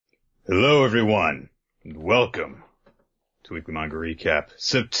Hello, everyone, and welcome to Weekly Manga Recap,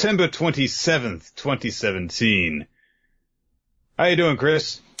 September 27th, 2017. How you doing,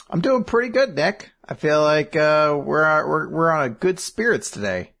 Chris? I'm doing pretty good, Nick. I feel like we're on a good spirits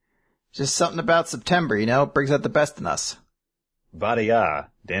today. Just something about September, it brings out the best in us. Badaya,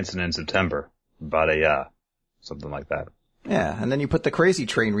 dancing in September. Badaya, something like that. Yeah, and then you put the Crazy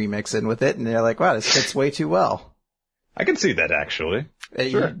Train remix in with it, and you're like, wow, this fits way too well. I can see that, actually.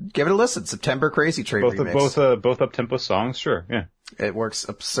 Sure. Give it a listen. September Crazy Train remix. Both up-tempo songs, sure, yeah. It works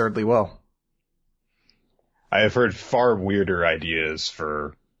absurdly well. I have heard far weirder ideas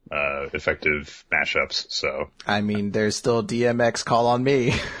for effective mashups, so. I mean, there's still DMX Call on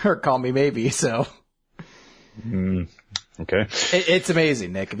Me, or Call Me Maybe, so. Okay. It's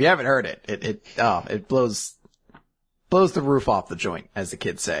amazing, Nick. If you haven't heard it, it blows the roof off the joint, as the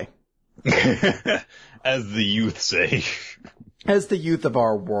kids say. As the youth say. As the youth of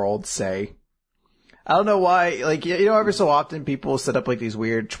our world say. I don't know why, every so often people set up, these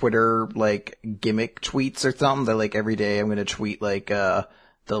weird Twitter, gimmick tweets or something. They're every day I'm gonna tweet, the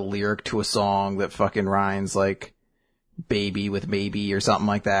lyric to a song that fucking rhymes, baby with maybe or something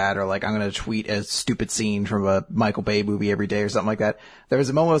like that. Or, I'm gonna tweet a stupid scene from a Michael Bay movie every day or something like that. There was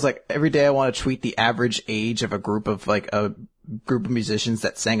a moment where every day I want to tweet the average age of a group of musicians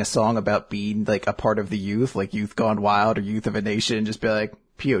that sang a song about being, a part of the youth, Youth Gone Wild or Youth of a Nation, and just be like,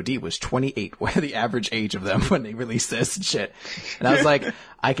 POD was 28, the average age of them when they released this and shit. And I was like,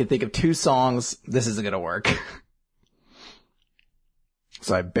 I can think of 2 songs, this isn't gonna work.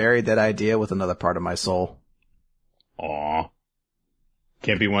 So I buried that idea with another part of my soul. Aw.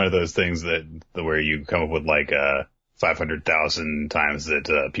 Can't be one of those things where you come up with 500,000 times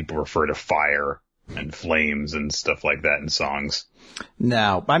that people refer to fire and flames and stuff like that in songs.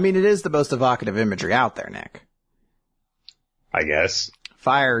 No, I mean, it is the most evocative imagery out there, Nick. I guess.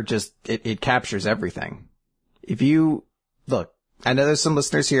 Fire just, it captures everything. Look, I know there's some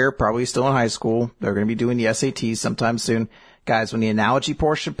listeners here, probably still in high school. They're going to be doing the SATs sometime soon. Guys, when the analogy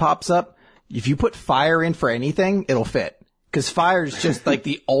portion pops up, if you put fire in for anything, it'll fit. Because fire is just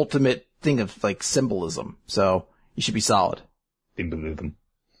the ultimate thing of symbolism. So you should be solid. Symbolism.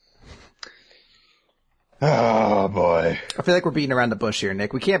 Oh boy. I feel like we're beating around the bush here,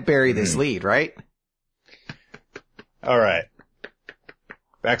 Nick. We can't bury this lead, right? All right.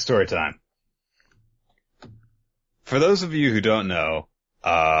 Backstory time. For those of you who don't know,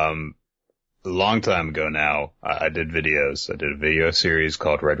 a long time ago now, I did videos. I did a video series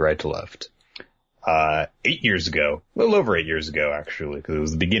called Red, Right to Left. 8 years ago, a little over 8 years ago, actually, because it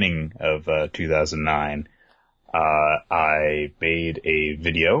was the beginning of 2009, I made a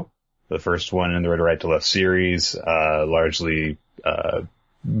video, the first one in the Red, Right to Left series, largely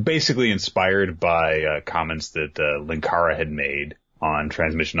basically inspired by comments that Linkara had made on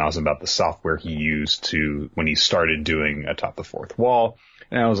Transmission Awesome about the software he used when he started doing Atop the Fourth Wall.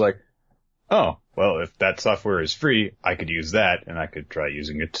 And I was like, oh, well, if that software is free, I could use that, and I could try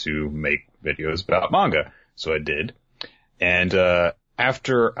using it to make videos about manga. So I did. And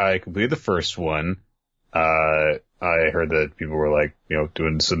after I completed the first one, I heard that people were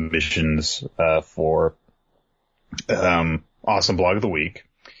doing submissions for Awesome Blog of the Week.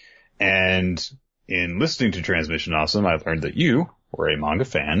 And in listening to Transmission Awesome, I learned that you were a manga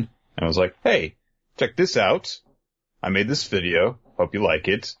fan. And I was like, hey, check this out. I made this video. Hope you like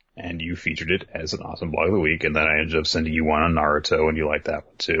it. And you featured it as an Awesome Blog of the Week. And then I ended up sending you one on Naruto, and you liked that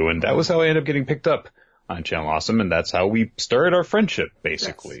one too. And that was how I ended up getting picked up on Channel Awesome. And that's how we started our friendship,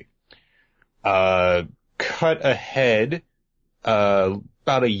 basically. Yes. Cut ahead, about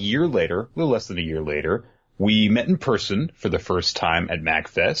a year later, a little less than a year later, we met in person for the first time at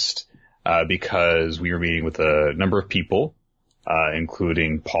MagFest, because we were meeting with a number of people,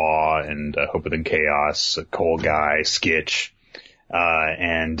 including Paw and Hope Within Chaos, Cole Guy, Skitch,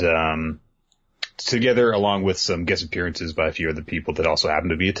 and together, along with some guest appearances by a few other people that also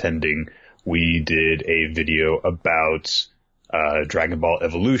happened to be attending, we did a video about Dragon Ball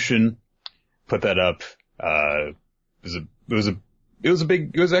Evolution. Put that up. It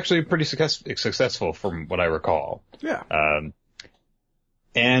was actually pretty successful from what I recall. Yeah.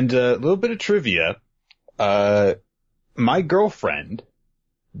 And a little bit of trivia. My girlfriend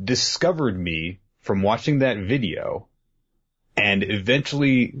discovered me from watching that video, and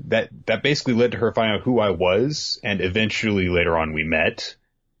eventually that basically led to her finding out who I was, and eventually later on we met,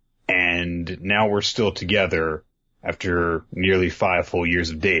 and now we're still together after nearly 5 full years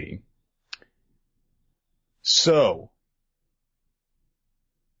of dating. So,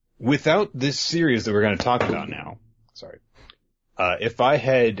 without this series that we're going to talk about now, if I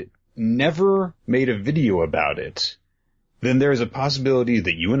had never made a video about it, then there's a possibility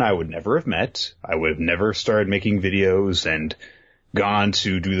that you and I would never have met. I would have never started making videos and gone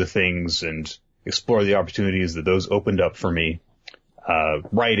to do the things and explore the opportunities that those opened up for me.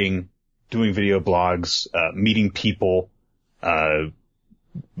 Writing, doing video blogs, meeting people,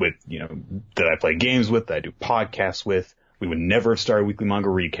 with, that I play games with, that I do podcasts with. We would never have started Weekly Manga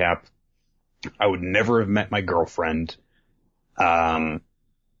Recap. I would never have met my girlfriend. As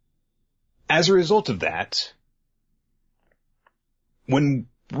a result of that, when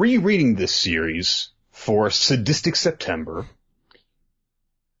rereading this series for Sadistic September,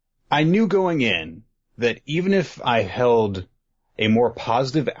 I knew going in that even if I held a more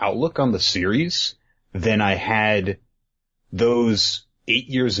positive outlook on the series than I had those 8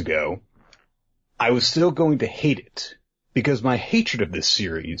 years ago, I was still going to hate it, because my hatred of this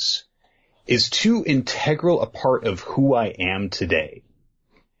series is too integral a part of who I am today.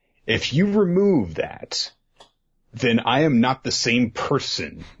 If you remove that, then I am not the same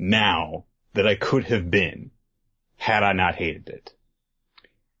person now that I could have been had I not hated it.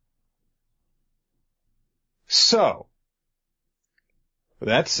 So, with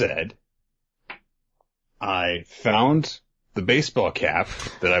that said, I found the baseball cap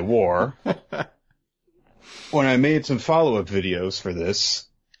that I wore when I made some follow-up videos for this.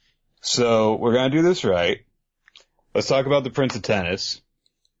 So we're going to do this right. Let's talk about The Prince of Tennis.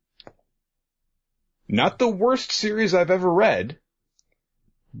 Not the worst series I've ever read,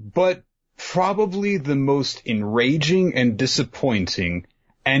 but probably the most enraging and disappointing,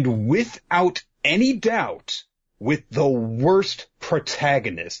 and without any doubt, with the worst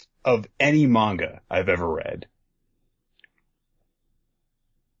protagonist of any manga I've ever read.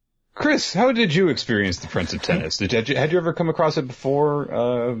 Chris, how did you experience The Prince of Tennis? Had you ever come across it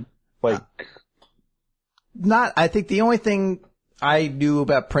before? I think the only thing I knew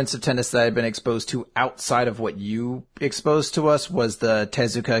about Prince of Tennis that I'd been exposed to outside of what you exposed to us was the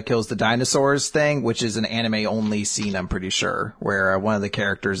Tezuka kills the dinosaurs thing, which is an anime-only scene, I'm pretty sure, where one of the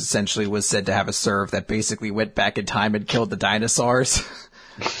characters essentially was said to have a serve that basically went back in time and killed the dinosaurs,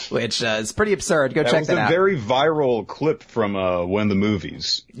 which is pretty absurd. Go check that out. That was a very viral clip from one of the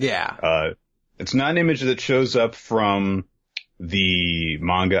movies. Yeah. It's not an image that shows up from the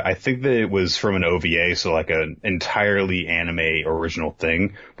manga. I think that it was from an OVA, so like an entirely anime original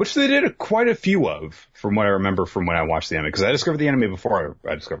thing, which they did quite a few of, from what I remember from when I watched the anime, because I discovered the anime before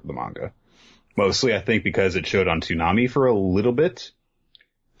I discovered the manga. Mostly, I think, because it showed on Toonami for a little bit.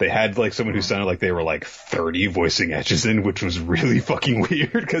 They had like someone who sounded like they were like 30 voicing Etchison, which was really fucking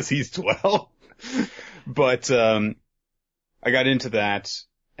weird because he's 12. But I got into that.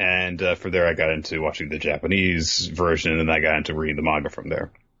 And from there, I got into watching the Japanese version, and I got into reading the manga from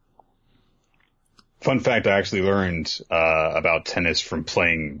there. Fun fact, I actually learned about tennis from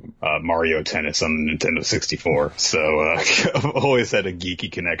playing Mario Tennis on the Nintendo 64. So I've always had a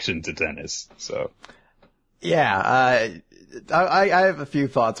geeky connection to tennis. So yeah, I have a few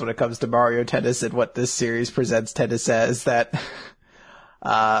thoughts when it comes to Mario Tennis and what this series presents tennis as that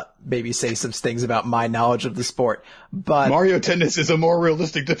maybe say some things about my knowledge of the sport. But Mario Tennis is a more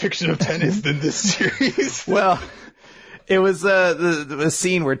realistic depiction of tennis than this series. Well, it was the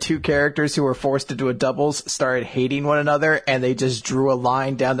scene where two characters who were forced into a doubles started hating one another, and they just drew a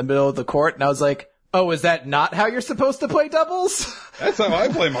line down the middle of the court, and I was like, oh, is that not how you're supposed to play doubles? That's how I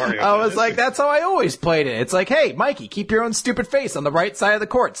play Mario. I was like, that's how I always played it. It's like, hey, Mikey, keep your own stupid face on the right side of the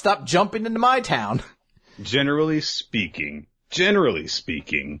court. Stop jumping into my town. Generally speaking,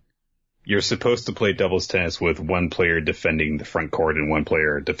 you're supposed to play doubles tennis with one player defending the front court and one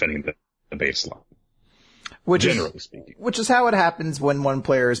player defending the baseline. Generally speaking. Which is how it happens when one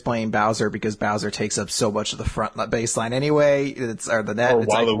player is playing Bowser, because Bowser takes up so much of the front baseline anyway. Or the net. Or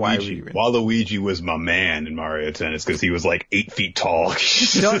Waluigi was my man in Mario Tennis because he was like 8 feet tall.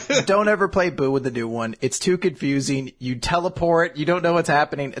 Don't ever play Boo with the new one. It's too confusing. You teleport. You don't know what's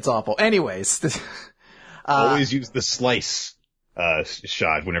happening. It's awful. Anyways. Always use the slice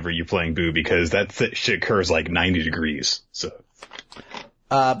shot whenever you're playing Boo, because that shit curves like 90 degrees. So.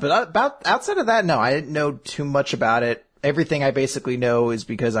 But about outside of that, no, I didn't know too much about it. Everything I basically know is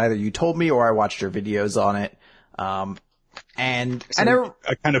because either you told me or I watched your videos on it. And so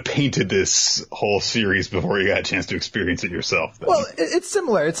I kind of painted this whole series before you got a chance to experience it yourself. Then. Well, it's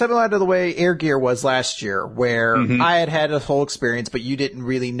similar. It's similar to the way Air Gear was last year, where I had a whole experience, but you didn't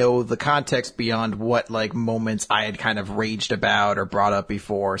really know the context beyond what like moments I had kind of raged about or brought up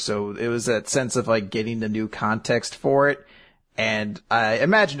before. So it was that sense of like getting the new context for it. And I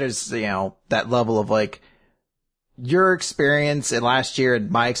imagine there's, that level of like your experience in last year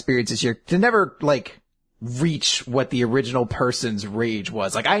and my experience this year to never like reach what the original person's rage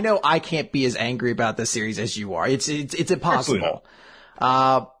was. Like, I know I can't be as angry about this series as you are. It's impossible.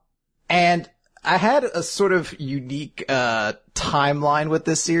 And I had a sort of unique, timeline with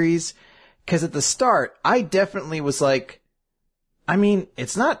this series. Cause at the start, I definitely was like, I mean,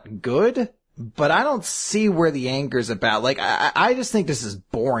 it's not good, but I don't see where the anger's about. Like, I just think this is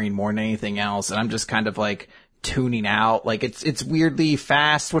boring more than anything else. And I'm just kind of like, tuning out. Like, it's weirdly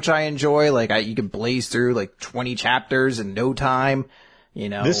fast, which I enjoy. Like, you can blaze through like 20 chapters in no time, you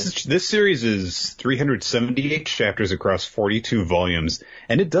know. This series is 378 chapters across 42 volumes,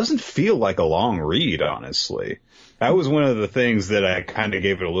 and it doesn't feel like a long read, honestly. That was one of the things that I kind of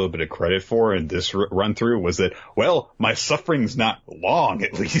gave it a little bit of credit for in this run through, was that, well, my suffering's not long,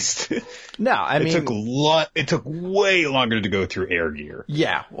 at least. No, I mean, it took way longer to go through Air Gear.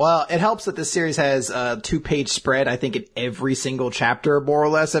 Yeah, well, it helps that this series has a 2-page spread, I think, in every single chapter, more or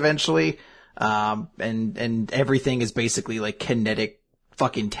less, eventually. And everything is basically like kinetic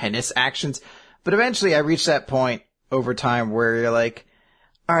fucking tennis actions. But eventually I reached that point over time where you're like,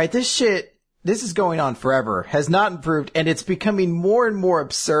 all right, this is going on forever, has not improved, and it's becoming more and more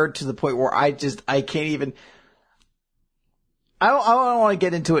absurd to the point where I can't even. I don't want to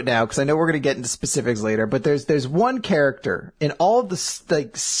get into it now because I know we're going to get into specifics later, but there's one character in all of the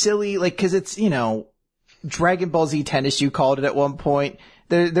like silly, like, cause it's, you know, Dragon Ball Z tennis, you called it at one point.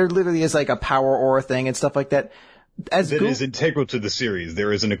 There literally is like a power aura thing and stuff like that. That is integral to the series.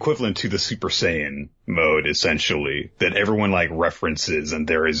 There is an equivalent to the Super Saiyan mode, essentially, that everyone like references, and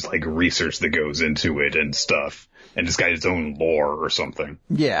there is like research that goes into it and stuff, and it's got its own lore or something.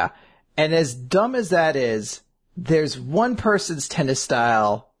 Yeah. And as dumb as that is, there's one person's tennis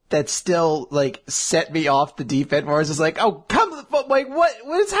style that still like set me off the deep end, where I was just like, oh, like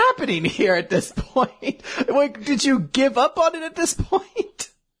what is happening here at this point? Like, did you give up on it at this point?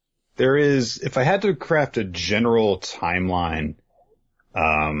 There is, if I had to craft a general timeline,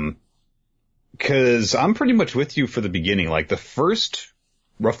 cause I'm pretty much with you for the beginning, like the first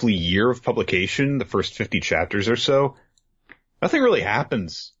roughly year of publication, the first 50 chapters or so, nothing really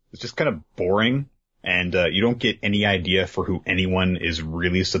happens. It's just kind of boring, and you don't get any idea for who anyone is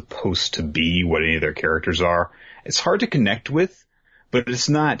really supposed to be, what any of their characters are. It's hard to connect with, but it's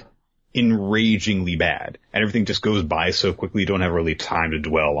not enragingly bad, and everything just goes by so quickly you don't have really time to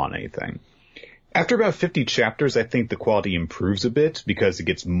dwell on anything. After about 50 chapters, I think the quality improves a bit because it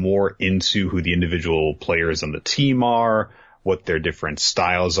gets more into who the individual players on the team are, what their different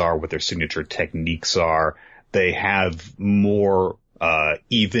styles are, what their signature techniques are. They have more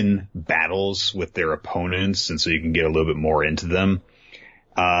even battles with their opponents, and so you can get a little bit more into them.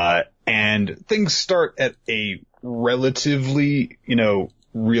 And things start at a relatively, you know,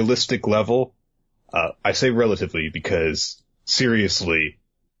 realistic level. I say relatively because seriously,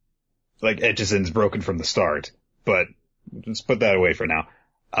 like, Etchison's broken from the start, but let's put that away for now.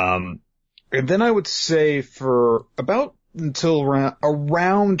 And then I would say for about until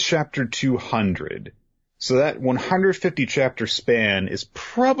around chapter 200. So that 150 chapter span is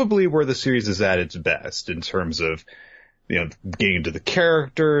probably where the series is at its best in terms of, you know, getting into the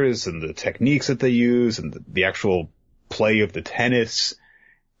characters and the techniques that they use and the actual play of the tennis.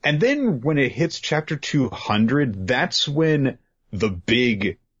 And then when it hits chapter 200, that's when the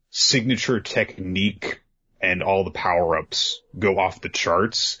big signature technique and all the power-ups go off the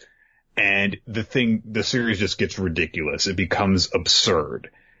charts. And the series just gets ridiculous. It becomes absurd.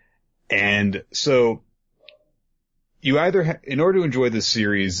 And so you either, in order to enjoy this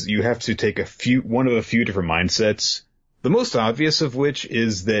series, you have to take one of a few different mindsets. The most obvious of which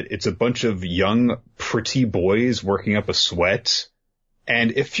is that it's a bunch of young, pretty boys working up a sweat.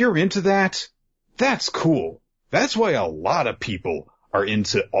 And if you're into that, that's cool. That's why a lot of people are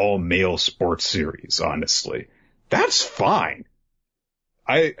into all-male sports series, honestly. That's fine.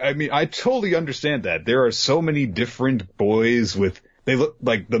 I mean, I totally understand that. There are so many different boys they look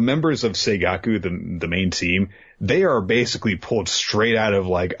like the members of Seigaku, the main team, they are basically pulled straight out of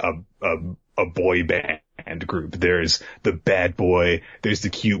like a boy band group. There's the bad boy, there's the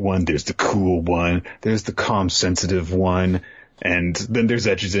cute one, there's the cool one, there's the calm, sensitive one. And then there's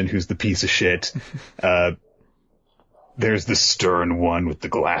Etchison, who's the piece of shit. There's the stern one with the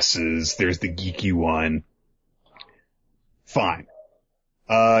glasses. There's the geeky one. Fine.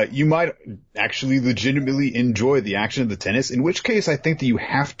 You might actually legitimately enjoy the action of the tennis, in which case I think that you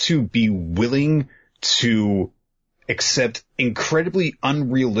have to be willing to accept incredibly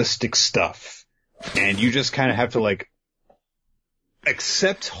unrealistic stuff. And you just kind of have to like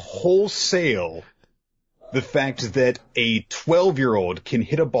accept wholesale the fact that a 12-year-old can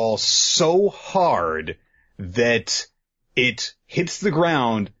hit a ball so hard that it hits the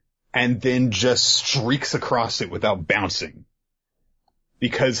ground and then just streaks across it without bouncing.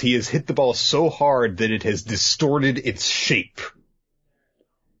 Because he has hit the ball so hard that it has distorted its shape.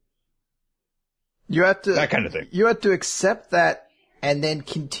 That kind of thing. You have to accept that and then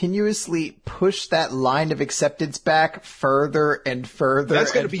continuously push that line of acceptance back further and further.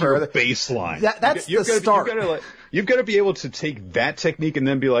 That's got to be further. your baseline. That's the start. You've got to be able to take that technique and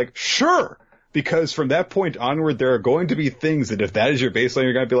then be like, sure. Because from that point onward, there are going to be things that if that is your baseline,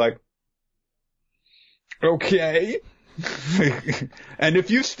 you're going to be like, okay. And if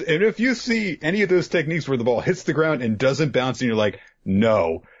you see any of those techniques where the ball hits the ground and doesn't bounce and you're like,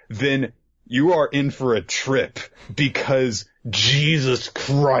 no, then you are in for a trip, because Jesus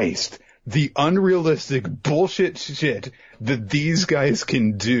Christ, the unrealistic bullshit shit that these guys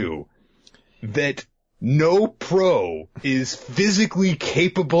can do that no pro is physically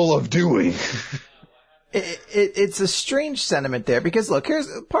capable of doing. It's a strange sentiment there, because look, here's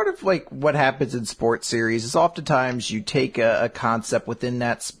part of like what happens in sports series is oftentimes you take a concept within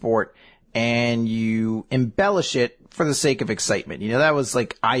that sport and you embellish it for the sake of excitement. You know, that was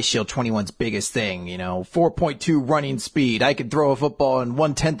like iShield 21's biggest thing, 4.2 running speed. I could throw a football in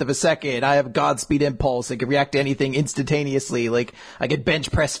 1/10 of a second. I have Godspeed impulse. I could react to anything instantaneously. Like, I could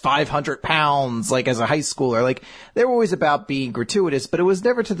bench press 500 pounds, like as a high schooler. Like, they were always about being gratuitous, but it was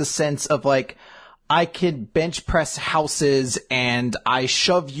never to the sense of like, I can bench press houses and I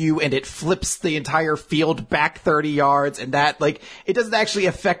shove you and it flips the entire field back 30 yards and that, like, it doesn't actually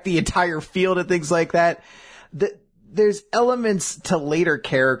affect the entire field and things like that. There's elements to later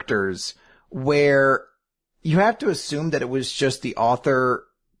characters where you have to assume that it was just the author,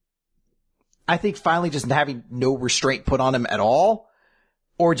 I think, finally just having no restraint put on him at all,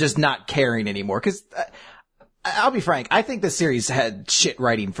 or just not caring anymore. Cause I'll be frank, I think the series had shit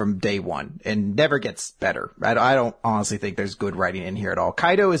writing from day one and never gets better. I don't honestly think there's good writing in here at all.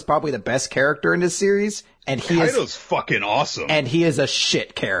 Kaido is probably the best character in this series, and Kaido's fucking awesome. And he is a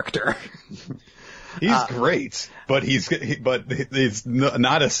shit character. He's great, but it's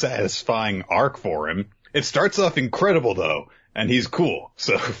not a satisfying arc for him. It starts off incredible though, and he's cool,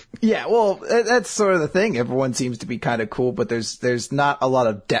 so. Yeah, well, that's sort of the thing. Everyone seems to be kind of cool, but there's not a lot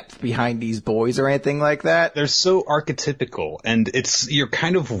of depth behind these boys or anything like that. They're so archetypical, and you're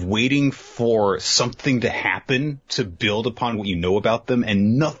kind of waiting for something to happen to build upon what you know about them,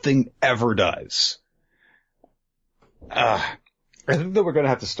 and nothing ever does. I think that we're gonna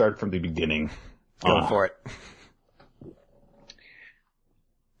have to start from the beginning. Go for it.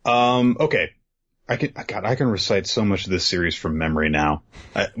 Okay. I can recite so much of this series from memory now.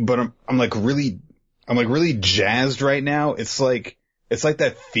 But I'm really jazzed right now. It's like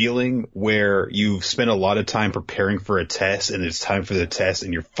that feeling where you've spent a lot of time preparing for a test and it's time for the test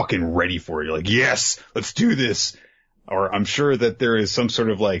and you're fucking ready for it. You're like, yes, let's do this. Or I'm sure that there is some sort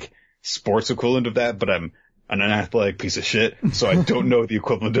of like sports equivalent of that, but I'm an unathletic piece of shit, so I don't know the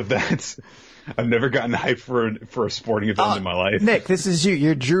equivalent of that. I've never gotten hyped for a sporting event in my life. Nick, this is you.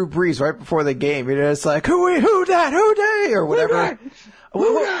 You're Drew Brees right before the game. You're just like, who day, or whatever. They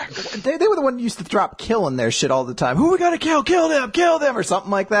were the one who used to drop kill in their shit all the time. Who we gotta kill them, or something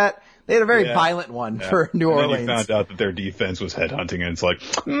like that. They had a very violent one for New Orleans. And then you found out that their defense was headhunting, and it's like,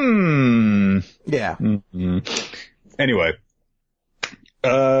 Yeah. Mm-hmm. Anyway,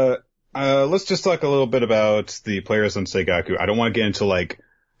 let's just talk a little bit about the players on Seigaku. I don't want to get into like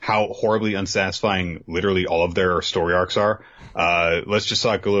how horribly unsatisfying literally all of their story arcs are. Let's just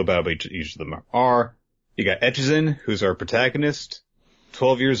talk a little bit about each of them are. You got Echizen, who's our protagonist,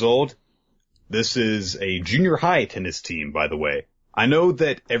 12 years old. This is a junior high tennis team, by the way. I know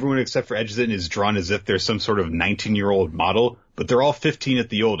that everyone except for Echizen is drawn as if they're some sort of 19-year-old model, but they're all 15 at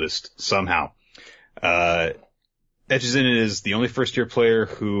the oldest, somehow. Echizen is the only first-year player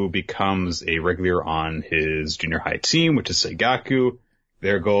who becomes a regular on his junior high team, which is Seigaku.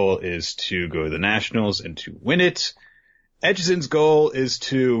 Their goal is to go to the nationals and to win it. Echizen's goal is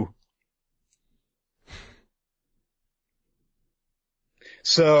to...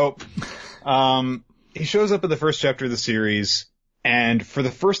 So, he shows up in the first chapter of the series, and for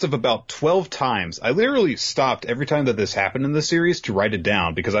the first of about 12 times, I literally stopped every time that this happened in the series to write it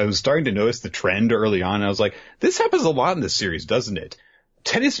down, because I was starting to notice the trend early on, and I was like, this happens a lot in this series, doesn't it?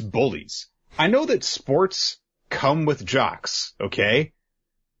 Tennis bullies. I know that sports come with jocks, okay?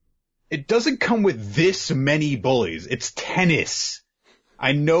 It doesn't come with this many bullies. It's tennis.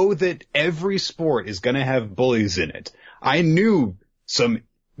 I know that every sport is gonna have bullies in it. I knew some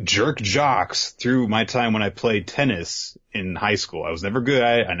jerk jocks through my time when I played tennis in high school. I was never good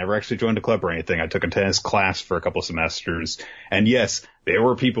at it. I never actually joined a club or anything. I took a tennis class for a couple semesters. And yes, there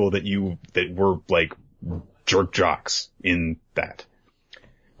were people that were like jerk jocks in that.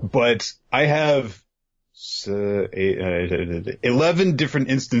 But I have 11 different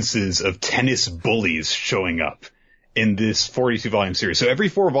instances of tennis bullies showing up in this 42-volume series. So every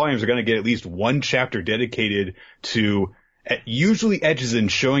 4 volumes are going to get at least one chapter dedicated to usually edges in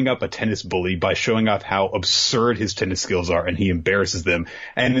showing up a tennis bully by showing off how absurd his tennis skills are, and he embarrasses them.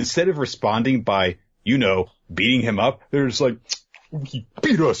 And instead of responding by, beating him up, they're just like, he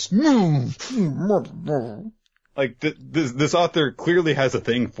beat us. Like, this author clearly has a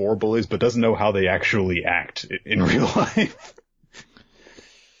thing for bullies, but doesn't know how they actually act in real life.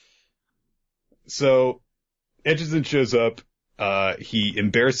 So, Edgerton shows up, he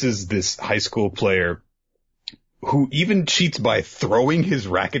embarrasses this high school player who even cheats by throwing his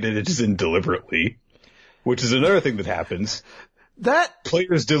racket at Edgerton deliberately, which is another thing that happens. That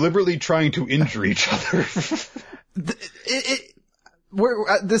players deliberately trying to injure each other.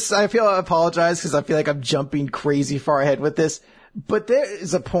 I apologize because I feel like I'm jumping crazy far ahead with this. But there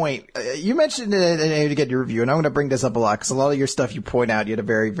is a point. You mentioned it to get your review, and I'm going to bring this up a lot because a lot of your stuff you point out, you had a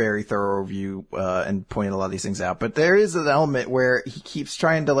very, very thorough review, and pointed a lot of these things out. But there is an element where he keeps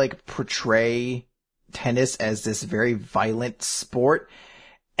trying to like portray tennis as this very violent sport.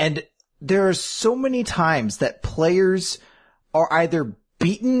 And there are so many times that players are either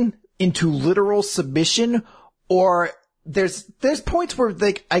beaten into literal submission, or there's points where,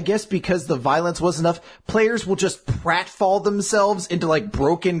 like, I guess because the violence was enough, players will just pratfall themselves into like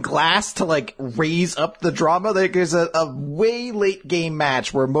broken glass to like raise up the drama. Like there's a way late game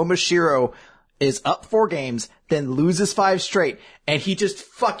match where Momoshiro is up 4 games, then loses 5 straight, and he just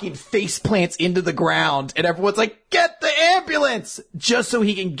fucking face plants into the ground, and everyone's like, get the ambulance! Just so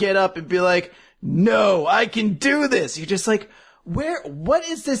he can get up and be like, no, I can do this. You're just like, what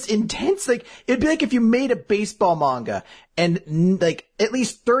is this intense? Like, it'd be like if you made a baseball manga and like at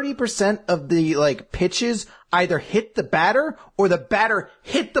least 30% of the like pitches either hit the batter or the batter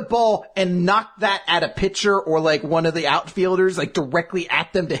hit the ball and knocked that at a pitcher or like one of the outfielders like directly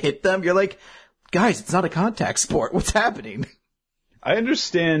at them to hit them. You're like, guys, it's not a contact sport. What's happening? I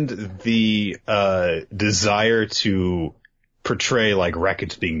understand the desire to portray like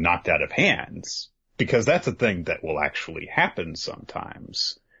rackets being knocked out of hands, because that's a thing that will actually happen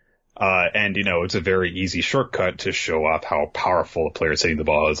sometimes. And, it's a very easy shortcut to show off how powerful a player hitting the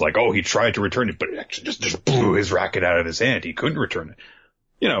ball is. Like, oh, he tried to return it, but it actually just blew his racket out of his hand. He couldn't return it.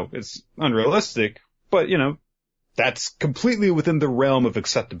 It's unrealistic, but, that's completely within the realm of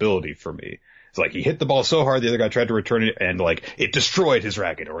acceptability for me. It's like he hit the ball so hard, the other guy tried to return it, and like it destroyed his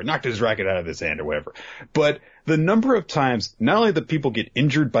racket or it knocked his racket out of his hand or whatever. But the number of times, not only that people get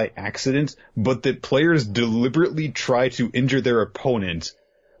injured by accident, but that players deliberately try to injure their opponent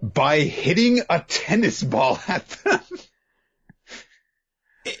by hitting a tennis ball at them.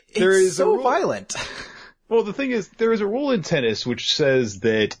 It's so violent. Well, the thing is, there is a rule in tennis which says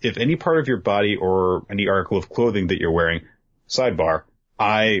that if any part of your body or any article of clothing that you're wearing, sidebar,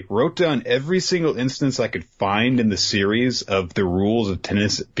 I wrote down every single instance I could find in the series of the rules of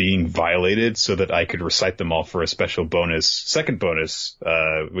tennis being violated so that I could recite them all for a special second bonus,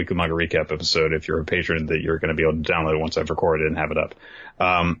 weekly manga recap episode if you're a patron that you're going to be able to download it once I've recorded and have it up.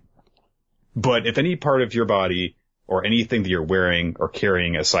 But if any part of your body or anything that you're wearing or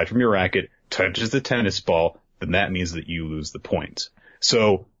carrying aside from your racket touches the tennis ball, then that means that you lose the point.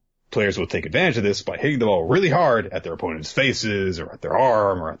 So players will take advantage of this by hitting the ball really hard at their opponent's faces or at their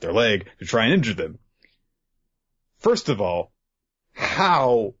arm or at their leg to try and injure them. First of all,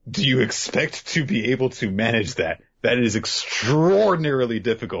 how do you expect to be able to manage that? That is extraordinarily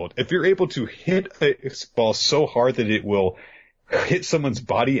difficult. If you're able to hit a ball so hard that it will hit someone's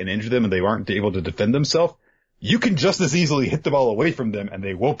body and injure them and they aren't able to defend themselves, you can just as easily hit the ball away from them and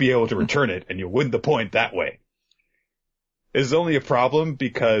they won't be able to return it, and you'll win the point that way. Is only a problem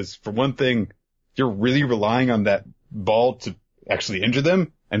because, for one thing, you're really relying on that ball to actually injure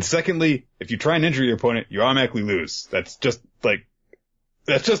them. And secondly, if you try and injure your opponent, you automatically lose. That's just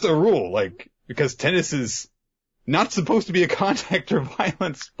a rule, because tennis is not supposed to be a contact or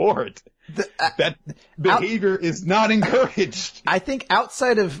violent sport. That behavior is not encouraged. I think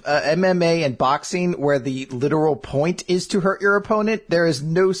outside of MMA and boxing, where the literal point is to hurt your opponent, there is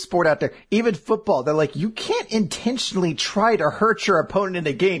no sport out there. Even football, they're like, you can't intentionally try to hurt your opponent in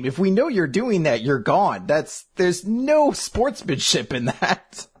a game. If we know you're doing that, you're gone. There's no sportsmanship in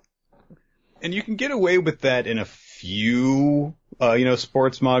that. And you can get away with that in a few,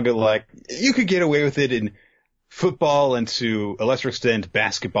 sports manga. Like, you could get away with it in football and to a lesser extent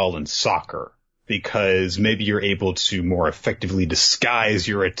basketball and soccer, because maybe you're able to more effectively disguise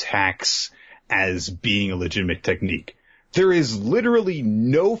your attacks as being a legitimate technique. There is literally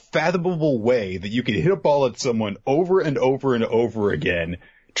no fathomable way that you can hit a ball at someone over and over and over again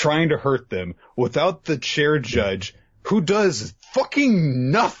trying to hurt them without the chair judge who does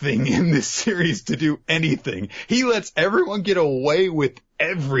fucking nothing in this series to do anything. He lets everyone get away with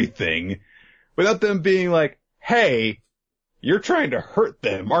everything without them being like, hey, you're trying to hurt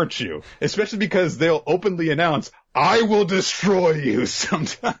them, aren't you? Especially because they'll openly announce, I will destroy you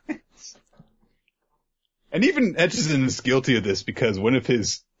sometimes. And even Etchison is guilty of this because one of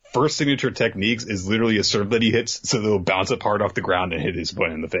his first signature techniques is literally a serve that he hits so they'll bounce up hard off the ground and hit his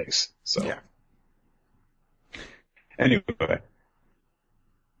opponent in the face. So, yeah. Anyway,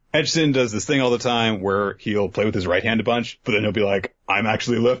 Etchison does this thing all the time where he'll play with his right hand a bunch, but then he'll be like, I'm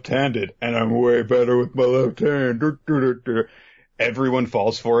actually left-handed, and I'm way better with my left hand. Everyone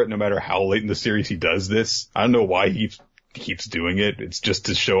falls for it, no matter how late in the series he does this. I don't know why he keeps doing it. It's just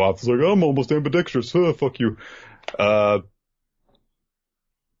to show off. It's like, I'm almost ambidextrous. Fuck you.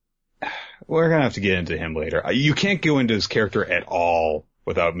 We're gonna have to get into him later. You can't go into his character at all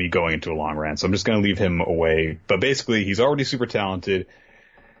without me going into a long rant, so I'm just gonna leave him away. But basically, he's already super talented.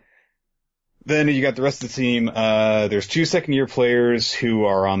 Then you got the rest of the team. There's 2 second-year players who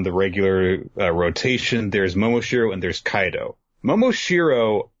are on the regular rotation. There's Momoshiro and there's Kaido.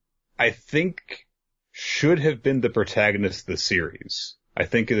 Momoshiro, I think, should have been the protagonist of the series. I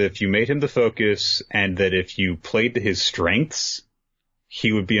think that if you made him the focus and that if you played to his strengths,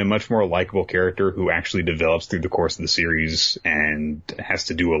 he would be a much more likable character who actually develops through the course of the series and has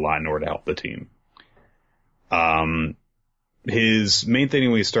to do a lot in order to help the team. His main thing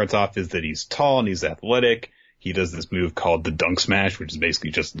when he starts off is that he's tall and he's athletic. He does this move called the dunk smash, which is basically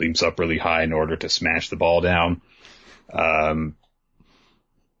just leaps up really high in order to smash the ball down.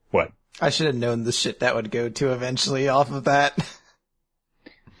 What? I should have known the shit that would go to eventually off of that.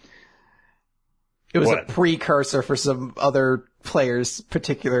 It was a precursor for some other players'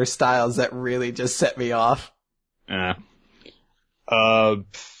 particular styles that really just set me off.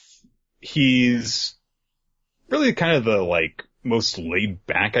 He's really kind of the, most laid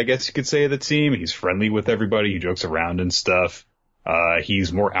back, I guess you could say, of the team. He's friendly with everybody. He jokes around and stuff.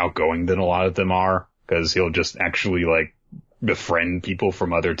 He's more outgoing than a lot of them are, because he'll just actually, befriend people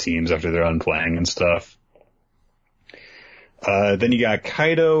from other teams after they're done playing and stuff. Then you got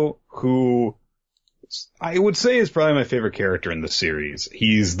Kaido, who I would say is probably my favorite character in the series.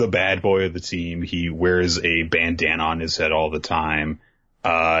 He's the bad boy of the team. He wears a bandana on his head all the time.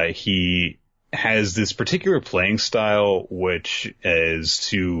 He has this particular playing style, which is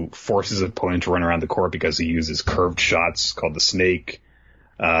to force his opponent to run around the court because he uses curved shots called the snake.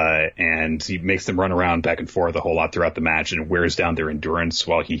 And he makes them run around back and forth a whole lot throughout the match and wears down their endurance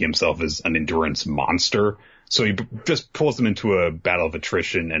while he himself is an endurance monster. So he just pulls them into a battle of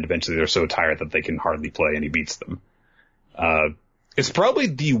attrition, and eventually they're so tired that they can hardly play, and he beats them. It's probably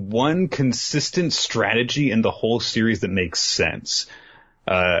the one consistent strategy in the whole series that makes sense.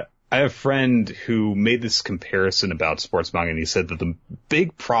 I have a friend who made this comparison about sports manga, and he said that the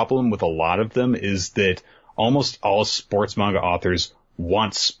big problem with a lot of them is that almost all sports manga authors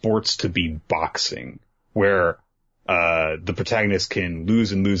want sports to be boxing, where the protagonist can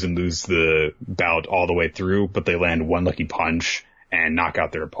lose and lose and lose the bout all the way through, but they land one lucky punch and knock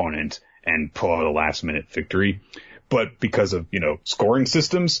out their opponent and pull out a last-minute victory. But because of, scoring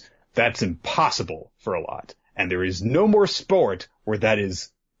systems, that's impossible for a lot. And there is no more sport where that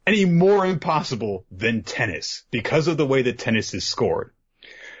is any more impossible than tennis, because of the way that tennis is scored.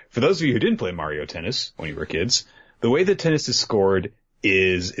 For those of you who didn't play Mario Tennis when you were kids, the way that tennis is scored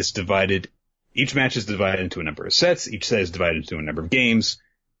is it's divided. Each match is divided into a number of sets. Each set is divided into a number of games.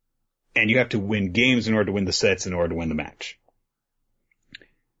 And you have to win games in order to win the sets in order to win the match.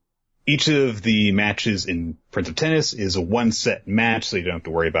 Each of the matches in Prince of Tennis is a 1-set match, so you don't have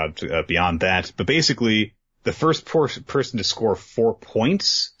to worry about beyond that. But basically, the first person to score 4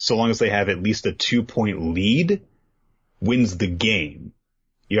 points, so long as they have at least a 2-point lead, wins the game.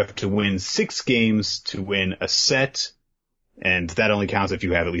 You have to win 6 games to win a set, and that only counts if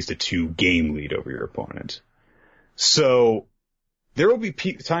you have at least a 2-game lead over your opponent. So there will be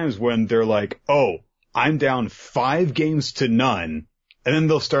times when they're like, oh, I'm down 5 games to none, and then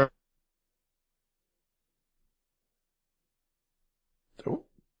they'll start.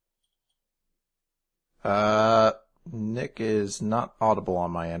 Nick is not audible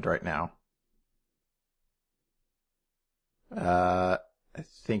on my end right now. I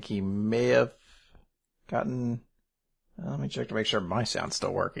think he may have gotten. Let me check to make sure my sound's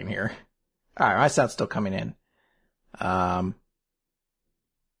still working here. Alright, my sound's still coming in. I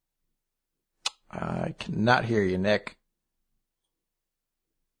cannot hear you, Nick.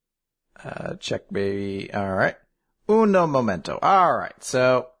 Check baby. Alright. Uno momento. Alright,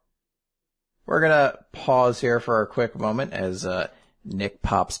 so we're gonna pause here for a quick moment as Nick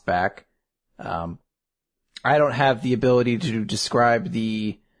pops back. I don't have the ability to describe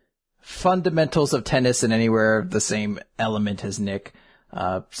the fundamentals of tennis in anywhere of the same element as Nick,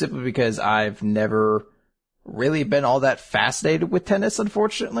 simply because I've never really been all that fascinated with tennis,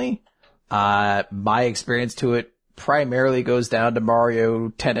 unfortunately. My experience to it primarily goes down to Mario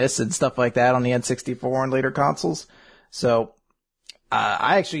Tennis and stuff like that on the N64 and later consoles. So,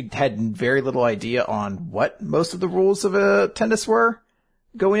 I actually had very little idea on what most of the rules of tennis were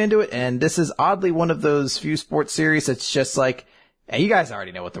going into it, and this is oddly one of those few sports series that's just like, hey, you guys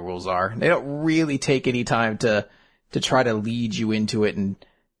already know what the rules are. They don't really take any time to try to lead you into it and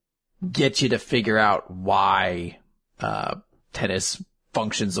get you to figure out why tennis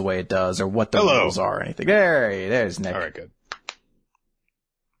functions the way it does or what the rules are or anything. There's Nick. All right, good.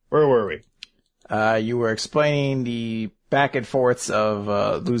 Where were we? You were explaining the back and forths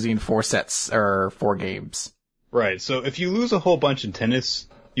of losing 4 sets or 4 games. Right, so if you lose a whole bunch in tennis,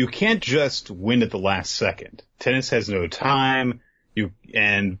 you can't just win at the last second. Tennis has no time,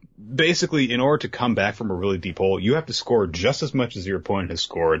 and basically in order to come back from a really deep hole, you have to score just as much as your opponent has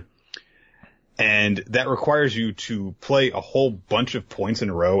scored. And that requires you to play a whole bunch of points in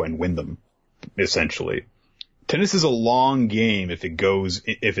a row and win them, essentially. Tennis is a long game if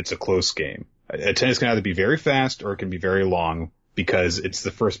it's a close game. Tennis can either be very fast or it can be very long because it's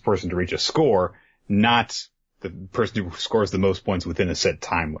the first person to reach a score, not the person who scores the most points within a set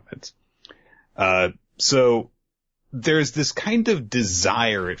time limit. So there's this kind of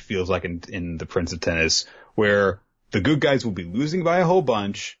desire, it feels like, in the Prince of Tennis, where the good guys will be losing by a whole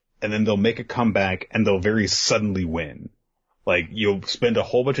bunch, and then they'll make a comeback, and they'll very suddenly win. Like, you'll spend a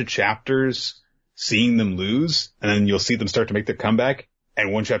whole bunch of chapters seeing them lose, and then you'll see them start to make their comeback,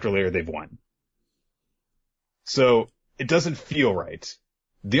 and one chapter later they've won. So, it doesn't feel right.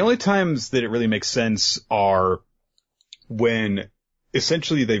 The only times that it really makes sense are when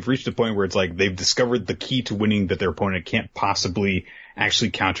essentially they've reached a point where it's like they've discovered the key to winning that their opponent can't possibly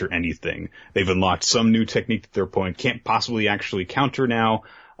actually counter anything. They've unlocked some new technique that their opponent can't possibly actually counter now,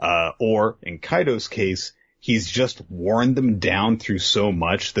 or in Kaido's case, he's just worn them down through so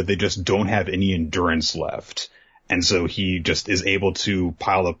much that they just don't have any endurance left. And so he just is able to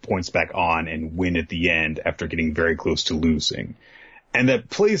pile up points back on and win at the end after getting very close to losing. And that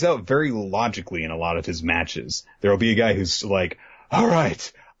plays out very logically in a lot of his matches. There'll be a guy who's like, all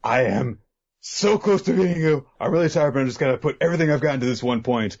right, I am so close to beating you. I'm really tired, but I'm just going to put everything I've got into this one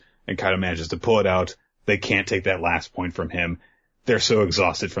point. And Kaido manages to pull it out. They can't take that last point from him. They're so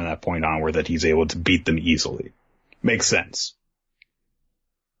exhausted from that point onward that he's able to beat them easily. Makes sense.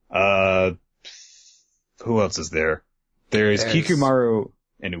 Who else is there? There's Kikumaru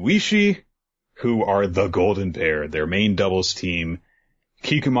and Uishi, who are the golden pair, their main doubles team.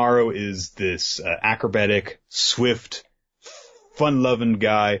 Kikumaru is this acrobatic, swift, fun-loving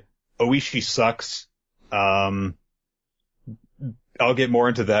guy. Oishi sucks. I'll get more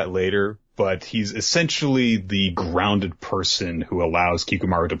into that later, but he's essentially the grounded person who allows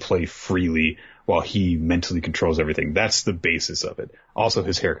Kikumaru to play freely while he mentally controls everything. That's the basis of it. Also,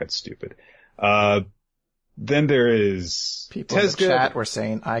 his haircut's stupid. Then there is people Tezuka. In the chat were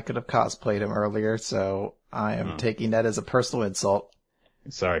saying I could have cosplayed him earlier, so I am taking that as a personal insult.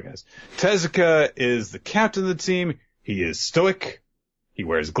 Sorry, guys. Tezuka is the captain of the team. He is stoic. He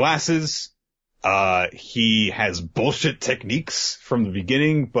wears glasses. He has bullshit techniques from the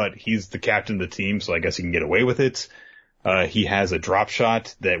beginning, but he's the captain of the team, so I guess he can get away with it. He has a drop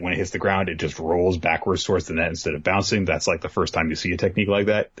shot that when it hits the ground, it just rolls backwards towards the net instead of bouncing. That's like the first time you see a technique like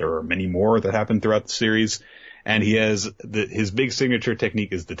that. There are many more that happen throughout the series. And he has his big signature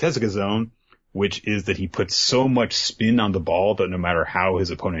technique is the Tezuka zone, which is that he puts so much spin on the ball that no matter how his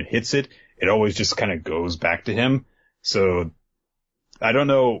opponent hits it, it always just kind of goes back to him. So I don't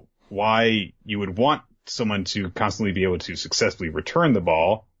know why you would want someone to constantly be able to successfully return the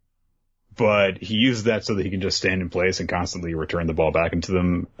ball, but he uses that so that he can just stand in place and constantly return the ball back into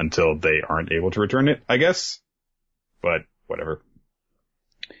them until they aren't able to return it, I guess. But whatever.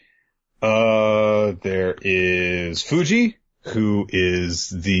 There is Fuji, who is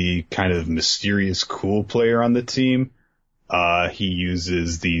the kind of mysterious cool player on the team. He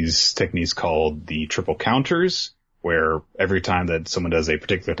uses these techniques called the triple counters, where every time that someone does a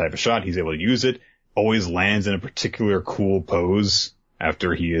particular type of shot, he's able to use it, always lands in a particular cool pose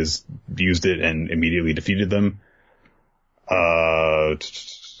after he has used it and immediately defeated them. There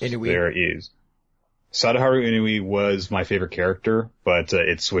is Sadaharu Inui was my favorite character, but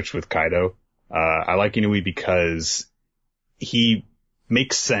it switched with Kaido. I like Inui because he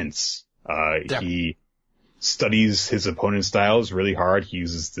makes sense. studies his opponent's styles really hard. He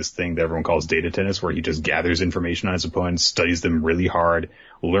uses this thing that everyone calls data tennis, where he just gathers information on his opponents, studies them really hard,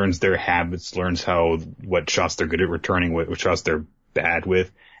 learns their habits, learns what shots they're good at returning with, what shots they're bad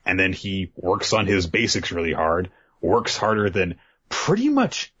with, and then he works on his basics really hard, works harder than pretty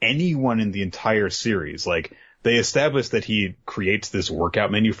much anyone in the entire series. Like, they establish that he creates this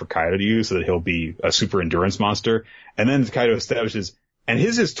workout menu for Kaido to use so that he'll be a super endurance monster, and then Kaido establishes, and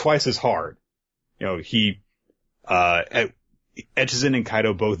his is twice as hard. You know, Echizen and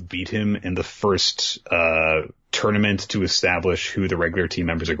Kaido both beat him in the first tournament to establish who the regular team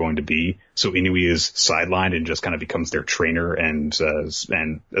members are going to be. So Inui is sidelined and just kind of becomes their trainer and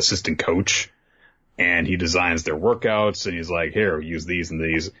assistant coach. And he designs their workouts, and he's like, here, use these and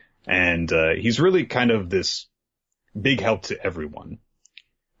these. And he's really kind of this big help to everyone.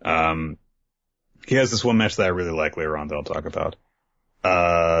 He has this one match that I really like later on that I'll talk about.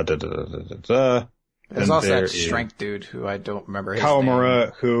 There's also that strength dude who I don't remember his Kawamura,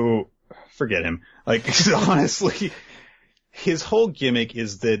 name. who, forget him. Like, honestly, his whole gimmick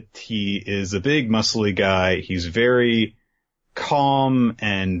is that he is a big muscly guy. He's very calm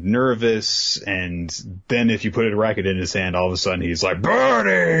and nervous, and then if you put a racket in his hand, all of a sudden he's like,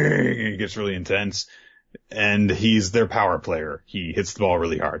 burning! And he gets really intense. And he's their power player. He hits the ball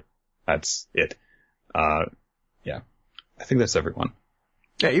really hard. That's it. Yeah. I think that's everyone.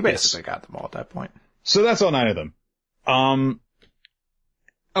 Yeah, you basically got them all at that point. So that's all 9 of them.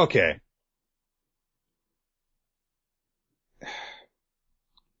 Okay.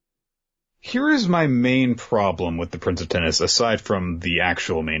 Here is my main problem with the Prince of Tennis, aside from the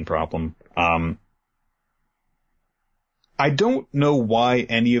actual main problem. I don't know why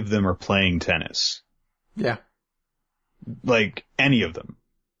any of them are playing tennis. Yeah. Like, any of them.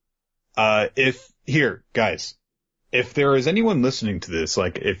 Guys, if there is anyone listening to this,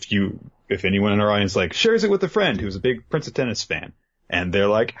 like, if anyone in our audience, like, shares it with a friend who's a big Prince of Tennis fan, and they're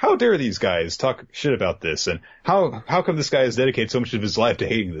like, how dare these guys talk shit about this, and how come this guy has dedicated so much of his life to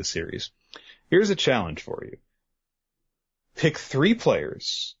hating this series? Here's a challenge for you. Pick 3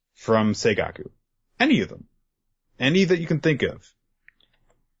 players from Seigaku. Any of them. Any that you can think of.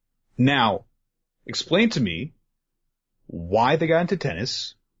 Now, explain to me why they got into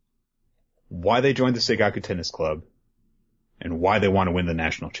tennis, why they joined the Seigaku Tennis Club, and why they want to win the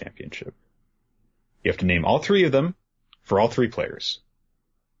national championship. You have to name all 3 of them for all 3 players.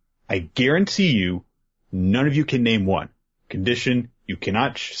 I guarantee you, none of you can name one. Condition, you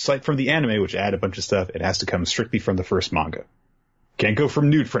cannot cite from the anime, which add a bunch of stuff. It has to come strictly from the first manga. Can't go from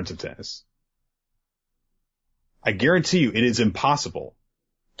Nude Prince of Tennis. I guarantee you, it is impossible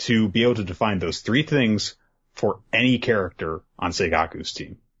to be able to define those 3 things for any character on Seigaku's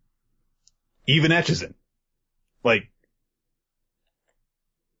team. Even Echizen. Like,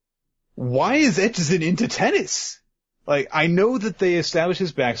 why is Echizen into tennis? Like, I know that they establish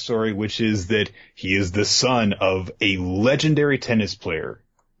his backstory, which is that he is the son of a legendary tennis player,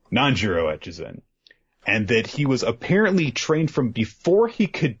 Nanjiro Echizen, and that he was apparently trained from before he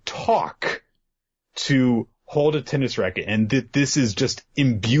could talk to hold a tennis racket, and that this is just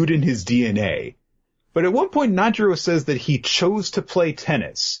imbued in his DNA. But at one point, Nanjiro says that he chose to play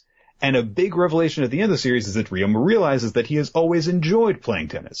tennis, and a big revelation at the end of the series is that Ryoma realizes that he has always enjoyed playing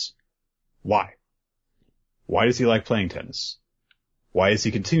tennis. Why? Why does he like playing tennis? Why does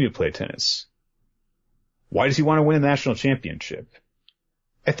he continue to play tennis? Why does he want to win a national championship?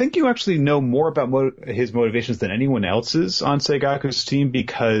 I think you actually know more about his motivations than anyone else's on Seigaku's team,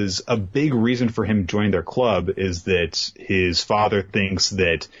 because a big reason for him joining their club is that his father thinks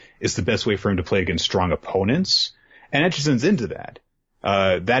that it's the best way for him to play against strong opponents, and Echizen's into that.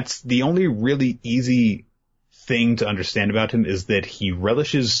 That's the only really easy thing to understand about him, is that he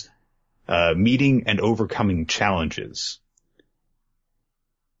relishes meeting and overcoming challenges.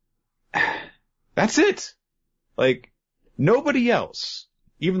 That's it. Like, nobody else,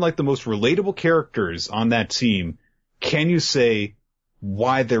 even like the most relatable characters on that team, can you say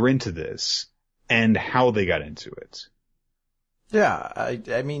why they're into this and how they got into it? Yeah,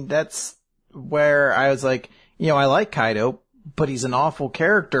 I mean, that's where I was like, I like Kaido, but he's an awful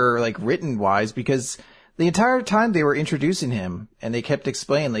character, like, written-wise, because the entire time they were introducing him, and they kept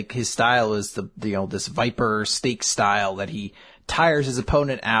explaining, like, his style is this Viper stake style that he tires his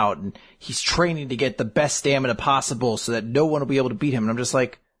opponent out, and he's training to get the best stamina possible so that no one will be able to beat him. And I'm just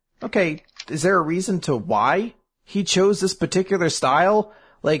like, okay, is there a reason to why he chose this particular style?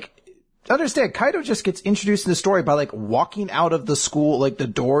 Like, understand, Kaido just gets introduced in the story by, like, walking out of the school, like, the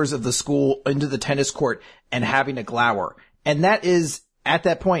doors of the school into the tennis court and having a glower. And that is, at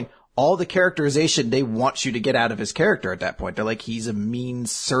that point, all the characterization they want you to get out of his character at that point. They're like, he's a mean,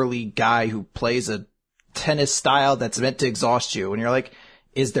 surly guy who plays a tennis style that's meant to exhaust you. And you're like,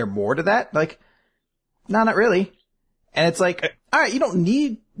 is there more to that? Like, no, not really. And it's like, all right, you don't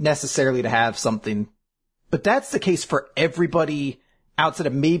need necessarily to have something, but that's the case for everybody outside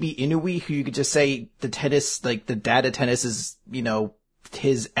of maybe Inui, who you could just say the tennis, like the data tennis is, you know,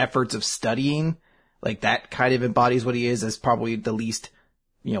 his efforts of studying, like that kind of embodies what he is as probably the least,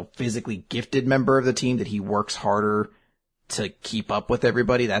 you know, physically gifted member of the team, that he works harder to keep up with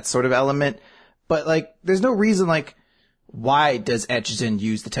everybody, that sort of element. But like, there's no reason, like, why does Etchison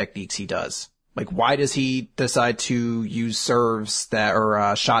use the techniques he does? Like, why does he decide to use serves that,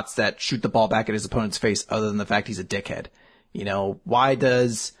 or shots that shoot the ball back at his opponent's face, other than the fact he's a dickhead? You know, why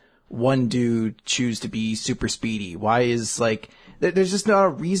does one dude choose to be super speedy? Why is, like, there's just not a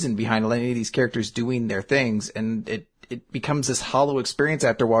reason behind any of these characters doing their things, and it becomes this hollow experience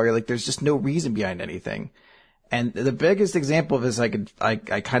after a while. You're like, there's just no reason behind anything. And the biggest example of this I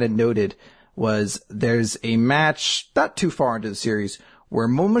kind of noted was there's a match not too far into the series where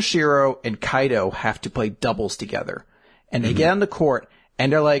Momoshiro and Kaido have to play doubles together. And they get on the court,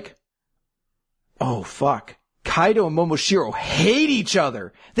 and they're like, oh, fuck. Kaido and Momoshiro hate each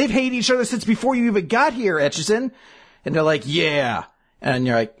other. They've hated each other since before you even got here, Etchison. And they're like, yeah. And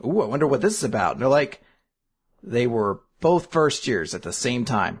you're like, ooh, I wonder what this is about. And they're like, they were both first years at the same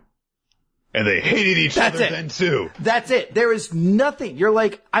time. And they hated each other then too. That's it. There is nothing. You're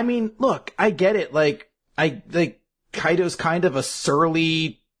like, I mean, look, I get it. Like, Kaido's kind of a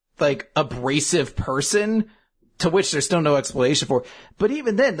surly, like, abrasive person, to which there's still no explanation for. But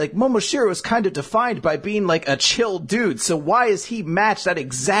even then, like, Momoshiro is kind of defined by being, like, a chill dude. So why is he matched that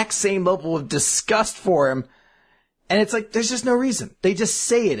exact same level of disgust for him? And it's like, there's just no reason. They just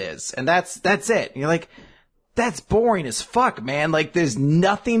say it is. And that's it. And you're like, that's boring as fuck, man. Like, there's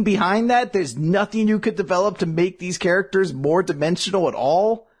nothing behind that. There's nothing you could develop to make these characters more dimensional at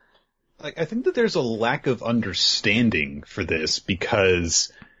all. Like, I think that there's a lack of understanding for this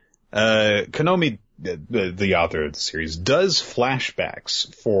because Konami, the author of the series, does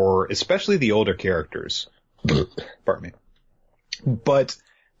flashbacks for especially the older characters. Pardon me. But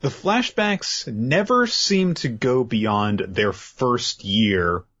the flashbacks never seem to go beyond their first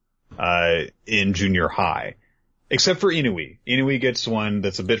year in junior high. Except for Inui. Inui gets one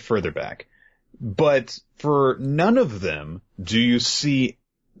that's a bit further back. But for none of them do you see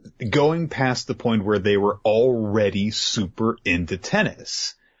going past the point where they were already super into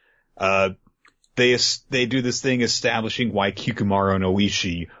tennis. They do this thing establishing why Kikumaru and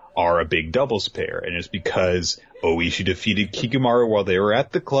Oishi are a big doubles pair, and it's because Oishi defeated Kikumaru while they were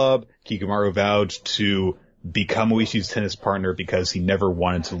at the club. Kikumaru vowed to become Oishi's tennis partner because he never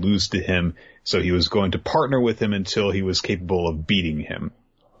wanted to lose to him, so he was going to partner with him until he was capable of beating him.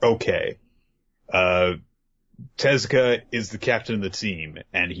 Okay. Tezuka is the captain of the team,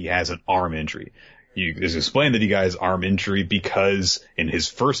 and he has an arm injury. It's explained that he got his arm injury because in his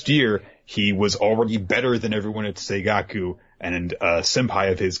first year, he was already better than everyone at Seigaku, and a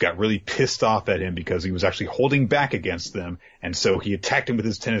senpai of his got really pissed off at him because he was actually holding back against them, and so he attacked him with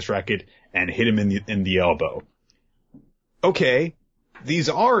his tennis racket and hit him in the elbow. Okay, these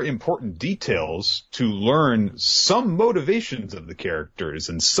are important details to learn some motivations of the characters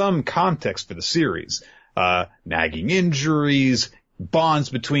and some context for the series. Nagging injuries, bonds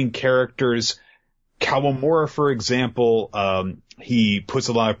between characters. Kawamura, for example, he puts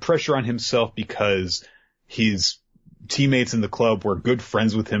a lot of pressure on himself because his teammates in the club were good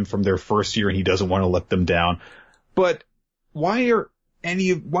friends with him from their first year and he doesn't want to let them down. But why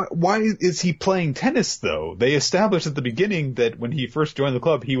is he playing tennis though? They established at the beginning that when he first joined the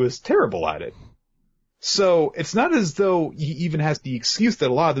club, he was terrible at it. So it's not as though he even has the excuse that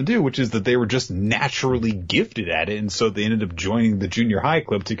a lot of them do, which is that they were just naturally gifted at it, and so they ended up joining the junior high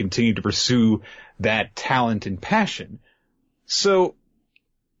club to continue to pursue that talent and passion. So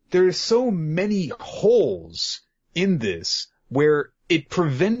there's so many holes in this where it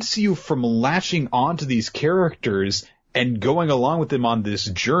prevents you from latching onto these characters and going along with them on this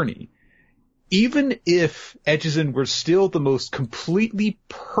journey. Even if Etchison were still the most completely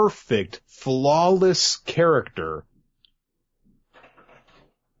perfect, flawless character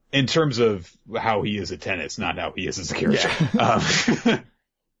in terms of how he is at tennis, not how he is as a character. Yeah.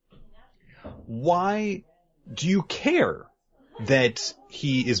 Why do you care that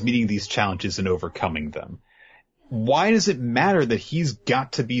he is meeting these challenges and overcoming them? Why does it matter that he's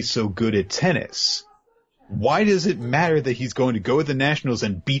got to be so good at tennis? Why does it matter that he's going to go to the Nationals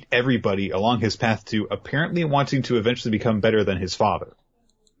and beat everybody along his path to apparently wanting to eventually become better than his father?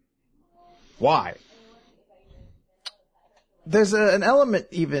 Why? There's an element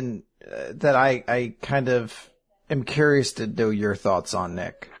even that I kind of am curious to know your thoughts on,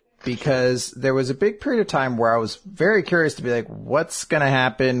 Nick. because there was a big period of time where I was very curious to be like, what's going to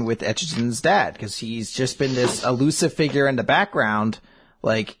happen with Etchison's dad? Because he's just been this elusive figure in the background.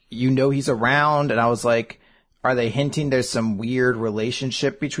 Like, he's around, and I was like, are they hinting there's some weird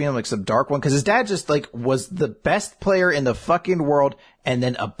relationship between them, like some dark one? Because his dad just, like, was the best player in the fucking world and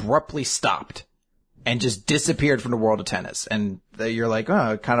then abruptly stopped and just disappeared from the world of tennis. And you're like, oh,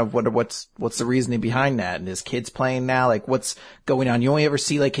 I kind of wonder what's the reasoning behind that. And his kid's playing now, like, what's going on? You only ever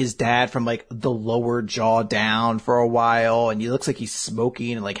see, like, his dad from, like, the lower jaw down for a while, and he looks like he's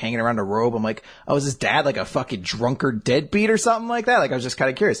smoking and, like, hanging around a robe. I'm like, oh, is his dad, like, a fucking drunkard deadbeat or something like that? Like, I was just kind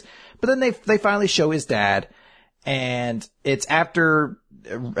of curious. But then they finally show his dad, and it's after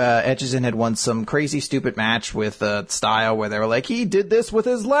Etchison had won some crazy stupid match with Style where they were like, he did this with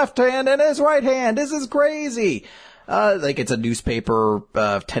his left hand and his right hand. This is crazy. Like, it's a newspaper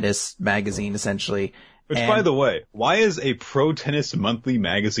tennis magazine, essentially. Which, by the way, why is a pro tennis monthly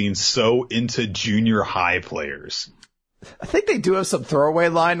magazine so into junior high players? I think they do have some throwaway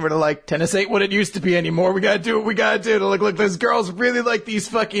line where they're like, tennis ain't what it used to be anymore. We gotta do what we gotta do. To look, those girls really like these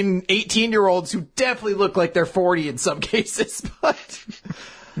fucking 18-year-olds who definitely look like they're 40 in some cases. But,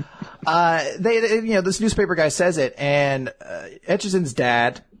 this newspaper guy says it, and, Etchison's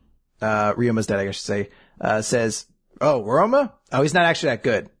dad, Ryoma's dad, I guess I should say, says, oh, Ryoma? Oh, he's not actually that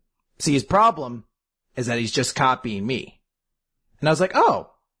good. See, his problem is that he's just copying me. And I was like, oh,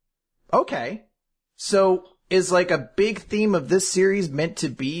 okay. So, is like a big theme of this series meant to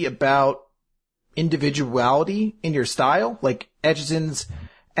be about individuality in your style? Like, Etchison's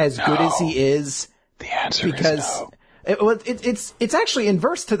as good as he is. The answer is no. It's actually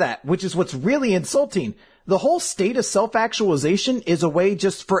inverse to that, which is what's really insulting. The whole state of self-actualization is a way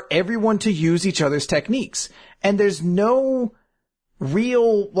just for everyone to use each other's techniques. And there's no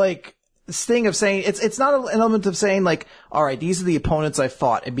real, like, thing of saying, it's not an element of saying like, all right, these are the opponents I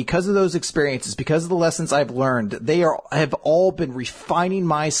fought, and because of those experiences, because of the lessons I've learned, have all been refining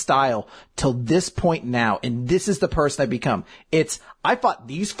my style till this point now, and this is the person I become. It's, I fought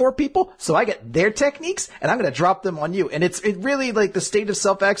these 4 people, so I get their techniques, and I'm gonna drop them on you. And it really, like, the state of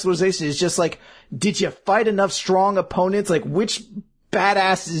self-actualization is just like, did you fight enough strong opponents? Like, which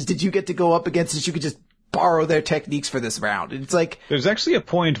badasses did you get to go up against that you could just borrow their techniques for this round? It's like, there's actually a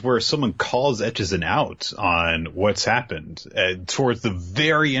point where someone calls Etchison out on what's happened towards the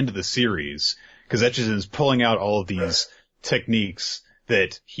very end of the series, because Etchison's pulling out all of these techniques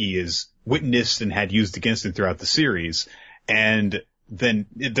that he has witnessed and had used against him throughout the series, and then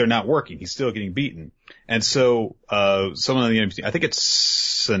they're not working. He's still getting beaten. And so someone on the NBC, I think it's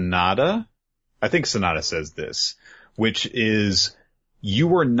Sonata says this, which is,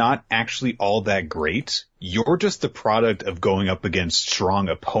 you are not actually all that great. You're just the product of going up against strong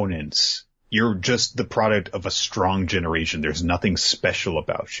opponents. You're just the product of a strong generation. There's nothing special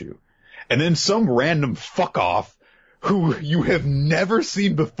about you. And then some random fuck off who you have never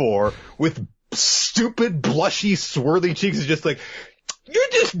seen before with stupid, blushy, swirly cheeks is just like, you're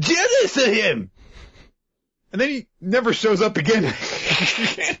just jealous of him. And then he never shows up again.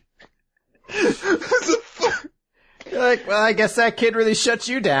 You're like, well, I guess that kid really shuts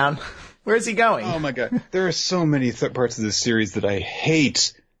you down. Where's he going? Oh my god. There are so many parts of this series that I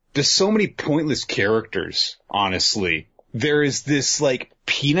hate. There's so many pointless characters, honestly. There is this, like,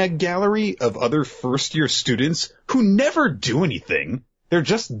 peanut gallery of other first-year students who never do anything. They're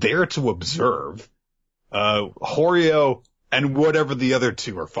just there to observe. Horio and whatever the other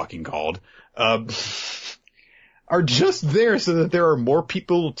 2 are fucking called, are just there so that there are more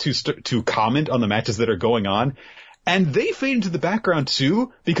people to comment on the matches that are going on. And they fade into the background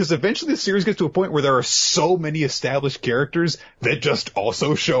too, because eventually the series gets to a point where there are so many established characters that just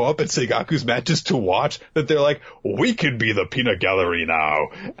also show up at Seigaku's matches to watch that they're like, we could be the peanut gallery now,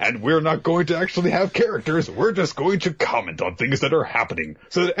 and we're not going to actually have characters, we're just going to comment on things that are happening,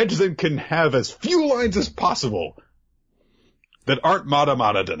 so that Edgerton can have as few lines as possible that aren't Mada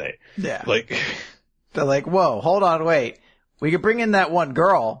Mada Dene. Yeah. Like, they're like, whoa, hold on, wait. We could bring in that one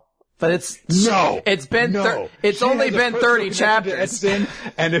girl, but it's only been 30 chapters.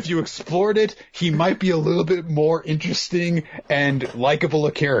 And if you explored it, he might be a little bit more interesting and likable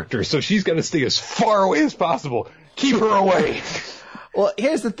a character. So she's got to stay as far away as possible. Keep her away. Well,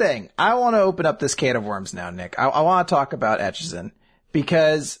 here's the thing. I want to open up this can of worms now, Nick. I want to talk about Etchison,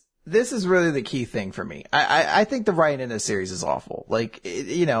 because this is really the key thing for me. I think the writing in this series is awful. Like,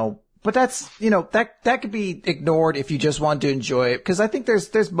 but that's, that could be ignored if you just want to enjoy it. Cause I think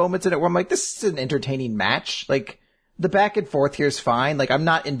there's moments in it where I'm like, this is an entertaining match. Like, the back and forth here is fine. Like, I'm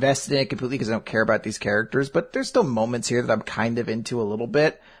not invested in it completely because I don't care about these characters, but there's still moments here that I'm kind of into a little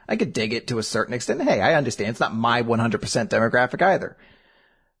bit. I could dig it to a certain extent. Hey, I understand. It's not my 100% demographic either.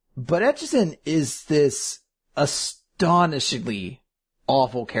 But Etchison is this astonishingly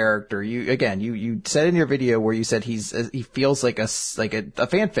awful character. You said in your video where you said he feels like a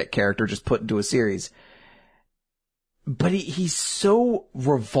fanfic character just put into a series. But he's so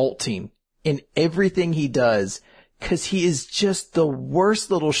revolting in everything he does, cause he is just the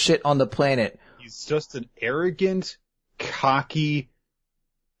worst little shit on the planet. He's just an arrogant, cocky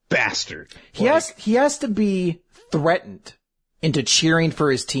bastard. He has to be threatened into cheering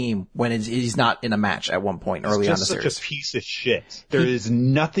for his team when he's not in a match at one point early on the series. He's just such a piece of shit. There is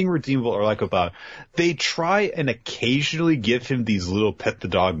nothing redeemable or likable about him. They try and occasionally give him these little pet the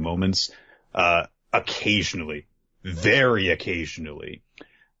dog moments, occasionally. Very occasionally.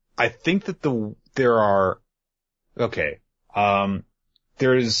 I think that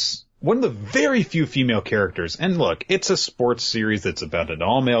there's one of the very few female characters, and look, it's a sports series that's about an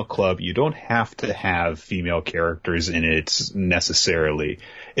all-male club. You don't have to have female characters in it necessarily.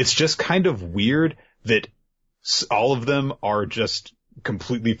 It's just kind of weird that all of them are just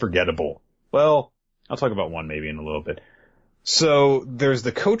completely forgettable. Well, I'll talk about one maybe in a little bit. So there's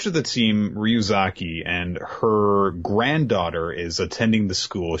the coach of the team, Ryuzaki, and her granddaughter is attending the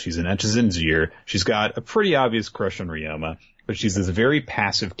school. She's in Echizen's year. She's got a pretty obvious crush on Ryoma, but she's this very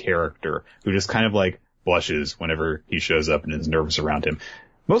passive character who just kind of like blushes whenever he shows up and is nervous around him.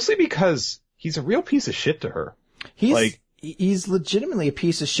 Mostly because he's a real piece of shit to her. He's legitimately a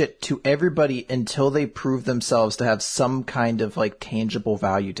piece of shit to everybody until they prove themselves to have some kind of like tangible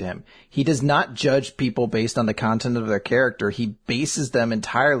value to him. He does not judge people based on the content of their character. He bases them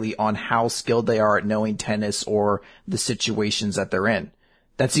entirely on how skilled they are at knowing tennis or the situations that they're in.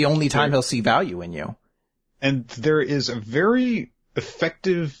 That's the only time he'll see value in you. And there is a very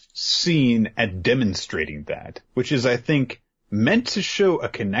effective scene at demonstrating that, which is, I think, meant to show a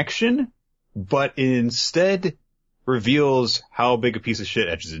connection, but instead reveals how big a piece of shit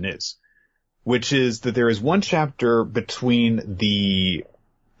Etchison is, which is that there is one chapter between the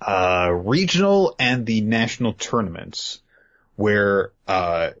regional and the national tournaments where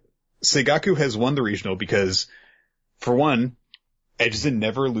Seigaku has won the regional because, for one, Etchison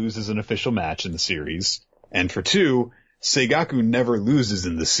never loses an official match in the series, and for two, Seigaku never loses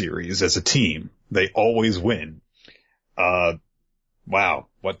in the series as a team. They always win. Wow,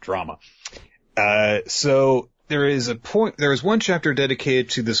 what drama. So there is one chapter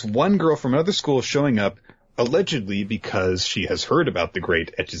dedicated to this one girl from another school showing up, allegedly because she has heard about the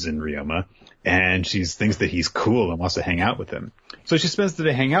great Echizen Ryoma, and she thinks that he's cool and wants to hang out with him. So she spends the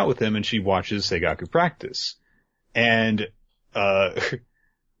day hanging out with him, and she watches Seigaku practice. And,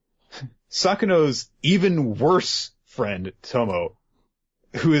 Sakano's even worse friend, Tomo,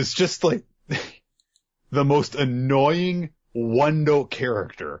 who is just like the most annoying one-note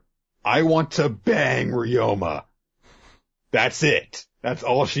character. I want to bang Ryoma. That's it. That's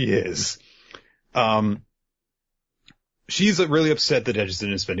all she is. She's really upset that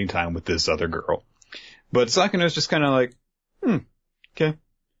Edison is spending time with this other girl. But Sakano's just kind of like, okay.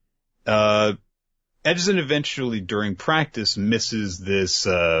 Edison eventually, during practice, misses this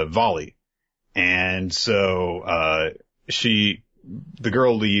volley. And so the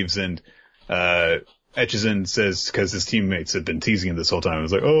girl leaves, and Etchison says, because his teammates had been teasing him this whole time, it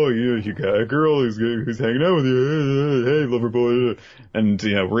was like, oh, yeah, you got a girl who's hanging out with you. Hey, lover boy. And,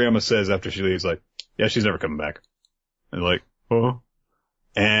 Ryoma says after she leaves, like, yeah, she's never coming back. And like, oh.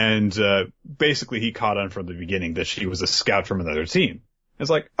 And, basically he caught on from the beginning that she was a scout from another team. It's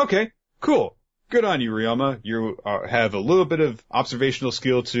like, okay, cool. Good on you, Ryoma. You have a little bit of observational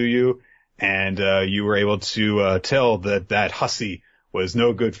skill to you, and, you were able to, tell that hussy was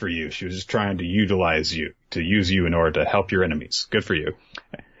no good for you. She was just trying to use you in order to help your enemies. Good for you.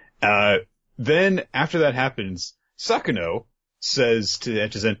 Then after that happens, Sakano says to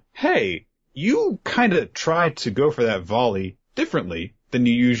Etchison, hey, you kind of tried to go for that volley differently than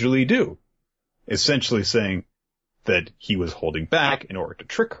you usually do. Essentially saying that he was holding back in order to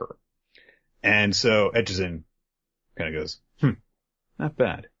trick her. And so Etchison kind of goes, not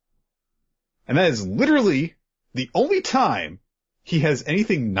bad. And that is literally the only time he has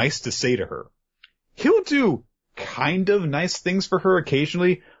anything nice to say to her. He'll do kind of nice things for her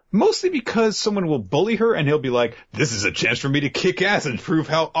occasionally, mostly because someone will bully her and he'll be like, this is a chance for me to kick ass and prove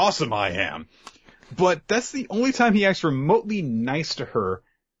how awesome I am. But that's the only time he acts remotely nice to her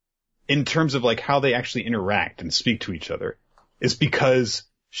in terms of like how they actually interact and speak to each other. Is because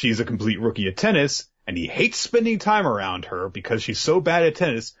she's a complete rookie at tennis and he hates spending time around her because she's so bad at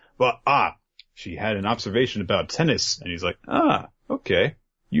tennis, but she had an observation about tennis, and he's like, okay,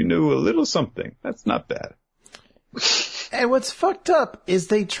 you knew a little something. That's not bad. And what's fucked up is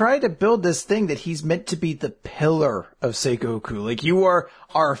they try to build this thing that he's meant to be the pillar of Seigoku. Like, you are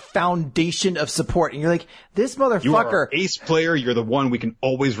our foundation of support. And you're like, this motherfucker. You are our ace player. You're the one we can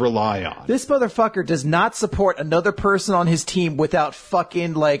always rely on. This motherfucker does not support another person on his team without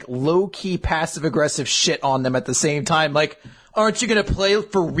fucking, like, low-key passive-aggressive shit on them at the same time. Like, aren't you gonna play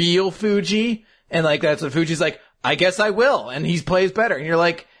for real, Fuji? And, like, that's what Fuji's like, I guess I will. And he plays better. And you're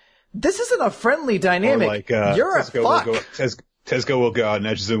like, this isn't a friendly dynamic. Or like, you're Tezuka a fuck. Tezuka will go out and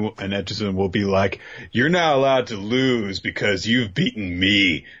Edgison will be like, you're not allowed to lose because you've beaten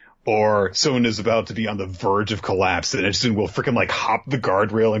me. Or someone is about to be on the verge of collapse and Edgison will freaking like hop the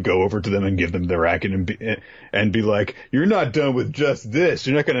guardrail and go over to them and give them the racket and be like, you're not done with just this.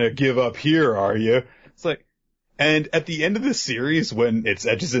 You're not going to give up here, are you? It's like, and at the end of the series, when it's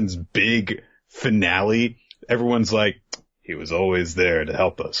Edgison's big finale, everyone's like, he was always there to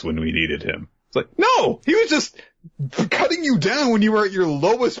help us when we needed him. It's like, no! He was just cutting you down when you were at your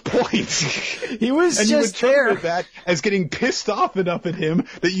lowest point. He was and just you there. interpreted that as getting pissed off enough at him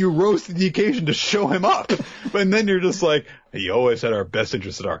that you rose to the occasion to show him up. And then you're just like, he always had our best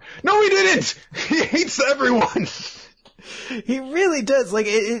interest at heart. No, he didn't! He hates everyone! He really does. Like,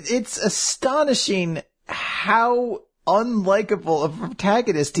 it's astonishing how unlikable of a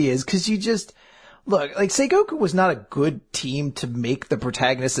protagonist he is, because you just... Look, like, Seigoku was not a good team to make the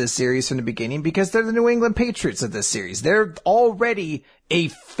protagonist of this series from the beginning because they're the New England Patriots of this series. They're already a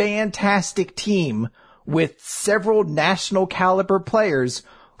fantastic team with several national caliber players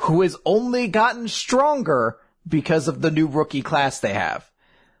who has only gotten stronger because of the new rookie class they have.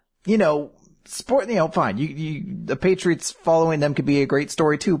 You know, fine. The Patriots following them could be a great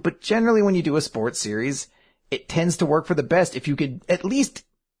story too, but generally when you do a sports series, it tends to work for the best if you could at least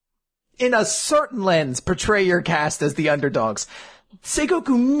in a certain lens, portray your cast as the underdogs.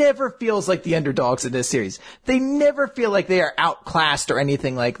 Seigoku never feels like the underdogs in this series. They never feel like they are outclassed or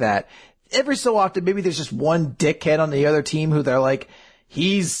anything like that. Every so often, maybe there's just one dickhead on the other team who they're like,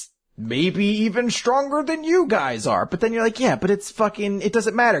 he's maybe even stronger than you guys are. But then you're like, yeah, but it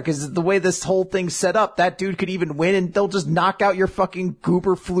doesn't matter because the way this whole thing's set up, that dude could even win and they'll just knock out your fucking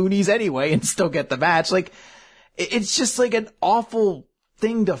goober floonies anyway and still get the match. Like, it's just like an awful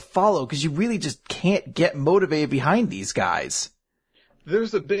thing to follow because you really just can't get motivated behind these guys.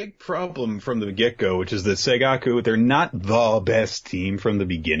 There's a big problem from the get-go, which is that Seigaku, they're not the best team from the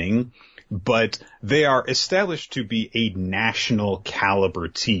beginning, but they are established to be a national caliber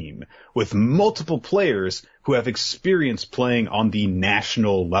team with multiple players who have experience playing on the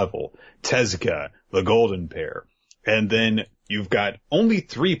national level. Tezuka, the Golden Pair. And then you've got only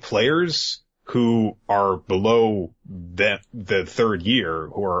 3 players who are below the third year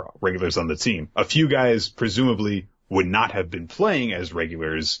who are regulars on the team. A few guys presumably would not have been playing as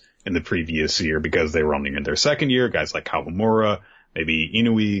regulars in the previous year because they were only in their second year. Guys like Kawamura, maybe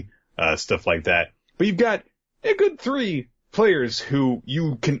Inui, stuff like that. But you've got a good 3 players who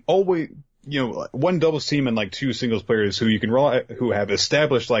you can always, one doubles team and like 2 singles players who you can rely, who have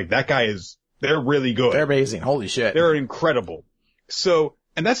established like that guy they're really good. They're amazing. Holy shit. They're incredible. So,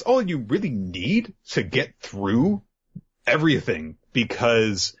 and that's all you really need to get through everything,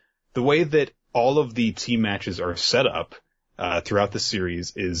 because the way that all of the team matches are set up throughout the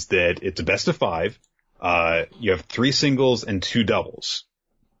series is that it's a best of 5. You have 3 singles and 2 doubles.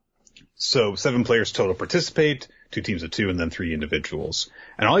 So 7 players total participate, 2 teams of 2, and then 3 individuals.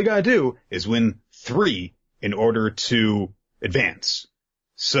 And all you gotta do is win 3 in order to advance.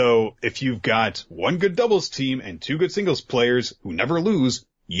 So if you've got 1 good doubles team and 2 good singles players who never lose,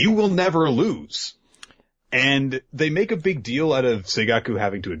 you will never lose. And they make a big deal out of Seigaku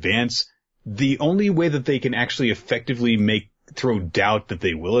having to advance. The only way that they can actually effectively throw doubt that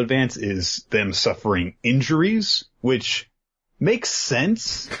they will advance is them suffering injuries, which makes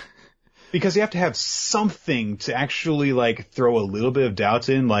sense because you have to have something to actually like throw a little bit of doubt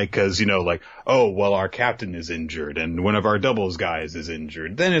in, like, cause oh, well, our captain is injured and one of our doubles guys is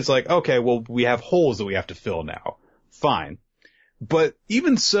injured. Then it's like, okay, well, we have holes that we have to fill now. Fine. But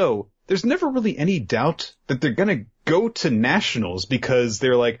even so, there's never really any doubt that they're gonna go to nationals because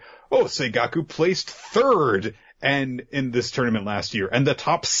they're like, oh, Seigaku placed 3rd and in this tournament last year, and the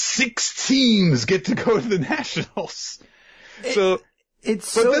top 6 teams get to go to the nationals. But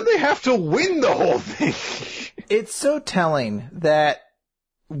then they have to win the whole thing. It's so telling that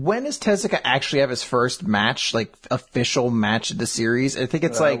when does Tezuka actually have his first match, like official match of the series? I think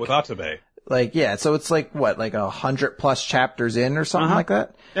it's with Atabe. Like, yeah, so it's like what, like 100+ chapters in or something like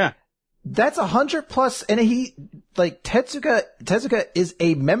that? Yeah. That's 100+, and Tezuka is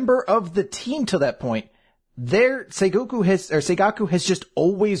a member of the team to that point. Seigaku has just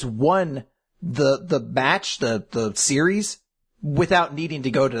always won the match, the series, without needing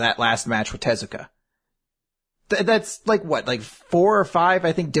to go to that last match with Tezuka. That's like 4 or 5,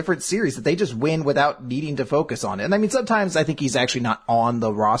 I think, different series that they just win without needing to focus on it. And I mean, sometimes I think he's actually not on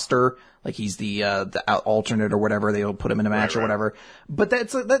the roster, like he's the alternate or whatever. They'll put him in a match or whatever. But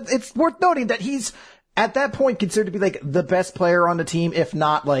it's worth noting that he's at that point considered to be like the best player on the team, if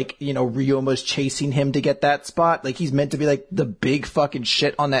not like, Ryuma's chasing him to get that spot. Like he's meant to be like the big fucking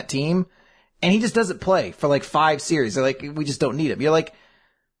shit on that team. And he just doesn't play for like 5 series. They're like, we just don't need him. You're like,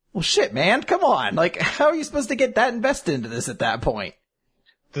 well, shit, man, come on. Like, how are you supposed to get that invested into this at that point?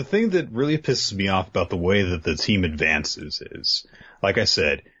 The thing that really pisses me off about the way that the team advances is, like I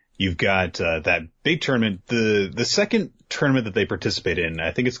said, you've got that big tournament, the second tournament that they participate in,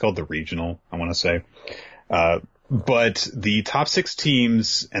 I think it's called the regional, I want to say. But the top 6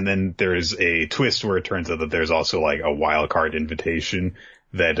 teams, and then there's a twist where it turns out that there's also like a wild card invitation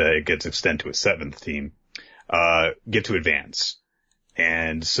that gets extended to a 7th team, get to advance.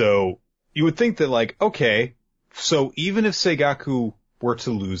 And so you would think that like, okay, so even if Seigaku were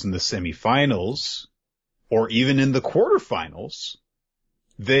to lose in the semifinals or even in the quarterfinals,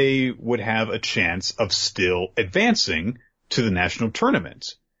 they would have a chance of still advancing to the national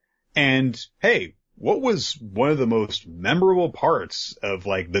tournament. And hey, what was one of the most memorable parts of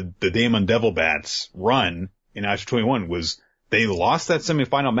like the Daemon Devil Bats run in Astra 21 was they lost that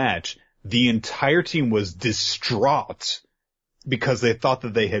semifinal match. The entire team was distraught because they thought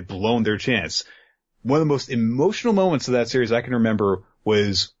that they had blown their chance. One of the most emotional moments of that series I can remember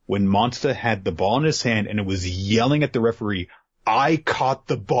was when Monta had the ball in his hand and it was yelling at the referee, I caught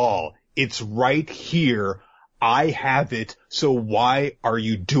the ball. It's right here. I have it. So why are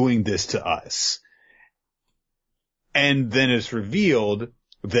you doing this to us? And then it's revealed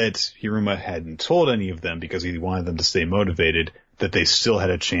that Hiruma hadn't told any of them because he wanted them to stay motivated, that they still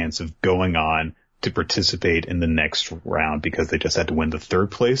had a chance of going on to participate in the next round because they just had to win the 3rd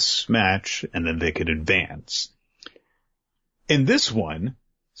place match and then they could advance. In this one,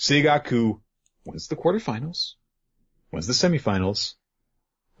 Seigaku wins the quarterfinals, wins the semifinals,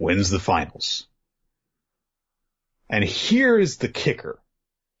 wins the finals. And here is the kicker.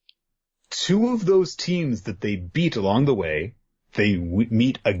 2 of those teams that they beat along the way, they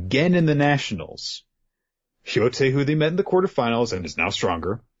meet again in the nationals. Hyote, who they met in the quarterfinals and is now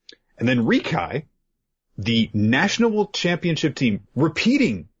stronger, and then Rikai, the national championship team,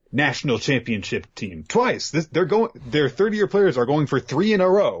 repeating national championship team twice. Their 30-year players are going for 3 in a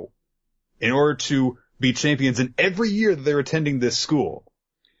row in order to be champions in every year that they're attending this school.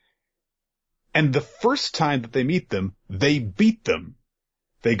 And the first time that they meet them, they beat them.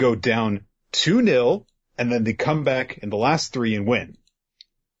 They go down 2-0, and then they come back in the last 3 and win.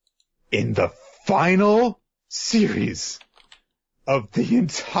 In the final series of the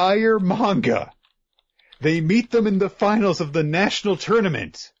entire manga, they meet them in the finals of the national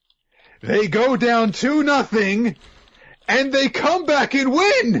tournament. They go down 2-0, and they come back and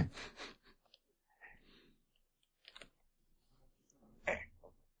win!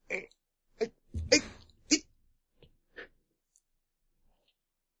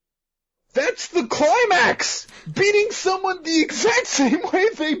 That's the climax! Beating someone the exact same way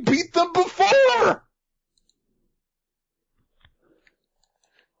they beat them before!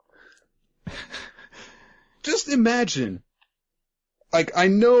 Just imagine. Like, I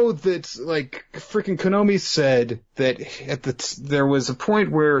know that, like, freaking Konami said that there was a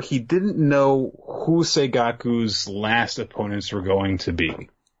point where he didn't know who Seigaku's last opponents were going to be.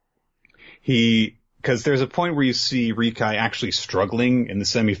 Because there's a point where you see Rikai actually struggling in the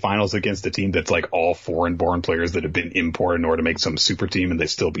semifinals against a team that's like all foreign-born players that have been imported in order to make some super team, and they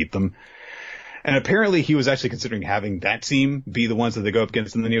still beat them. And apparently he was actually considering having that team be the ones that they go up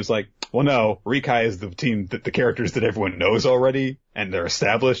against, and then he was like, well, no, Rikai is the team that the characters that everyone knows already, and they're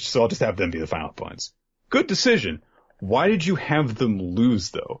established, so I'll just have them be the final opponents. Good decision. Why did you have them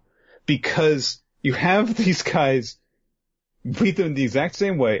lose, though? Because you have these guys beat them the exact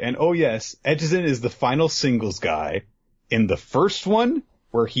same way, and oh yes, Echizen is the final singles guy in the first one,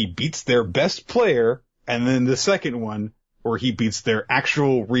 where he beats their best player, and then the second one, where he beats their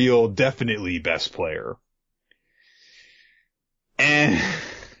actual, real, definitely best player. And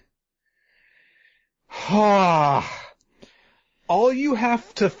all you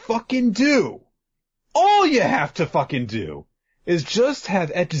have to fucking do is just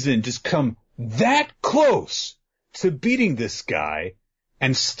have Echizen just come that close to beating this guy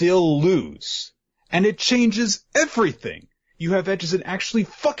and still lose. And it changes everything. You have Echizen actually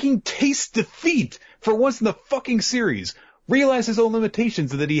fucking taste defeat for once in the fucking series. Realize his own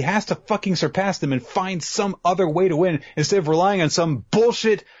limitations and that he has to fucking surpass them and find some other way to win instead of relying on some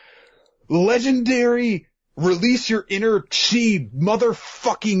bullshit legendary release your inner chi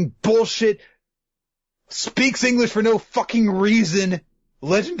motherfucking bullshit, speaks English for no fucking reason,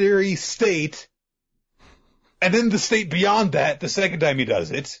 legendary state, and then the state beyond that the second time he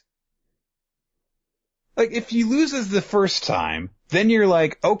does it. Like, if he loses the first time, then you're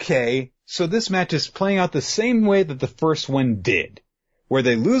like, okay, so this match is playing out the same way that the first one did, where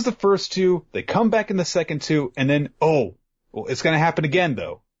they lose the first two, they come back in the second two, and then, well, it's going to happen again,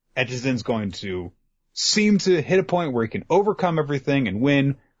 though. Edgison's going to seem to hit a point where he can overcome everything and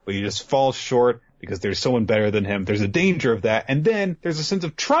win, but he just falls short because there's someone better than him. There's a danger of that, and then there's a sense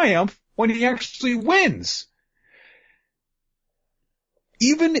of triumph when he actually wins.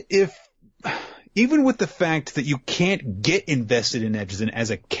 Even with the fact that you can't get invested in Edgison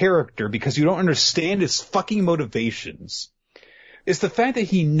as a character because you don't understand his fucking motivations, it's the fact that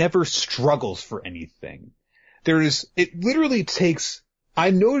he never struggles for anything. It literally takes,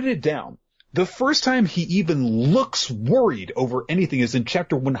 I noted it down, the first time he even looks worried over anything is in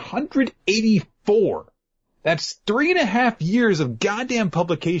chapter 184. That's 3.5 years of goddamn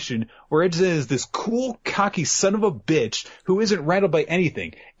publication where Edgison is this cool, cocky son of a bitch who isn't rattled by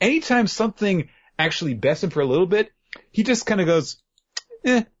anything. Anytime something actually bests him for a little bit, he just kind of goes,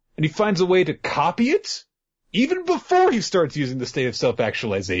 and he finds a way to copy it, even before he starts using the state of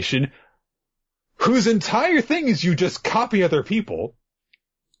self-actualization, whose entire thing is you just copy other people.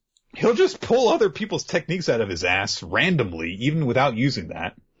 He'll just pull other people's techniques out of his ass randomly, even without using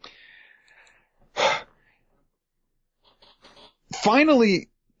that. Finally,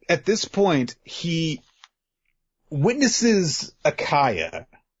 at this point, he witnesses Akaya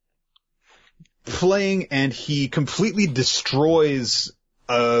playing, and he completely destroys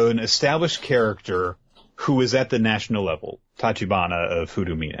an established character who is at the national level, Tachibana of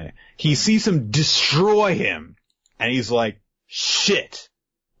Furumine. He sees him destroy him, and he's like, shit,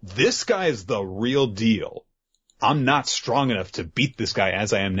 this guy is the real deal. I'm not strong enough to beat this guy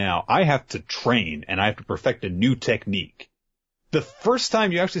as I am now. I have to train, and I have to perfect a new technique. The first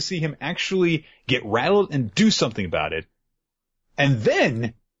time you actually see him actually get rattled and do something about it. And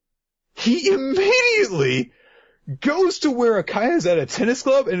then he immediately goes to where Akaya's at a tennis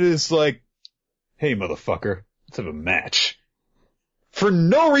club and is like, hey, motherfucker, let's have a match. For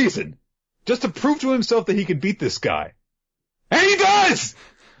no reason. Just to prove to himself that he can beat this guy. And he does!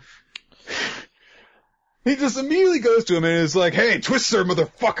 He just immediately goes to him and is like, hey, Twister,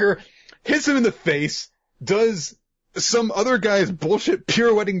 motherfucker, hits him in the face, does some other guy's bullshit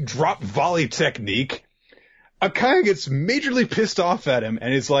pirouetting drop volley technique. Akaya gets majorly pissed off at him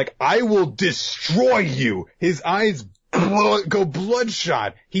and is like, I will destroy you. His eyes go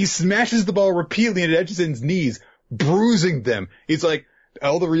bloodshot. He smashes the ball repeatedly into Edgison's knees, bruising them. He's like,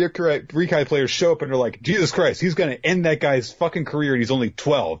 all the Rikai players show up and are like, Jesus Christ, he's gonna end that guy's fucking career and he's only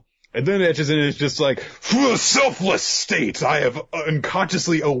 12. And then Edgison is just like, selfless state, I have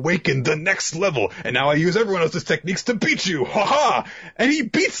unconsciously awakened the next level, and now I use everyone else's techniques to beat you, haha! And he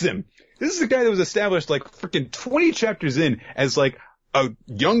beats him! This is a guy that was established like freaking 20 chapters in as like a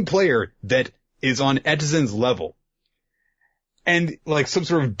young player that is on Edgison's level. And like some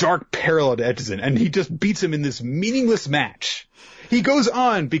sort of dark parallel to Edgison, and he just beats him in this meaningless match. He goes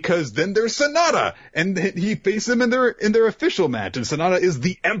on because then there's Sonata, and he faces him in their official match, and Sonata is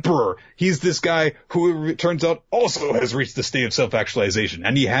the Emperor. He's this guy who, it turns out, also has reached the state of self-actualization,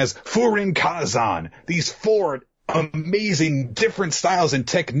 and he has Furin Kazan, these 4 amazing different styles and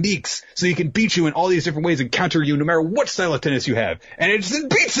techniques, so he can beat you in all these different ways and counter you no matter what style of tennis you have, and it just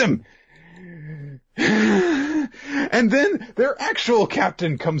beats him! And then their actual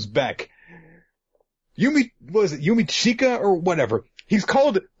captain comes back. Yumi Chika or whatever. He's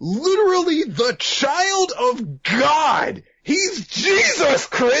called literally the child of God. He's Jesus,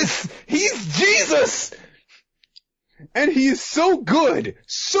 Chris. He's Jesus. And he is so good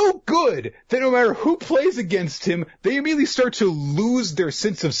that no matter who plays against him, they immediately start to lose their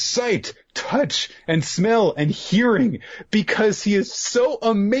sense of sight, touch, and smell, and hearing, because he is so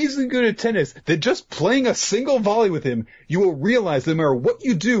amazingly good at tennis that just playing a single volley with him, you will realize that no matter what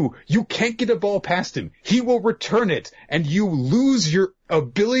you do, you can't get a ball past him. He will return it, and you lose your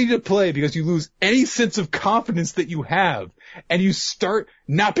ability to play because you lose any sense of confidence that you have. And you start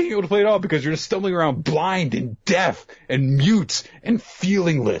not being able to play at all because you're just stumbling around blind and deaf and mute and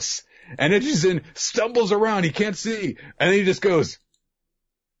feelingless. And Edgison stumbles around, he can't see, and then he just goes,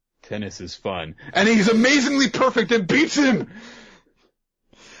 tennis is fun. And he's amazingly perfect and beats him!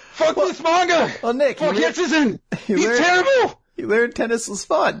 Fuck this manga! Well, Nick, fuck Edgison! He's terrible! You learned tennis was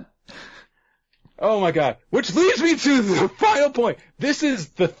fun. Oh my god. Which leads me to the final point. This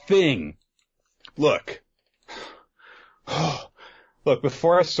is the thing. Look. Look,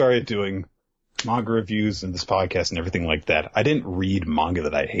 before I started doing manga reviews and this podcast and everything like that, I didn't read manga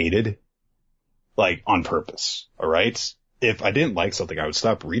that I hated, like, on purpose, alright? If I didn't like something, I would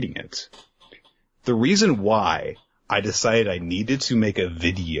stop reading it. The reason why I decided I needed to make a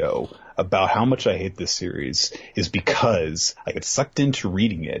video about how much I hate this series is because I get sucked into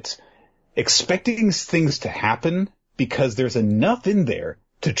reading it, expecting things to happen because there's enough in there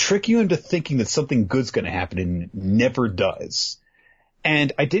to trick you into thinking that something good's going to happen and it never does.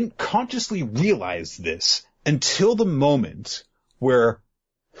 And I didn't consciously realize this until the moment where,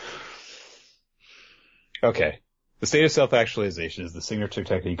 okay, the state of self-actualization is the signature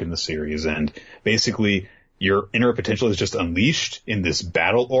technique in the series, and basically your inner potential is just unleashed in this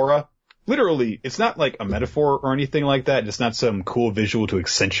battle aura. Literally, it's not like a metaphor or anything like that. It's not some cool visual to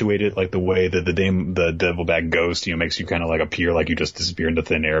accentuate it, like the way that the Devilback Ghost, makes you kind of like appear like you just disappear into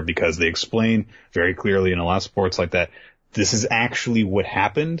thin air, because they explain very clearly in a lot of sports like that, this is actually what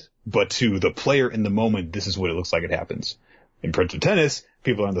happened, but to the player in the moment, this is what it looks like it happens. In Prince of Tennis,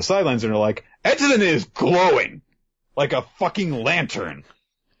 people are on the sidelines and are like, Edson is glowing like a fucking lantern.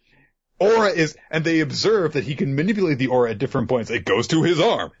 Aura is, and they observe that he can manipulate the aura at different points. It goes to his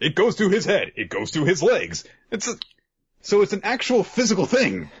arm. It goes to his head. It goes to his legs. So it's an actual physical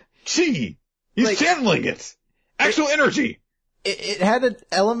thing. Chi. He's channeling it. Actual energy. It had an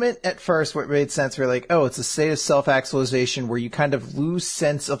element at first where it made sense where like, oh, it's a state of self-actualization where you kind of lose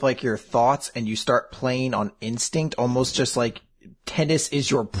sense of like your thoughts and you start playing on instinct, almost just like tennis is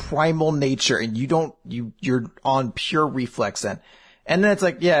your primal nature and you're on pure reflex then. And then it's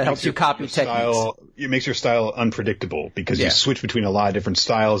like, yeah, it helps you copy techniques. It makes your style unpredictable because you switch between a lot of different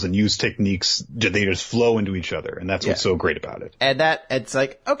styles and use techniques that they just flow into each other. And that's what's so great about it. And it's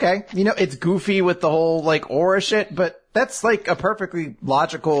like, okay, it's goofy with the whole like aura shit, but that's like a perfectly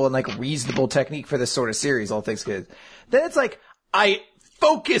logical and like reasonable technique for this sort of series, all things good. Then it's like, I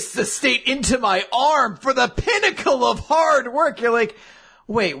focus the state into my arm for the pinnacle of hard work. You're like,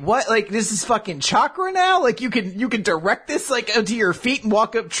 wait, what? Like, this is fucking chakra now? Like, you can direct this, like, onto your feet and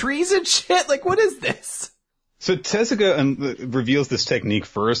walk up trees and shit? Like, what is this? So Tezuka reveals this technique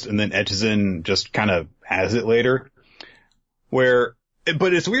first, and then Echizen just kind of has it later.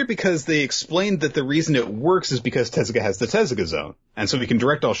 But it's weird because they explained that the reason it works is because Tezuka has the Tezuka zone, and so we can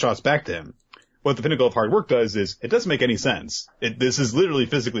direct all shots back to him. What the Pinnacle of Hard Work does is, it doesn't make any sense. This is literally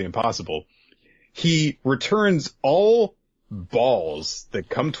physically impossible. He returns all balls that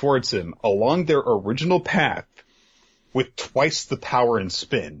come towards him along their original path with twice the power and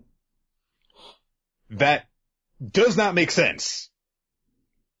spin. That does not make sense.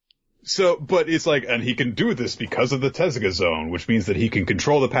 So, but it's like, and he can do this because of the Tezuka zone, which means that he can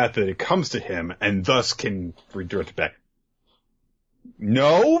control the path that it comes to him and thus can redirect it back.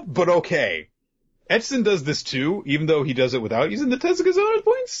 No, but okay. Edson does this too, even though he does it without using the Tezuka zone at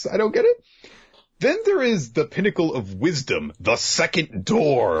points. I don't get it. Then there is the Pinnacle of Wisdom, the second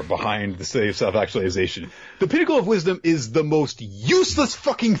door behind the state of self-actualization. The Pinnacle of Wisdom is the most useless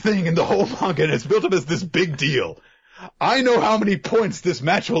fucking thing in the whole manga, and it's built up as this big deal. I know how many points this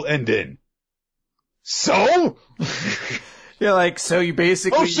match will end in. So? You're like, so you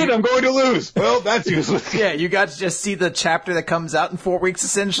basically... Oh shit, I'm going to lose! Well, that's useless. Yeah, you got to just see the chapter that comes out in 4 weeks,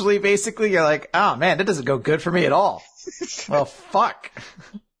 essentially, basically. You're like, oh man, that doesn't go good for me at all. Well, fuck.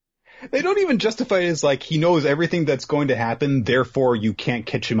 They don't even justify it as like, he knows everything that's going to happen, therefore you can't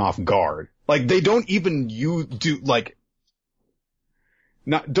catch him off guard. Like, they don't even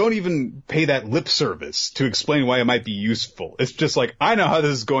don't even pay that lip service to explain why it might be useful. It's just like, I know how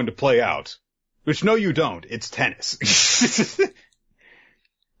this is going to play out. Which, no you don't. It's tennis.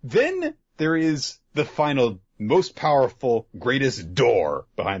 Then there is the final, most powerful, greatest door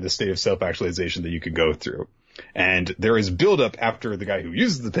behind the state of self-actualization that you could go through. And there is build-up after the guy who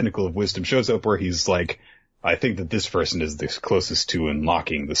uses the Pinnacle of Wisdom shows up where he's like, I think that this person is the closest to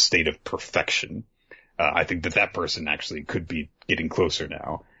unlocking the state of perfection. I think that person actually could be getting closer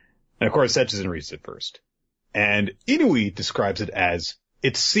now. And of course, Echizen reads it first. And Inui describes it as,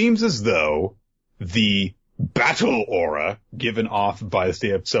 it seems as though the battle aura given off by the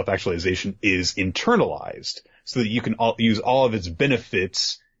state of self-actualization is internalized, so that you can use all of its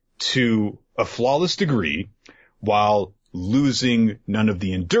benefits to a flawless degree while losing none of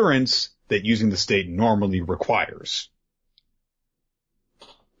the endurance that using the state normally requires.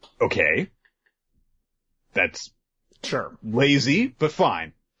 Okay. That's sure lazy, but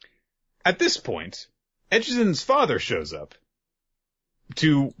fine. At this point, Echizen's father shows up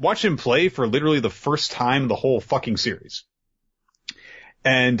to watch him play for literally the first time in the whole fucking series.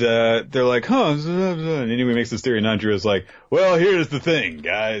 And they're like, and anyway makes this theory, and Andrew is like, well, here's the thing,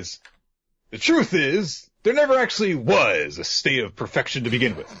 guys. The truth is there never actually was a state of perfection to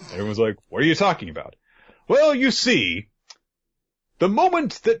begin with. Everyone's like, what are you talking about? Well, you see, the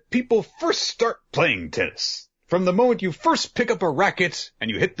moment that people first start playing tennis, from the moment you first pick up a racket and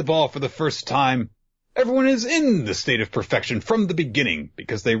you hit the ball for the first time, everyone is in the state of perfection from the beginning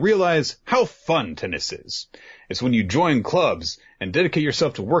because they realize how fun tennis is. It's when you join clubs and dedicate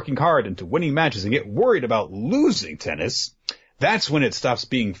yourself to working hard and to winning matches and get worried about losing tennis, that's when it stops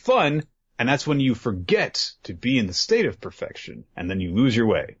being fun, and that's when you forget to be in the state of perfection, and then you lose your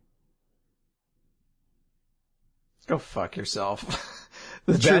way. Go fuck yourself.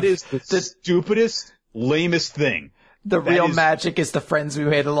 That is the stupidest, lamest thing. The real magic is the friends we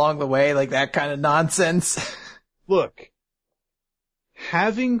made along the way, like that kind of nonsense. Look,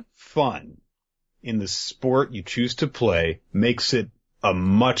 having fun in the sport you choose to play makes it a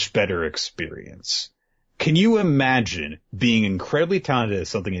much better experience. Can you imagine being incredibly talented at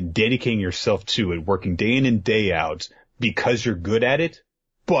something and dedicating yourself to it, working day in and day out because you're good at it,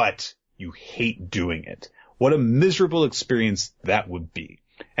 but you hate doing it? What a miserable experience that would be.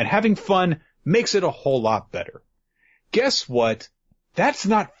 And having fun makes it a whole lot better. Guess what? That's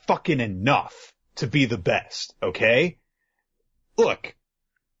not fucking enough to be the best, okay? Look,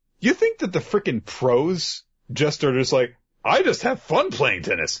 you think that the frickin' pros are just like, I just have fun playing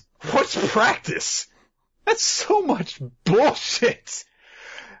tennis. What's practice? That's so much bullshit.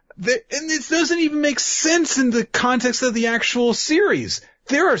 And it doesn't even make sense in the context of the actual series.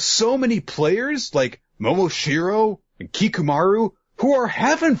 There are so many players like Momoshiro and Kikumaru who are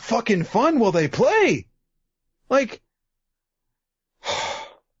having fucking fun while they play. Like,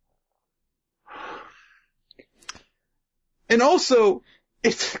 and also,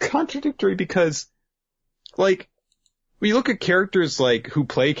 it's contradictory because, like, when you look at characters like who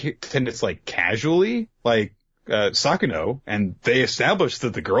play tennis like casually, like Sakuno, and they established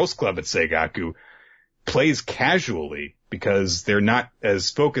that the girls' club at Seigaku plays casually because they're not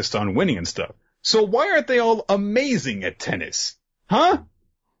as focused on winning and stuff. So why aren't they all amazing at tennis? Huh?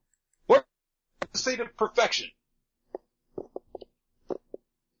 What the state of perfection?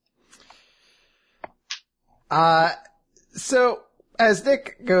 So as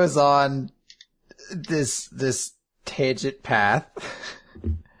Nick goes on this tangent path,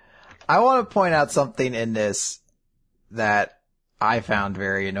 I want to point out something in this that I found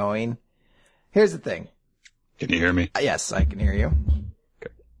very annoying. Here's the thing. Can you hear me? Yes, I can hear you.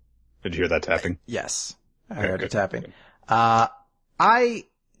 Okay. Did you hear that tapping? Yes, I heard the tapping. I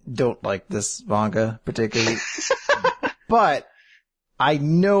don't like this manga particularly, but I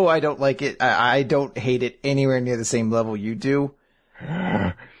know I don't like it. I don't hate it anywhere near the same level you do.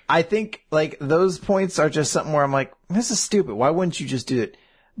 I think, like, those points are just something where I'm like, this is stupid. Why wouldn't you just do it?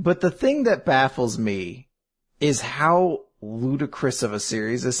 But the thing that baffles me is how ludicrous of a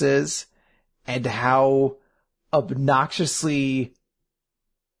series this is and how obnoxiously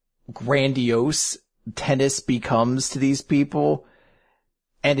grandiose tennis becomes to these people.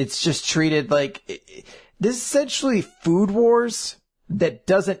 And it's just treated like this is essentially Food Wars that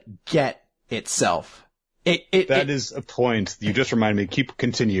doesn't get itself. That is a point. You just reminded me.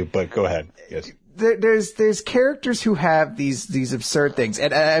 Continue, but go ahead. Yes. There's characters who have these absurd things,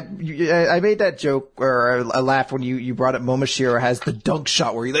 and I made that joke or I laughed when you brought up Momoshiro has the dunk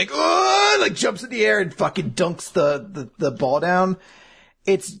shot where he like jumps in the air and fucking dunks the ball down.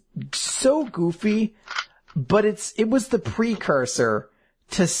 It's so goofy, but it was the precursor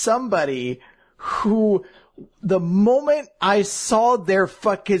to somebody who, the moment I saw their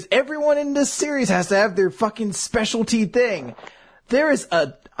cause everyone in this series has to have their fucking specialty thing.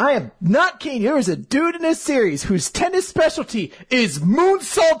 I am not kidding, there is a dude in this series whose tennis specialty is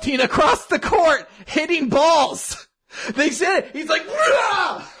moonsaulting across the court, hitting balls. They said it. He's like,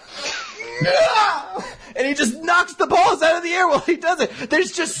 "Rah! Rah!" And he just knocks the balls out of the air while he does it.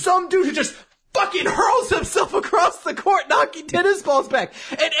 There's just some dude who just fucking hurls himself across the court, knocking tennis balls back.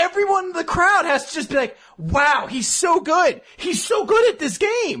 And everyone in the crowd has to just be like, wow, he's so good. He's so good at this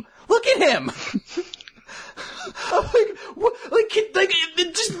game. Look at him. I'm like, what? Like,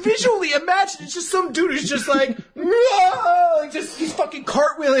 just visually imagine it's just some dude who's just like, he's fucking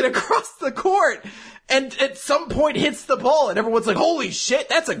cartwheeling across the court. And at some point hits the ball and everyone's like, holy shit,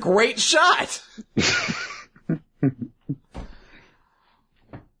 that's a great shot.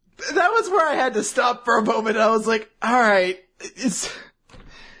 That was where I had to stop for a moment. I was like, all right,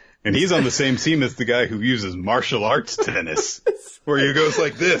 and he's on the same team as the guy who uses martial arts tennis, where he goes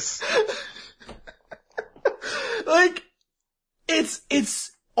like this. Like,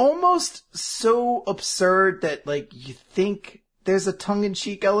 it's almost so absurd that, like, you think there's a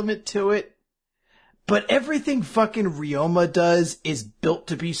tongue-in-cheek element to it, But everything fucking Ryoma does is built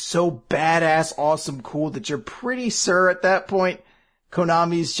to be so badass, awesome, cool that you're pretty sure at that point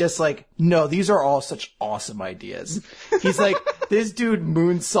Konami's just like, no, these are all such awesome ideas. He's like, this dude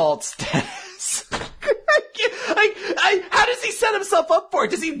moonsault status. How does he set himself up for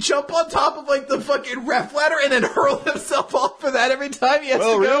it? Does he jump on top of like the fucking ref ladder and then hurl himself off for that every time he has to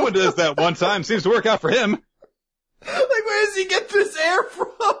go? Well, Ryoma does that one time. Seems to work out for him. Like, where does he get this air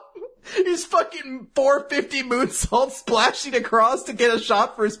from? He's fucking 450 moonsault splashing across to get a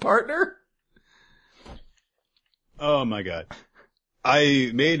shot for his partner? Oh my god.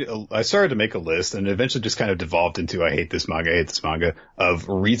 I started to make a list and it eventually just kind of devolved into I hate this manga of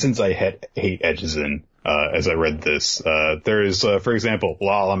reasons I hate Edgesen, as I read this. There's, for example,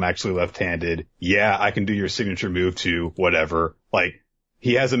 lol, I'm actually left-handed. Yeah, I can do your signature move too, whatever. Like,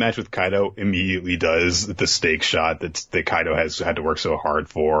 he has a match with Kaido, immediately does the stake shot that Kaido has had to work so hard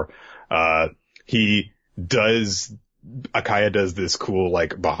for. Akaya does this cool,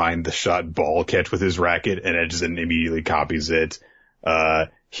 like, behind the shot ball catch with his racket and Edgesen immediately copies it.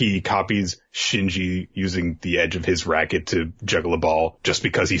 He copies Shinji using the edge of his racket to juggle a ball just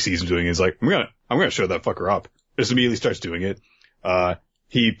because he sees him doing it. He's like, I'm gonna show that fucker up. Just immediately starts doing it.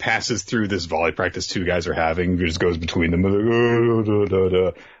 He passes through this volley practice two guys are having. He just goes between them.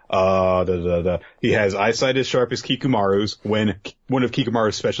 He has eyesight as sharp as Kikumaru's. When one of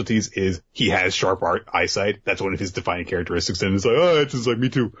Kikumaru's specialties is he has sharp eyesight. That's one of his defining characteristics. And it's like, oh, it's just like me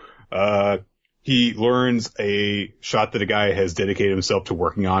too. He learns a shot that a guy has dedicated himself to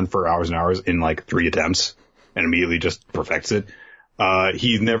working on for hours and hours in like 3 attempts and immediately just perfects it.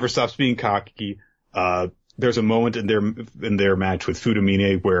 He never stops being cocky. There's a moment in their match with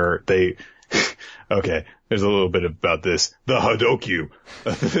Fudamine where they, okay, there's a little bit about this. The Hadokyu.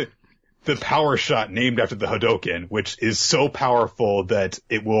 The power shot named after the Hadoken, which is so powerful that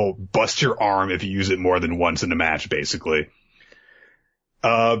it will bust your arm if you use it more than once in a match, basically.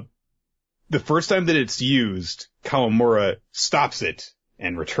 The first time that it's used, Kawamura stops it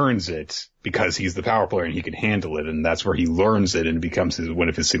and returns it because he's the power player and he can handle it, and that's where he learns it and it becomes one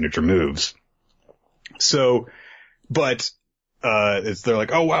of his signature moves. So, but, they're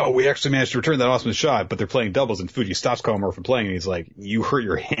like, oh wow, we actually managed to return that awesome shot, but they're playing doubles and Fuji stops Kawamura from playing and he's like, you hurt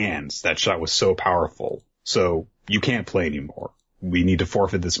your hands. That shot was so powerful. So you can't play anymore. We need to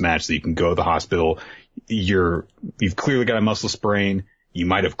forfeit this match so you can go to the hospital. You've clearly got a muscle sprain. You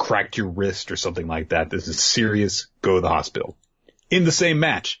might have cracked your wrist or something like that. This is serious. Go to the hospital. In the same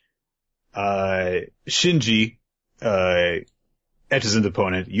match, Shinji, Edgesen's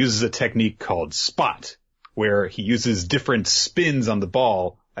opponent, uses a technique called spot, where he uses different spins on the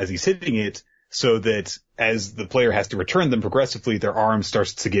ball as he's hitting it so that as the player has to return them progressively, their arm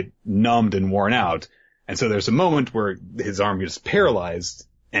starts to get numbed and worn out. And so there's a moment where his arm gets paralyzed.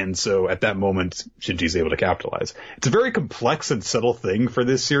 And so at that moment, Shinji's able to capitalize. It's a very complex and subtle thing for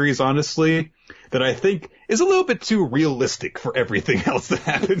this series, honestly, that I think is a little bit too realistic for everything else that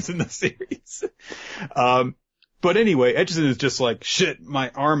happens in the series. But anyway, Edgesen is just like, shit, my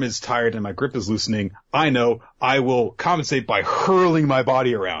arm is tired and my grip is loosening. I know, I will compensate by hurling my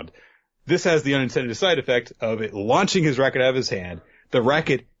body around. This has the unintended side effect of it launching his racket out of his hand. The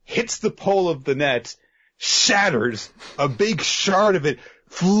racket hits the pole of the net, shatters, a big shard of it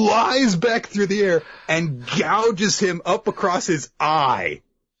flies back through the air and gouges him up across his eye.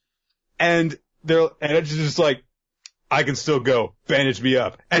 And Edge is just like, I can still go. Bandage me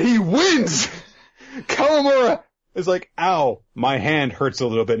up. And he wins! Kawamura is like, ow, my hand hurts a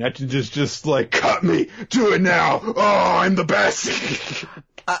little bit. And Edge is just like, cut me. Do it now. Oh, I'm the best.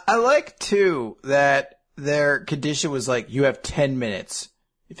 I like, too, that their condition was like, you have 10 minutes.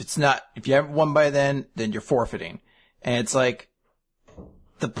 If you haven't won by then you're forfeiting. And it's like,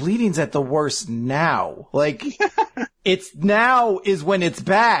 the bleeding's at the worst now. Like, it's now is when it's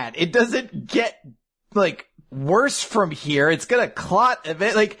bad. It doesn't get, like, worse from here. It's gonna clot a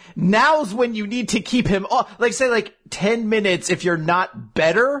bit. Like, now's when you need to keep him off. Like, say, like, 10 minutes, if you're not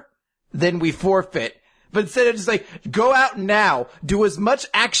better, then we forfeit. But instead of just like, go out now, do as much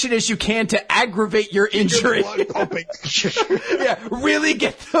action as you can to aggravate your injury. Blood pumping. Yeah, really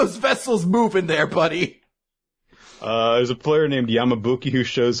get those vessels moving there, buddy. There's a player named Yamabuki who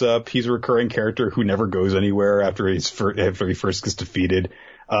shows up. He's a recurring character who never goes anywhere after he first gets defeated.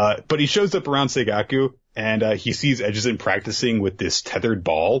 But he shows up around Seigaku and he sees Edgesen practicing with this tethered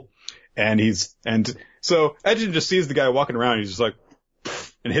ball. And so Edgesen just sees the guy walking around. He's just like,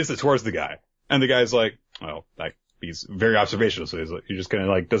 and hits it towards the guy. And the guy's like, well, like, he's very observational. So he just kind of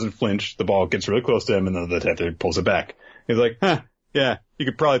like doesn't flinch. The ball gets really close to him and then the tether pulls it back. He's like, yeah, you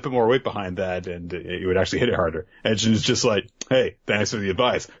could probably put more weight behind that and you would actually hit it harder. Edgin's just like, hey, thanks for the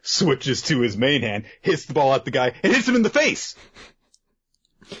advice. Switches to his main hand, hits the ball at the guy, and hits him in the face!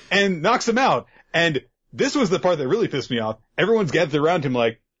 And knocks him out. And this was the part that really pissed me off. Everyone's gathered around him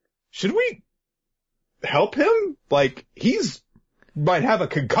like, should we help him? Like, might have a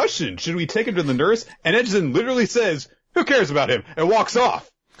concussion. Should we take him to the nurse? And Edgison literally says, who cares about him? And walks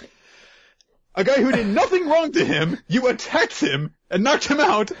off. A guy who did nothing wrong to him, you attacked him and knocked him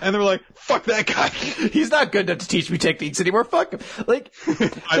out, and they're like, fuck that guy. He's not good enough to teach me techniques anymore. Fuck him. Like,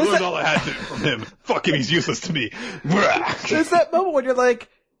 I learned all I had to from him. Fuck him, he's useless to me. There's that moment when you're like,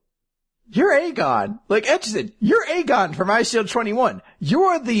 you're Aegon. Like, Edgison, you're Aegon from Ice Shield 21. You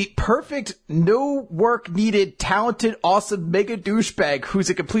are the perfect, no work needed, talented, awesome, mega douchebag who's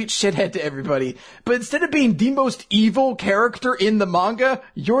a complete shithead to everybody. But instead of being the most evil character in the manga,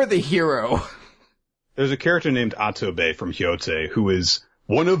 you're the hero. There's a character named Atobe from Hyote who is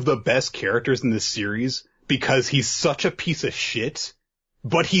one of the best characters in this series because he's such a piece of shit,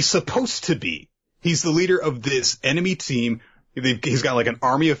 but he's supposed to be. He's the leader of this enemy team. He's got like an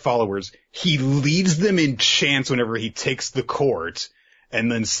army of followers. He leads them in chants whenever he takes the court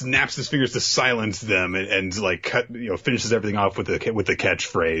and then snaps his fingers to silence them and like finishes everything off with the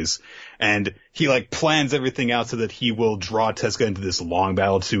catchphrase. And he like plans everything out so that he will draw Tezuka into this long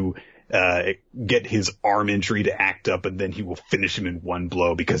battle to get his arm injury to act up, and then he will finish him in one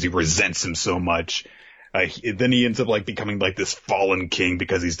blow because he resents him so much. Then he ends up like becoming like this fallen king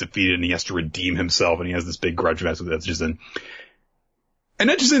because he's defeated and he has to redeem himself, and he has this big grudge match with Edgison. And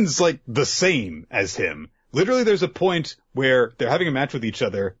Edgison's like the same as him. Literally there's a point where they're having a match with each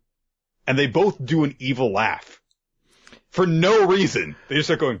other and they both do an evil laugh. For no reason. They just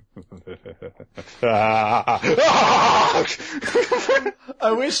start going,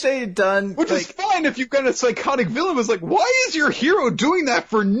 I wish they had done... Which is fine if you've got a psychotic villain. It's like, why is your hero doing that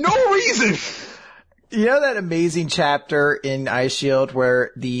for no reason? You know that amazing chapter in Ice Shield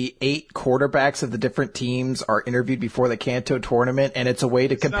where the 8 quarterbacks of the different teams are interviewed before the Kanto tournament, and it's a way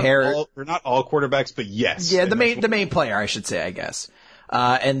to compare... They're not all quarterbacks, but yes. Yeah, the main player, I should say, I guess.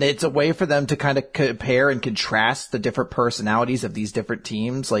 And it's a way for them to kind of compare and contrast the different personalities of these different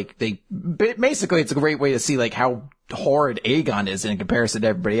teams. Like basically it's a great way to see like how horrid Aegon is in comparison to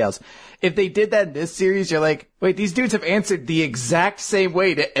everybody else. If they did that in this series, you're like, wait, these dudes have answered the exact same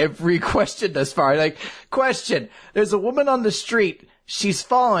way to every question thus far. Like, question, there's a woman on the street. She's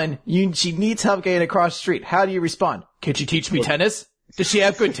fallen. She needs help getting across the street. How do you respond? Can she teach me tennis? Does she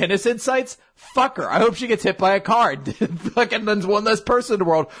have good tennis insights? Fuck her. I hope she gets hit by a car. Fucking there's one less person in the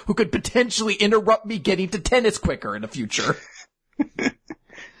world who could potentially interrupt me getting to tennis quicker in the future.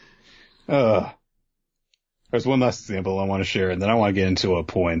 There's one last example I want to share, and then I want to get into a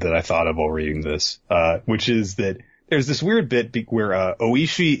point that I thought of while reading this, which is that there's this weird bit where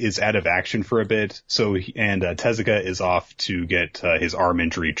Oishi is out of action for a bit, and Tezuka is off to get his arm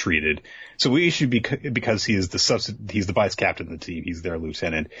injury treated. So Oishi, because he's the vice captain of the team, he's their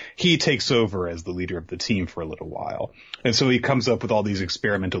lieutenant, he takes over as the leader of the team for a little while. And so he comes up with all these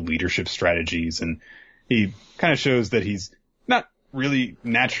experimental leadership strategies, and he kind of shows that he's not really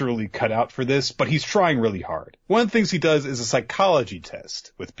naturally cut out for this, but he's trying really hard. One of the things he does is a psychology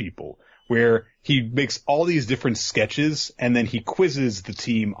test with people, where he makes all these different sketches and then he quizzes the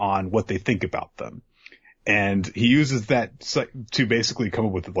team on what they think about them. And he uses that to basically come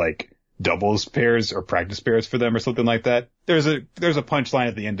up with like doubles pairs or practice pairs for them or something like that. There's a punchline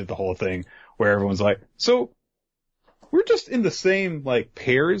at the end of the whole thing where everyone's like, so we're just in the same like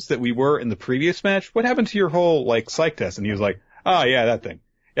pairs that we were in the previous match. What happened to your whole like psych test? And he was like, oh yeah, that thing.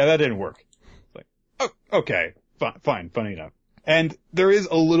 Yeah, that didn't work. It's like, oh, okay, fine, funny enough. And there is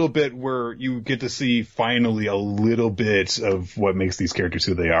a little bit where you get to see finally a little bit of what makes these characters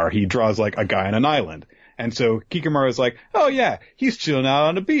who they are. He draws like a guy on an island. And so Kikamaru's like, oh yeah, he's chilling out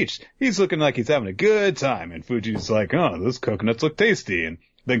on the beach. He's looking like he's having a good time. And Fuji's like, oh, those coconuts look tasty. And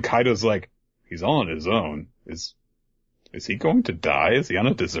then Kaido's like, he's all on his own. Is he going to die? Is he on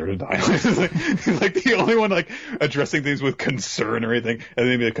a deserted island? He's like the only one like addressing things with concern or anything. And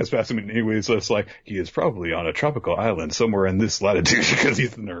then it comes past him and anyways, so it's like, he is probably on a tropical island somewhere in this latitude because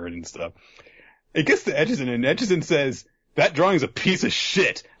he's the nerd and stuff. It gets to Edgison and Edgison says, that drawing is a piece of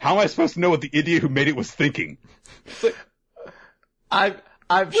shit. How am I supposed to know what the idiot who made it was thinking? It's like,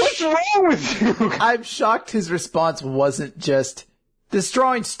 what's wrong with you? I'm shocked his response wasn't just, this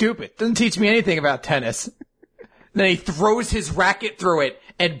drawing's stupid. Doesn't teach me anything about tennis. Then he throws his racket through it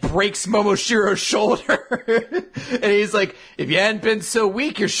and breaks Momoshiro's shoulder. And he's like, if you hadn't been so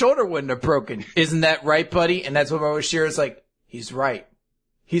weak, your shoulder wouldn't have broken. Isn't that right, buddy? And that's what Momoshiro's like, he's right.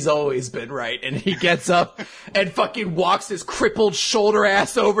 He's always been right. And he gets up and fucking walks his crippled shoulder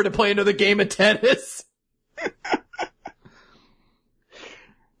ass over to play another game of tennis.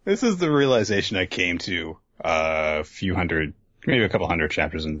 This is the realization I came to a few hundred, maybe a couple hundred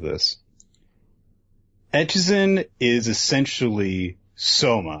chapters into this. Echizen is essentially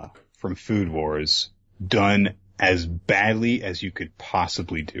Soma from Food Wars done as badly as you could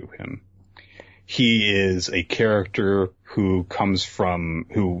possibly do him. He is a character who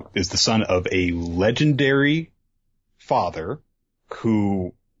is the son of a legendary father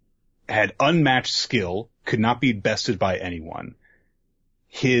who had unmatched skill, could not be bested by anyone.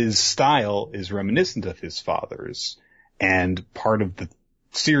 His style is reminiscent of his father's, and part of the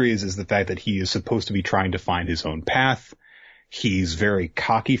series is the fact that he is supposed to be trying to find his own path. He's very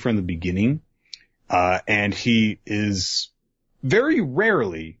cocky from the beginning, and he is very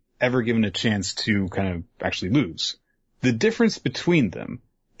rarely ever given a chance to kind of actually lose. The difference between them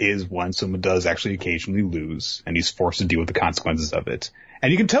is when someone does actually occasionally lose, and he's forced to deal with the consequences of it.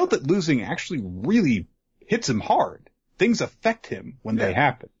 And you can tell that losing actually really hits him hard. Things affect him when they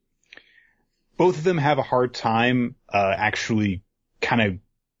happen. Both of them have a hard time actually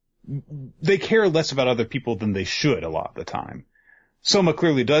they care less about other people than they should a lot of the time. Soma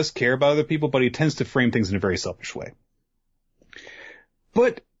clearly does care about other people, but he tends to frame things in a very selfish way.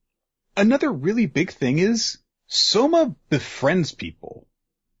 But another really big thing is Soma befriends people.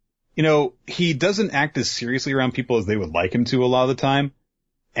 You know, he doesn't act as seriously around people as they would like him to a lot of the time,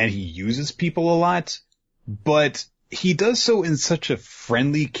 and he uses people a lot, but he does so in such a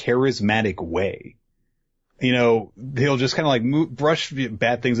friendly, charismatic way. You know, he'll just kind of like brush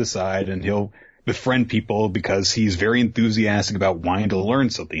bad things aside, and he'll befriend people because he's very enthusiastic about wanting to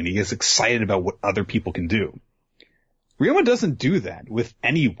learn something. He gets excited about what other people can do. Ryoma doesn't do that with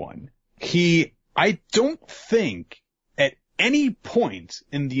anyone. I don't think at any point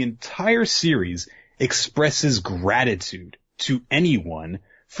in the entire series expresses gratitude to anyone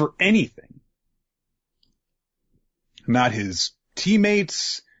for anything. Not his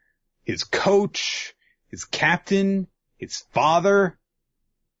teammates, his coach, his captain, his father.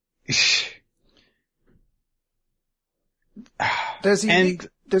 There's a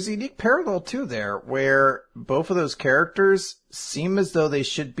unique parallel too there, where both of those characters seem as though they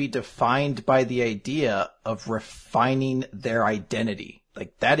should be defined by the idea of refining their identity.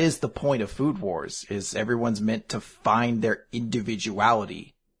 Like, that is the point of Food Wars, is everyone's meant to find their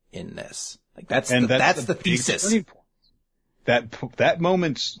individuality in this. Like, that's the thesis. That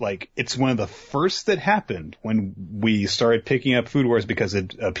moment, like, it's one of the first that happened when we started picking up Food Wars because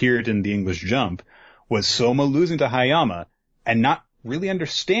it appeared in the English Jump, was Soma losing to Hayama and not really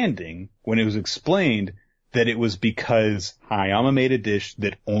understanding when it was explained that it was because Hayama made a dish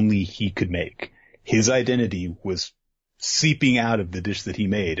that only he could make. His identity was seeping out of the dish that he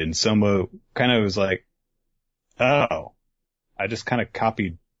made, and Soma kind of was like, oh, I just kind of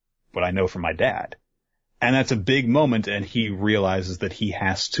copied what I know from my dad. And that's a big moment, and he realizes that he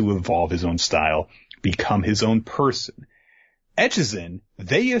has to evolve his own style, become his own person. Echizen,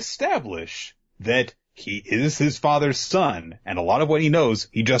 they establish that he is his father's son, and a lot of what he knows,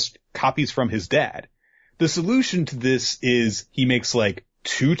 he just copies from his dad. The solution to this is he makes like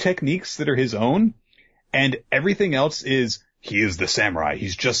 2 techniques that are his own, and everything else is he is the samurai.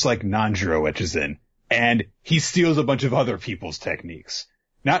 He's just like Nanjiro Echizen, and he steals a bunch of other people's techniques.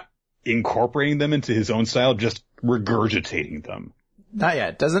 Not incorporating them into his own style, just regurgitating them. Not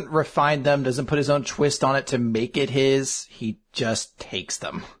yet. Doesn't refine them, doesn't put his own twist on it to make it his. He just takes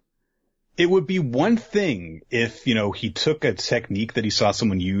them. It would be one thing if, you know, he took a technique that he saw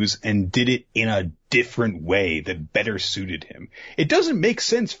someone use and did it in a different way that better suited him. It doesn't make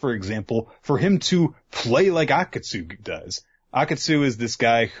sense, for example, for him to play like Akatsu does. Akatsu is this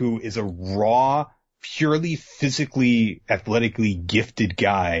guy who is a raw, purely physically, athletically gifted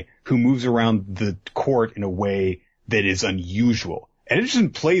guy who moves around the court in a way that is unusual. And it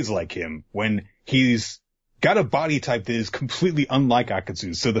just plays like him when he's got a body type that is completely unlike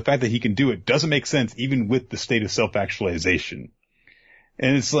Akatsu's. So the fact that he can do it doesn't make sense even with the state of self-actualization.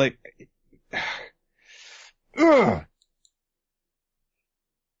 And it's like, ugh.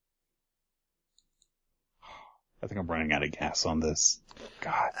 I think I'm running out of gas on this.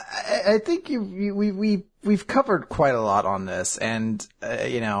 God. I think we've covered quite a lot on this, and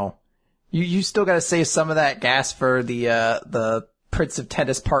you know, you still got to save some of that gas for the Prince of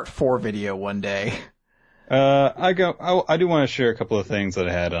Tennis Part 4 video one day. I do want to share a couple of things that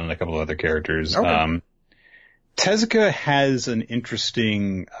I had on a couple of other characters. Okay. Tezuka has an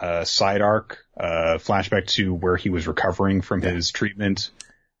interesting side arc, flashback to where he was recovering from his treatment.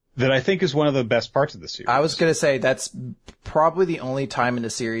 that I think is one of the best parts of the series. I was going to say that's probably the only time in the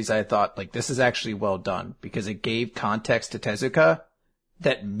series I thought, like, this is actually well done, because it gave context to Tezuka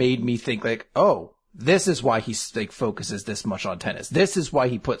that made me think, like, oh, this is why he, like, focuses this much on tennis. This is why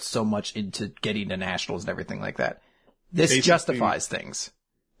he puts so much into getting to nationals and everything like that. This justifies things.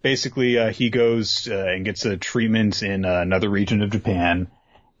 Basically, he goes and gets a treatment in another region of Japan,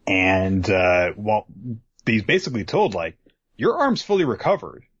 and he's basically told, like, your arm's fully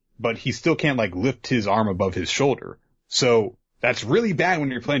recovered, but he still can't, like, lift his arm above his shoulder. So that's really bad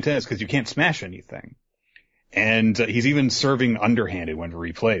when you're playing tennis because you can't smash anything. And he's even serving underhanded whenever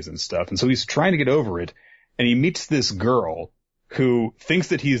he plays and stuff. And so he's trying to get over it, and he meets this girl who thinks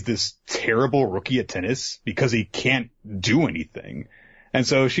that he's this terrible rookie at tennis because he can't do anything. And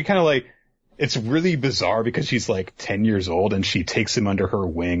so she kind of, like, it's really bizarre because she's like 10 years old and she takes him under her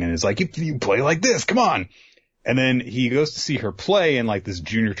wing and is like, if you play like this, come on. And then he goes to see her play in, like, this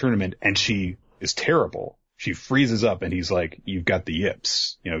junior tournament, and she is terrible. She freezes up, and he's like, you've got the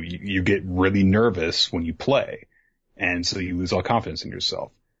yips. You know, you get really nervous when you play. And so you lose all confidence in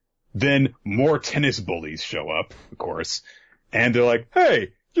yourself. Then more tennis bullies show up, of course. And they're like,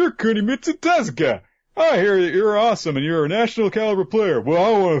 hey, you're Kunimitsu Tezuka. I hear that you're awesome and you're a national caliber player. Well,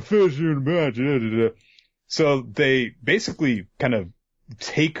 I want to finish you in a match. So they basically kind of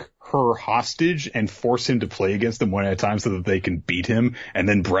take her hostage and force him to play against them one at a time so that they can beat him and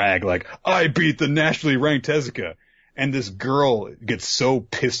then brag like, I beat the nationally ranked Tezuka. And this girl gets so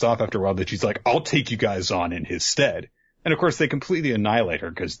pissed off after a while that she's like, I'll take you guys on in his stead. And of course they completely annihilate her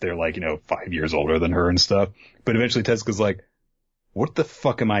because they're like, 5 years older than her and stuff. But eventually Tezuka's like, what the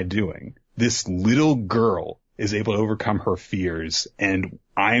fuck am I doing? This little girl is able to overcome her fears, and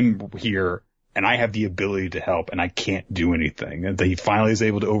I'm here and I have the ability to help, and I can't do anything. And he finally is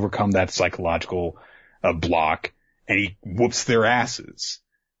able to overcome that psychological block, and he whoops their asses.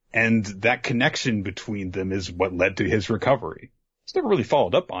 And that connection between them is what led to his recovery. It's never really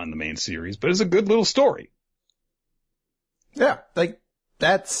followed up on in the main series, but it's a good little story. Yeah, like,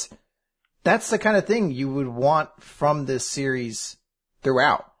 that's the kind of thing you would want from this series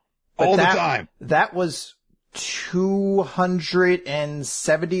throughout. But all the time. That was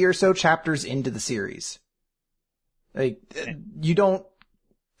 270 or so chapters into the series. Like,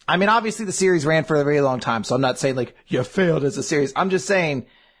 obviously the series ran for a very long time, so I'm not saying, like, you failed as a series. I'm just saying,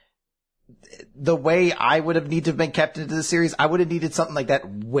 the way I would have needed to have been kept into the series, I would have needed something like that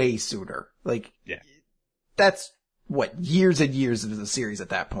way sooner. Like, yeah. That's, years and years into the series at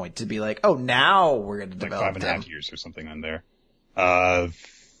that point to be like, oh, now we're going to develop 5.5 years or something on there.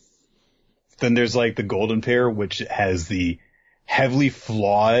 Then there's like the Golden Pair, which has the heavily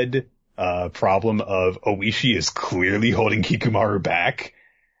flawed problem of Oishi is clearly holding Kikumaru back.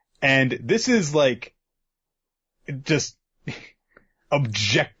 And this is like just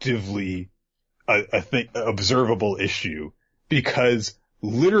objectively observable issue, because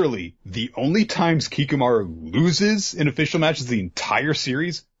literally the only times Kikumaru loses in official matches the entire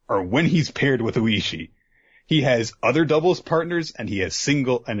series are when he's paired with Oishi. He has other doubles partners, and he has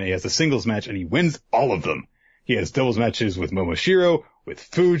a singles match, and he wins all of them. He has doubles matches with Momoshiro, with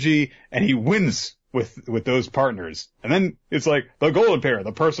Fuji, and he wins with those partners. And then it's like the Golden Pair,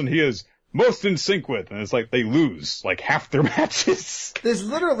 the person he is most in sync with, and it's like they lose like half their matches. There's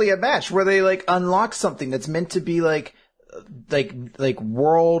literally a match where they like unlock something that's meant to be like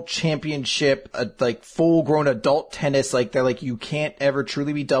world championship, like full grown adult tennis. Like they're like, you can't ever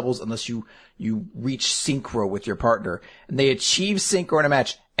truly be doubles unless you reach synchro with your partner, and they achieve synchro in a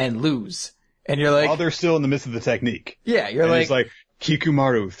match and lose. And you're like, while they're still in the midst of the technique. Yeah. It's like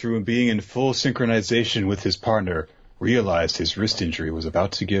Kikumaru, through being in full synchronization with his partner, realized his wrist injury was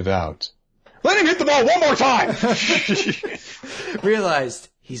about to give out. Let him hit the ball one more time! Realized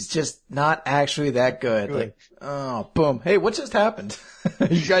he's just not actually that good. Like, oh, boom. Hey, what just happened?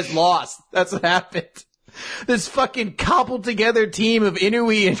 You guys lost. That's what happened. This fucking cobbled together team of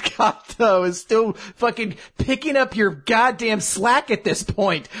Inui and Kato is still fucking picking up your goddamn slack at this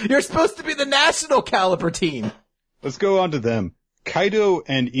point. You're supposed to be the national caliber team. Let's go on to them. Kaito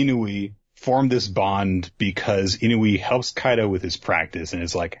and Inui form this bond because Inui helps Kaito with his practice and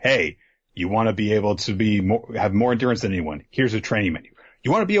is like, hey, you want to be able to have more endurance than anyone. Here's a training menu.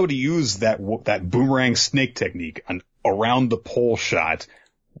 You want to be able to use that boomerang snake technique around the pole shot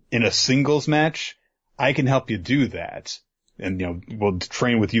in a singles match. I can help you do that. And, we'll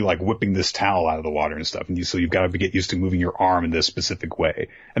train with you like whipping this towel out of the water and stuff. And so you've got to get used to moving your arm in this specific way.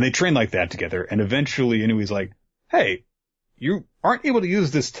 And they train like that together. And eventually Inui's like, hey, you aren't able to use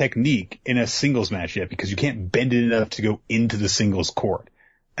this technique in a singles match yet because you can't bend it enough to go into the singles court.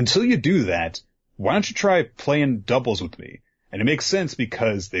 Until you do that, why don't you try playing doubles with me? And it makes sense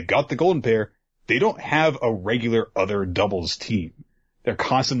because they've got the golden pair. They don't have a regular other doubles team. They're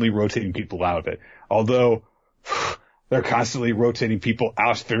constantly rotating people out of it. Although they're constantly rotating people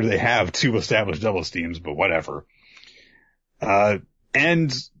after they have 2 established doubles teams, but whatever.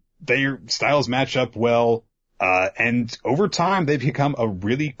 And their styles match up well. And over time, they've become a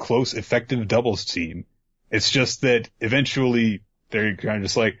really close, effective doubles team. It's just that eventually they're kind of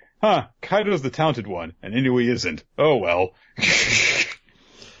just like, Kaido's the talented one, and Inui isn't. Oh well.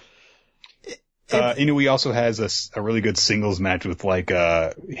 Inui also has a really good singles match with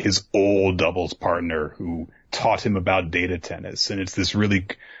his old doubles partner who taught him about data tennis. And it's this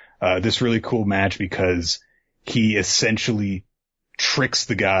really cool match because he essentially tricks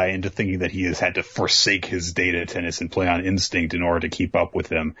the guy into thinking that he has had to forsake his data tennis and play on instinct in order to keep up with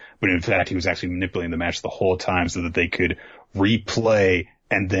him. But in fact, he was actually manipulating the match the whole time so that they could replay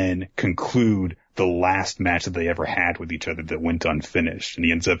and then conclude the last match that they ever had with each other that went unfinished. And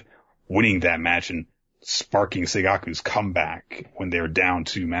he ends up winning that match and sparking Seigaku's comeback when they were down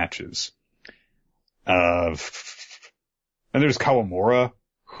 2 matches. And there's Kawamura,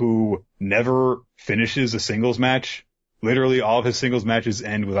 who never finishes a singles match. Literally all of his singles matches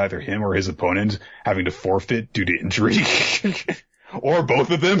end with either him or his opponent having to forfeit due to injury. Or both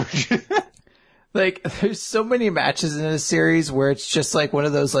of them. Like, there's so many matches in this series where it's just like one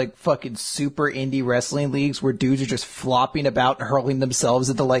of those like fucking super indie wrestling leagues where dudes are just flopping about, hurling themselves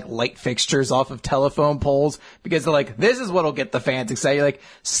into like light fixtures off of telephone poles because they're like, this is what'll get the fans excited. You're like,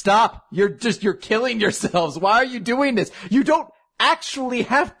 stop. You're killing yourselves. Why are you doing this? You don't actually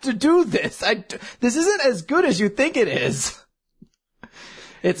have to do this. This isn't as good as you think it is.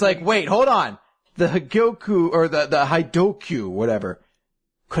 It's like, wait, hold on. The Higoku or the Haidokyu, whatever.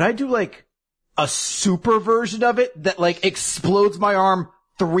 Could I do like a super version of it that like explodes my arm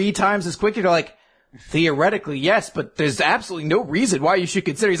 3 times as quick? You're like, theoretically, yes, but there's absolutely no reason why you should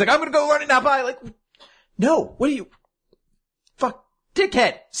consider. He's like, I'm going to go run it now by. Like, no, what are you? Fuck,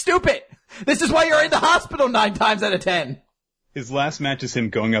 dickhead, stupid. This is why you're in the hospital 9 times out of 10. His last match is him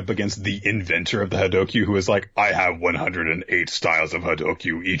going up against the inventor of the Hadokyu, who is like, I have 108 styles of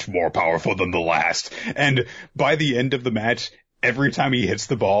Hadokyu, each more powerful than the last. And by the end of the match, every time he hits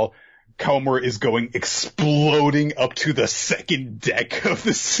the ball, Kawamura is exploding up to the second deck of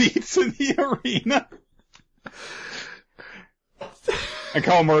the seats in the arena. And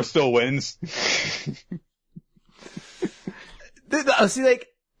Kawamura still wins. See, like,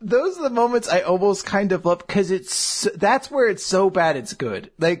 those are the moments I almost kind of love because that's where it's so bad it's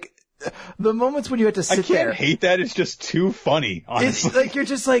good. Like, the moments when you have to sit there. I can't hate that. It's just too funny, honestly. It's like, you're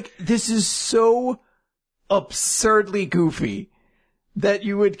just like, this is so absurdly goofy that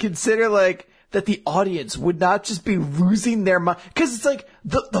you would consider like that the audience would not just be losing their mind. Cause it's like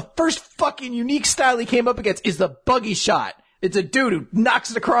the first fucking unique style he came up against is the buggy shot. It's a dude who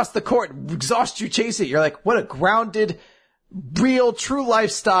knocks it across the court, exhausts you, chase it. You're like, what a grounded, real, true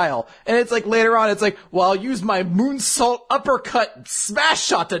lifestyle. And it's like later on, it's like, well, I'll use my moonsault uppercut smash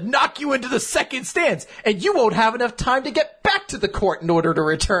shot to knock you into the second stance. And you won't have enough time to get back to the court in order to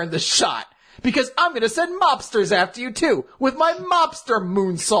return the shot. Because I'm going to send mobsters after you too, with my mobster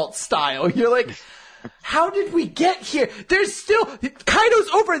moonsault style. You're like, how did we get here? There's still, Kaido's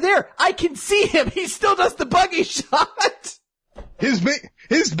over there. I can see him. He still does the buggy shot. His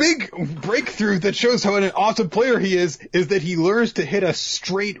big breakthrough that shows how an awesome player he is that he learns to hit a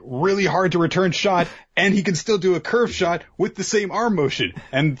straight, really hard to return shot, and he can still do a curve shot with the same arm motion.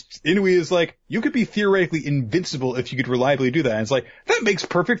 And Inui is like, you could be theoretically invincible if you could reliably do that. And it's like, that makes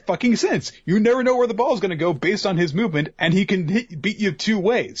perfect fucking sense. You never know where the ball is going to go based on his movement, and he can beat you 2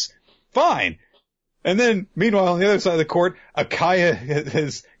 ways. Fine. And then, meanwhile, on the other side of the court, Akaya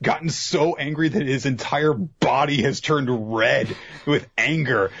has gotten so angry that his entire body has turned red with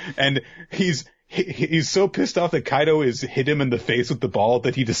anger. And he's so pissed off that Kaido has hit him in the face with the ball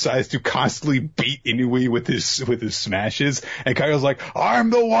that he decides to constantly beat Inui with his smashes. And Kaido's like, I'm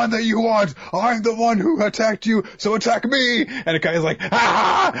the one that you want! I'm the one who attacked you, so attack me! And Akaya's like,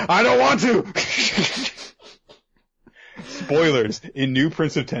 I don't want to! Spoilers. In New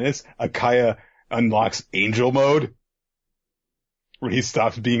Prince of Tennis, Akaya unlocks angel mode, where he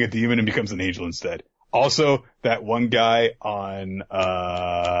stops being a demon and becomes an angel instead. Also, that one guy on,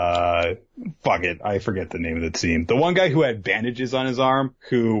 fuck it, I forget the name of the team. The one guy who had bandages on his arm,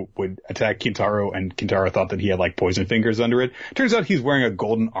 who would attack Kintaro, and Kintaro thought that he had like poison fingers under it. Turns out he's wearing a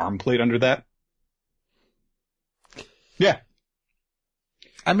golden arm plate under that. Yeah.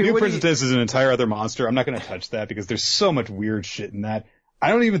 I mean, New Prince of Tennis is an entire other monster. I'm not going to touch that because there's so much weird shit in that. I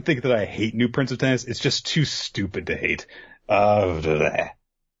don't even think that I hate New Prince of Tennis. It's just too stupid to hate.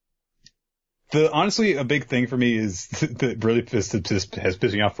 honestly, a big thing for me is that really has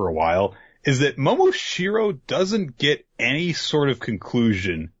pissed me off for a while is that Momoshiro doesn't get any sort of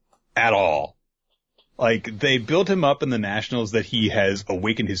conclusion at all. Like, they built him up in the Nationals that he has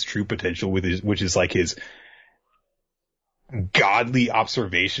awakened his true potential which is like his godly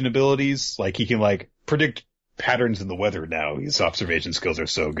observation abilities. Like, he can like predict patterns in the weather now. His observation skills are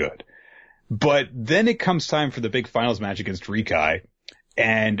so good. But then it comes time for the big finals match against Rikai,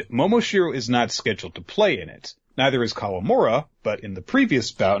 and Momoshiro is not scheduled to play in it. Neither is Kawamura, but in the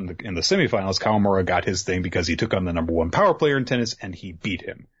previous bout in the semifinals, Kawamura got his thing because he took on the number 1 power player in tennis and he beat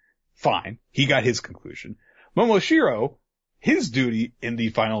him. Fine. He got his conclusion. Momoshiro, his duty in the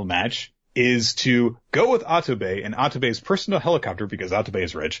final match is to go with Atabe and Atabe's personal helicopter, because Atabe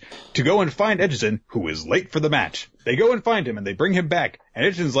is rich, to go and find Ejizen, who is late for the match. They go and find him and they bring him back, and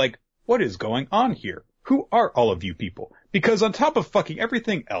Ejizen's like, what is going on here? Who are all of you people? Because on top of fucking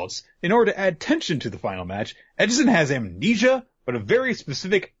everything else, in order to add tension to the final match, Ejizen has amnesia, but a very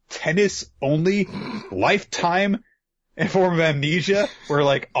specific tennis-only lifetime form of amnesia, where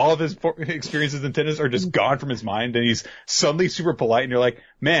like all of his experiences in tennis are just gone from his mind, and he's suddenly super polite, and you're like,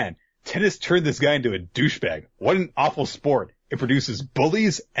 man, tennis turned this guy into a douchebag. What an awful sport. It produces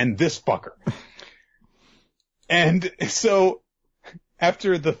bullies and this fucker. And so,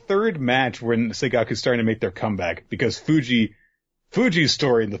 after the third match when Seigaku's starting to make their comeback, because Fuji's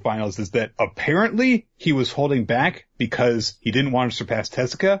story in the finals is that apparently he was holding back because he didn't want to surpass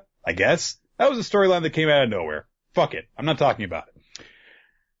Tezuka, I guess. That was a storyline that came out of nowhere. Fuck it. I'm not talking about it.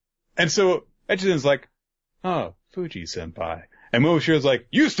 And so Echizen's like, oh, Fuji-senpai. And Momoshiro's like,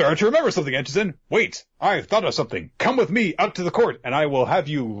 you started to remember something, Echizen. Wait, I've thought of something. Come with me out to the court and I will have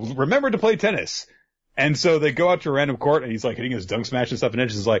you remember to play tennis. And so they go out to a random court and he's like hitting his dunk smash and stuff, and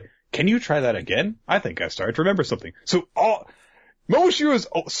Echizen's like, can you try that again? I think I started to remember something. So Momoshiro's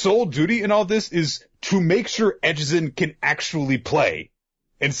sole duty in all this is to make sure Echizen can actually play,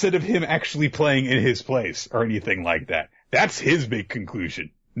 instead of him actually playing in his place or anything like that. That's his big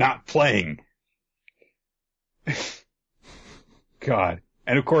conclusion, not playing. God.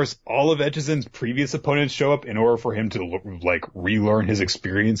 And of course, all of Echizen's previous opponents show up in order for him to like relearn his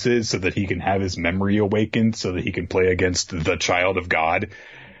experiences so that he can have his memory awakened so that he can play against the child of God,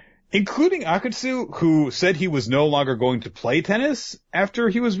 including Akatsu, who said he was no longer going to play tennis after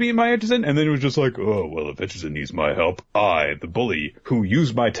he was beaten by Echizen, and then it was just like, oh, well, if Echizen needs my help, I, the bully, who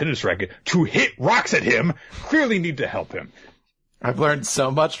used my tennis racket to hit rocks at him, clearly need to help him. I've learned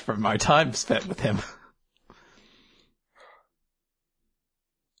so much from my time spent with him.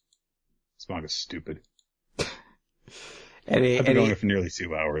 This manga's stupid. I've been going for nearly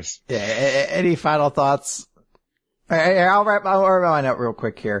 2 hours. Yeah, any final thoughts? I'll wrap mine up real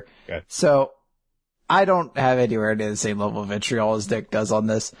quick here. Okay. So, I don't have anywhere near the same level of vitriol as Nick does on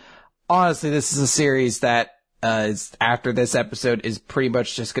this. Honestly, this is a series that, is, after this episode, is pretty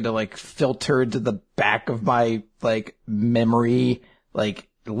much just gonna, like, filter into the back of my, like, memory, like,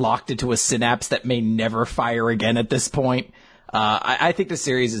 locked into a synapse that may never fire again at this point. I think the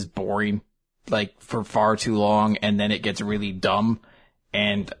series is boring, like, for far too long, and then it gets really dumb.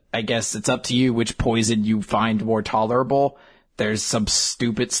 And I guess it's up to you which poison you find more tolerable. There's some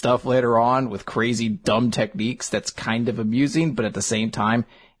stupid stuff later on with crazy dumb techniques that's kind of amusing, but at the same time,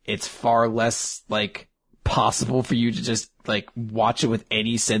 it's far less, like, possible for you to just, like, watch it with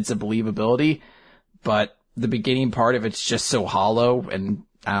any sense of believability. But the beginning part of it's just so hollow, and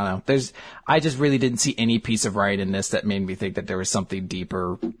I don't know. I just really didn't see any piece of writing in this that made me think that there was something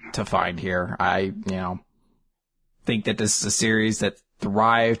deeper to find here. I think that this is a series that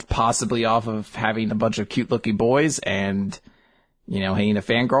thrived possibly off of having a bunch of cute looking boys and, hitting a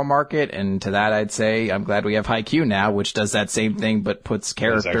fangirl market. And to that, I'd say I'm glad we have Haikyuu now, which does that same thing, but puts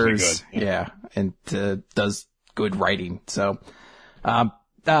characters, and does good writing. So,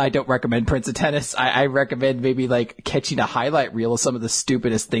 I don't recommend Prince of Tennis. I recommend maybe like catching a highlight reel of some of the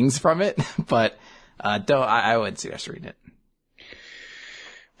stupidest things from it, but, I wouldn't suggest reading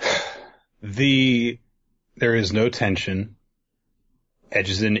it. There is no tension.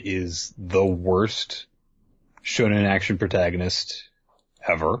 Echizen is the worst shonen action protagonist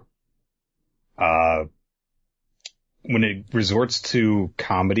ever. When it resorts to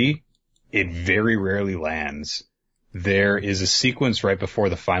comedy, it very rarely lands. There is a sequence right before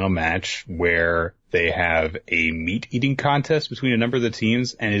the final match where they have a meat eating contest between a number of the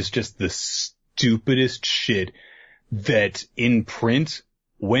teams, and it's just the stupidest shit that in print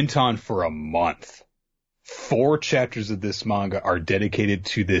went on for a month. 4 chapters of this manga are dedicated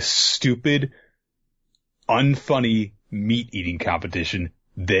to this stupid, unfunny meat eating competition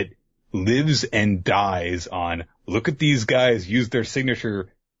that lives and dies on, look at these guys use their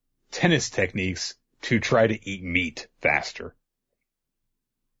signature tennis techniques to try to eat meat faster.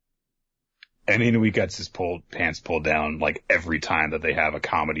 And Inui gets his pants pulled down like every time that they have a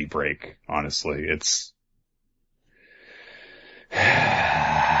comedy break. Honestly, it's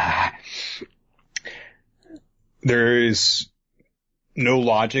there is no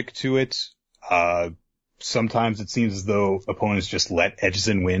logic to it. Sometimes it seems as though opponents just let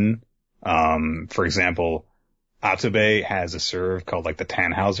Edgison win. For example, Atabe has a serve called like the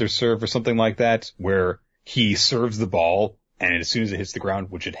Tannhauser serve or something like that, where he serves the ball, and as soon as it hits the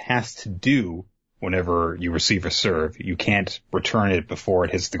ground, which it has to do whenever you receive a serve, you can't return it before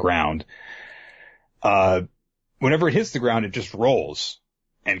it hits the ground. Whenever it hits the ground, it just rolls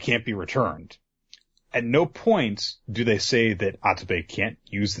and can't be returned. At no point do they say that Atabe can't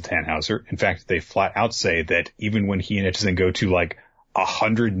use the Tannhauser. In fact, they flat out say that even when he and Etchison go to like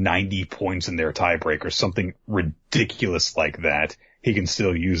 190 points in their tiebreak or something ridiculous like that, he can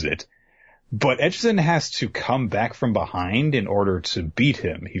still use it. But Etchison has to come back from behind in order to beat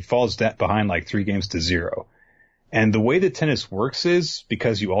him. He falls behind like 3-0. And the way that tennis works is,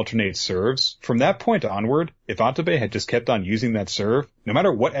 because you alternate serves, from that point onward, if Atabe had just kept on using that serve, no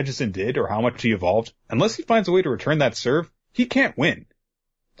matter what Edgison did or how much he evolved, unless he finds a way to return that serve, he can't win.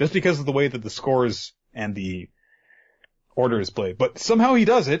 Just because of the way that the scores and the order is played. But somehow he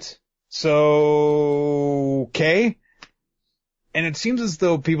does it, so okay. And it seems as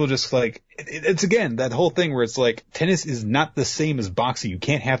though people just like, it's again, that whole thing where it's like, tennis is not the same as boxing. You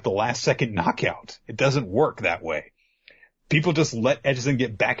can't have the last second knockout. It doesn't work that way. People just let Edgison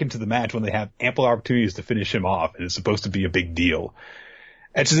get back into the match when they have ample opportunities to finish him off, and it's supposed to be a big deal.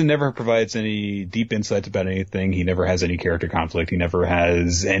 Edgison never provides any deep insights about anything. He never has any character conflict. He never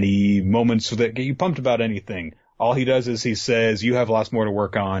has any moments that get you pumped about anything. All he does is he says, you have lots more to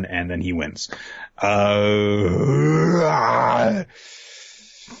work on, and then he wins.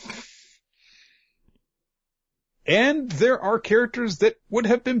 And there are characters that would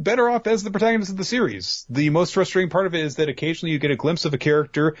have been better off as the protagonists of the series. The most frustrating part of it is that occasionally you get a glimpse of a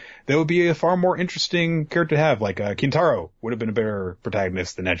character that would be a far more interesting character to have. Like Kintaro would have been a better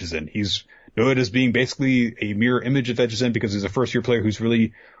protagonist than Edgison. He's noted as being basically a mirror image of Edgison because he's a first-year player who's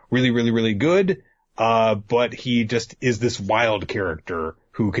really, really, really, really good. But he just is this wild character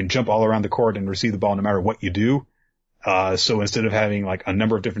who can jump all around the court and receive the ball no matter what you do. So instead of having like a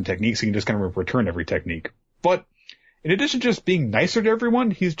number of different techniques, he can just kind of return every technique. But in addition to just being nicer to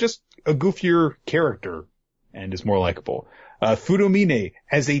everyone, he's just a goofier character and is more likable. Fudomine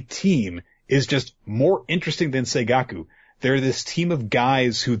as a team is just more interesting than Seigaku. They're this team of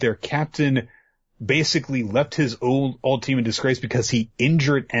guys who their captain basically left his old team in disgrace because he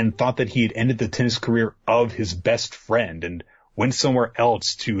injured and thought that he had ended the tennis career of his best friend and went somewhere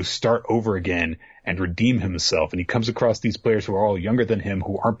else to start over again and redeem himself. And he comes across these players who are all younger than him,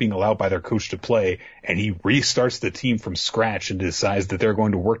 who aren't being allowed by their coach to play, and he restarts the team from scratch and decides that they're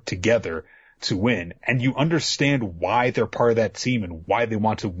going to work together to win. And you understand why they're part of that team and why they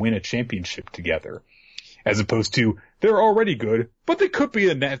want to win a championship together. As opposed to, they're already good, but they could be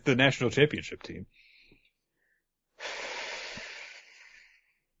the national championship team.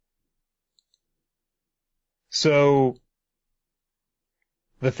 So,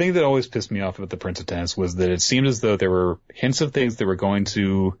 the thing that always pissed me off about the Prince of Tennis was that it seemed as though there were hints of things that were going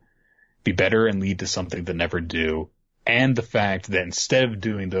to be better and lead to something that never do. And the fact that instead of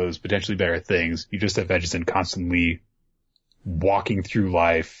doing those potentially better things, you just have Edgison constantly walking through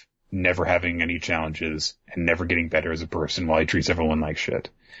life, never having any challenges, and never getting better as a person while he treats everyone like shit.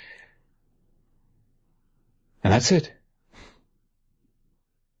 And that's it.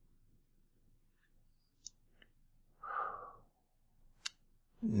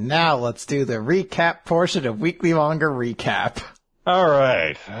 Now let's do the recap portion of Weekly Manga Recap.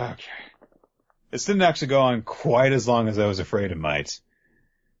 Alright. Okay. This didn't actually go on quite as long as I was afraid it might.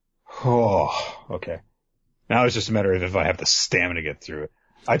 Oh, okay. Now it's just a matter of if I have the stamina to get through it.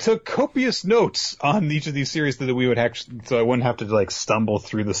 I took copious notes on each of these series that we would actually, so I wouldn't have to like stumble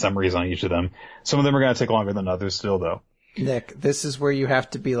through the summaries on each of them. Some of them are going to take longer than others still though. Nick, this is where you have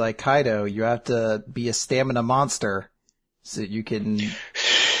to be like Kaido. You have to be a stamina monster so that you can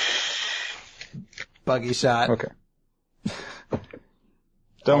buggy shot. Okay.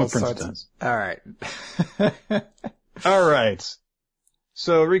 Done with Prince of Tennis. Alright. Alright.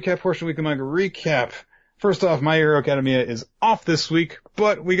 So recap portion of Weekly Manga Recap. First off, My Hero Academia is off this week,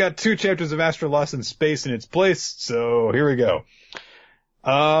 but we got 2 chapters of Astra Lost in Space in its place, so here we go.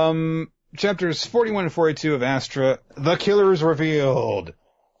 Chapters 41 and 42 of Astra, The Killer is Revealed.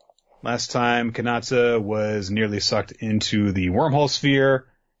 Last time, Kanata was nearly sucked into the wormhole sphere.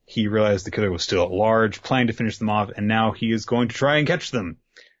 He realized the killer was still at large, planning to finish them off, and now he is going to try and catch them.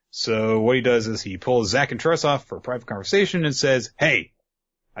 So what he does is he pulls Zack and Tress off for a private conversation and says, hey,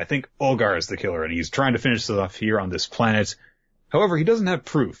 I think Olgar is the killer, and he's trying to finish this off here on this planet. However, he doesn't have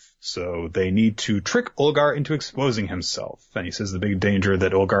proof, so they need to trick Olgar into exposing himself. And he says the big danger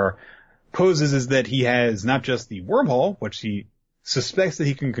that Olgar poses is that he has not just the wormhole, which he suspects that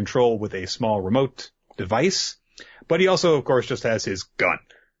he can control with a small remote device, but he also, of course, just has his gun.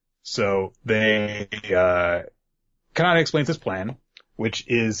 So they, Kanata explains his plan, which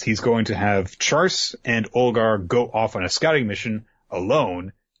is he's going to have Charse and Olgar go off on a scouting mission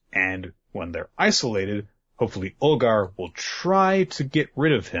alone, and when they're isolated, hopefully Olgar will try to get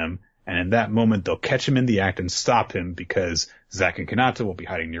rid of him, and in that moment they'll catch him in the act and stop him because Zack and Kanata will be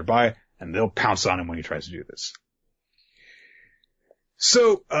hiding nearby, and they'll pounce on him when he tries to do this.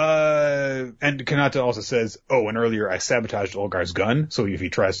 So, and Kanata also says, oh, and earlier I sabotaged Olgar's gun, so if he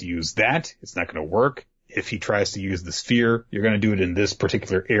tries to use that, it's not going to work. If he tries to use the sphere, you're going to do it in this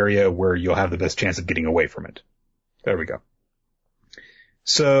particular area where you'll have the best chance of getting away from it. There we go.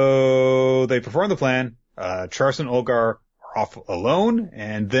 So they perform the plan. Charse and Olgar are off alone,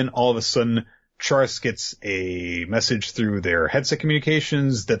 and then all of a sudden, Charse gets a message through their headset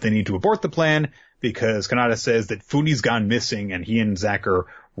communications that they need to abort the plan because Kanata says that Funi's gone missing, and he and Zack are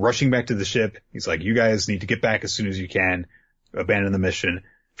rushing back to the ship. He's like, you guys need to get back as soon as you can. Abandon the mission.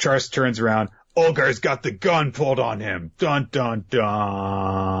 Charse turns around. Olgar's got the gun pulled on him. Dun, dun, dun.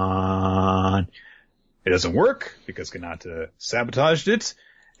 It doesn't work because Kanata sabotaged it.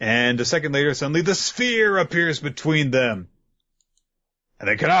 And a second later, suddenly the sphere appears between them. And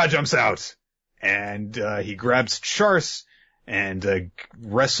then Kanata jumps out. And he grabs Charse and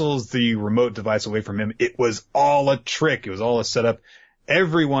wrestles the remote device away from him. It was all a trick. It was all a setup.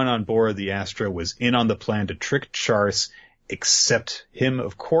 Everyone on board the Astra was in on the plan to trick Charse, except him,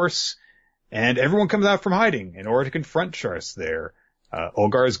 of course. And everyone comes out from hiding in order to confront Charse there.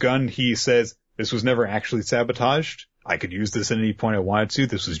 Olgar's gun, he says, this was never actually sabotaged. I could use this at any point I wanted to.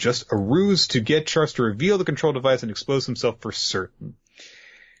 This was just a ruse to get Charse to reveal the control device and expose himself for certain.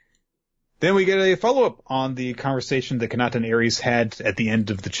 Then we get a follow-up on the conversation that Kanata and Ares had at the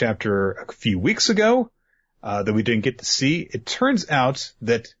end of the chapter a few weeks ago, that we didn't get to see. It turns out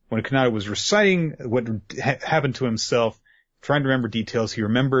that when Kanata was reciting what happened to himself, trying to remember details, he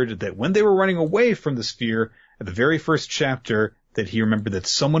remembered that when they were running away from the sphere, at the very first chapter, that he remembered that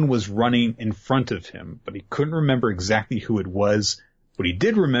someone was running in front of him, but he couldn't remember exactly who it was. What he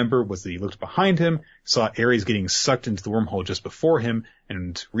did remember was that he looked behind him, saw Ares getting sucked into the wormhole just before him,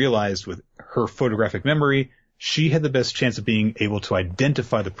 and realized with her photographic memory, she had the best chance of being able to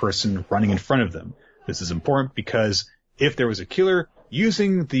identify the person running in front of them. This is important because if there was a killer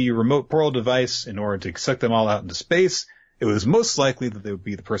using the remote portal device in order to suck them all out into space, it was most likely that they would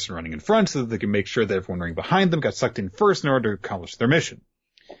be the person running in front so that they could make sure that everyone running behind them got sucked in first in order to accomplish their mission.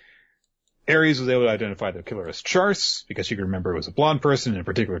 Ares was able to identify the killer as Charse because she could remember it was a blonde person in a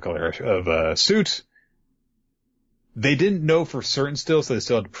particular color of suit. They didn't know for certain still, so they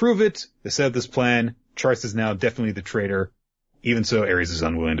still had to prove it. They set up this plan. Charse is now definitely the traitor. Even so, Ares is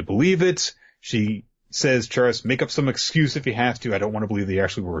unwilling to believe it. She says, Charse, make up some excuse if you have to. I don't want to believe that you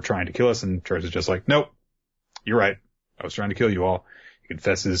actually were trying to kill us. And Charse is just like, nope, you're right. I was trying to kill you all. He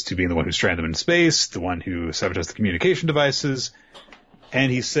confesses to being the one who stranded them in space, the one who sabotaged the communication devices.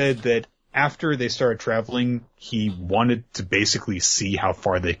 And he said that after they started traveling, he wanted to basically see how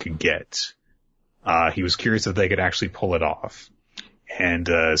far they could get. He was curious if they could actually pull it off. And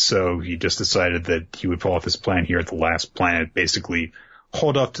so he just decided that he would pull off his plan here at the last planet, basically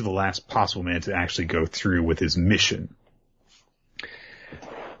hold off to the last possible minute to actually go through with his mission.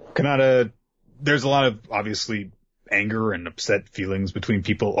 Kanata, there's a lot of, obviously, anger and upset feelings between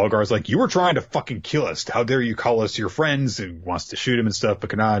people. Olgar's like, you were trying to fucking kill us. How dare you call us your friends? He wants to shoot him and stuff, but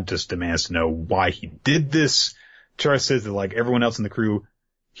Kanata just demands to know why he did this. Charse says that, like everyone else in the crew,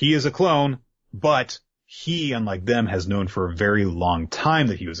 he is a clone, but he, unlike them, has known for a very long time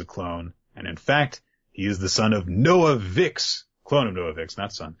that he was a clone. And in fact, he is the son of Noah Vix, clone of Noah Vix,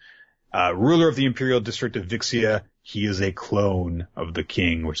 not son, ruler of the Imperial District of Vixia. He is a clone of the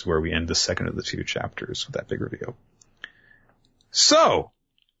king, which is where we end the second of the two chapters with that big reveal. So,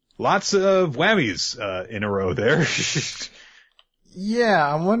 lots of whammies in a row there.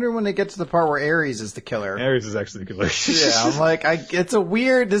 Yeah, I'm wondering when they get to the part where Ares is the killer. Ares is actually the killer. Yeah, I'm like,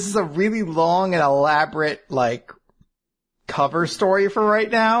 this is a really long and elaborate, like, cover story for right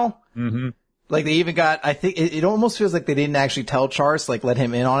now. Mm-hmm. Like, they even got, I think, it almost feels like they didn't actually tell Charse, like, let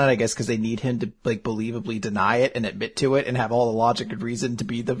him in on it, I guess, because they need him to, like, believably deny it and admit to it and have all the logic and reason to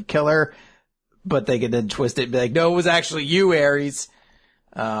be the killer. But they could then twist it and be like, no, it was actually you, Ares.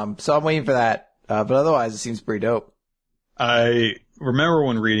 So I'm waiting for that. But otherwise, it seems pretty dope. I remember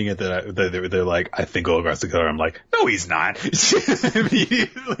when reading it that they're like, I think Olgar's the killer. I'm like, no, he's not.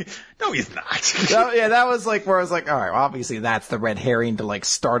 Immediately, no, he's not. That was like where I was like, all right, well, obviously that's the red herring to like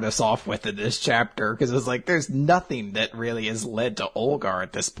start us off with in this chapter, because it was like there's nothing that really has led to Olgar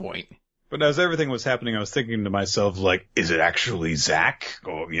at this point. But as everything was happening, I was thinking to myself, like, is it actually Zack?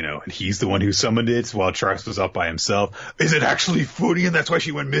 Or, and he's the one who summoned it while Charles was up by himself. Is it actually Foodie and that's why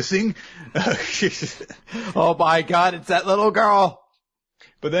she went missing? Oh my god, it's that little girl.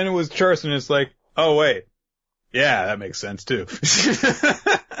 But then it was Charles and it's like, oh wait. Yeah, that makes sense too.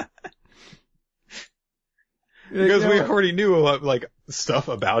 Because we already knew a lot, like, stuff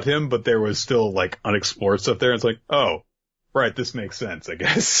about him, but there was still, like, unexplored stuff there. It's like, oh. Right, this makes sense, I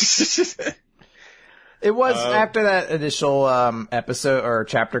guess. It was after that initial episode or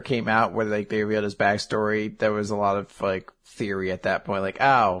chapter came out where like they revealed his backstory, there was a lot of like theory at that point, like,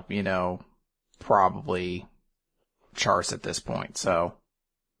 oh, probably Charse at this point. So,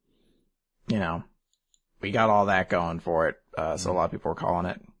 we got all that going for it. So a lot of people were calling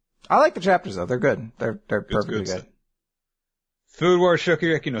it. I like the chapters though; they're good. They're perfectly good. Food War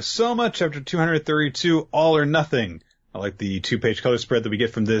Shokugeki no Soma, chapter 232, All or Nothing. I like the 2-page color spread that we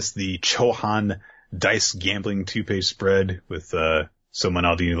get from this, the Chohan dice gambling 2-page spread with Soma and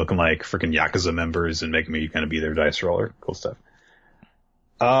Aldini looking like freaking Yakuza members and making me kind of be their dice roller. Cool stuff.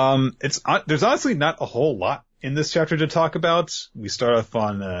 There's honestly not a whole lot in this chapter to talk about. We start off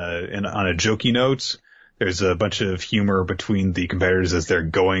on a jokey note. There's a bunch of humor between the competitors as they're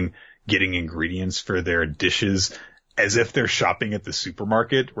getting ingredients for their dishes, as if they're shopping at the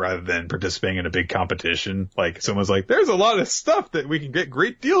supermarket rather than participating in a big competition. Like, someone's like, there's a lot of stuff that we can get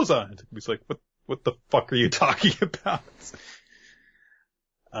great deals on. He's like, what the fuck are you talking about?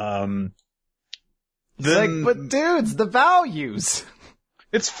 Like, but dudes, the values.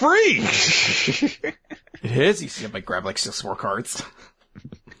 It's free! It is. You see him like grab like 6 more cards.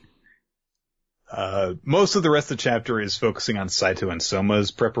 Most of the rest of the chapter is focusing on Saito and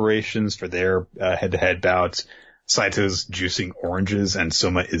Soma's preparations for their head-to-head bouts. Saito's juicing oranges and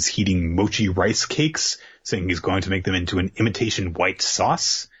Soma is heating mochi rice cakes, saying he's going to make them into an imitation white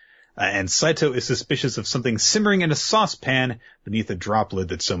sauce. And Saito is suspicious of something simmering in a saucepan beneath a drop lid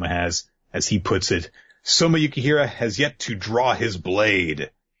that Soma has. As he puts it, Soma Yukihira has yet to draw his blade.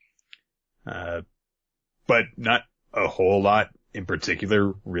 But not a whole lot in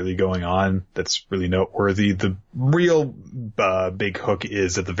particular really going on that's really noteworthy. The real big hook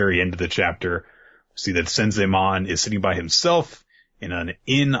is at the very end of the chapter. See that Senzemon is sitting by himself in an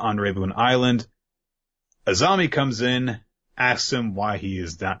inn on Rebun Island. Azami comes in, asks him why he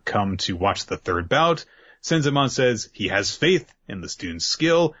has not come to watch the third bout. Senzemon says he has faith in the student's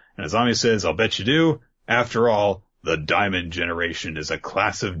skill, and Azami says, I'll bet you do. After all, the Diamond Generation is a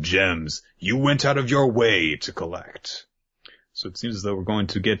class of gems you went out of your way to collect. So it seems as though we're going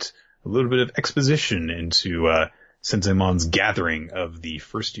to get a little bit of exposition into Senzemon's gathering of the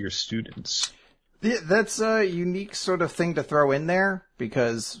first-year students. Yeah, that's a unique sort of thing to throw in there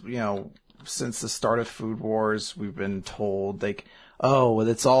because, since the start of Food Wars, we've been told, like, oh, well,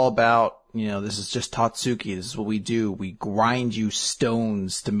 it's all about, this is just Tatsuki. This is what we do. We grind you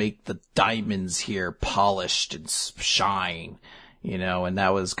stones to make the diamonds here polished and shine, and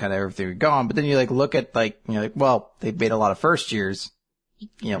that was kind of everything we've gone. But then you, look at, well, they've made a lot of first years,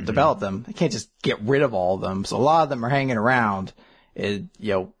 develop them. They can't just get rid of all of them. So a lot of them are hanging around.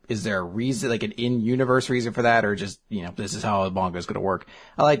 Is there a reason, like an in-universe reason for that, or just, this is how the manga is going to work?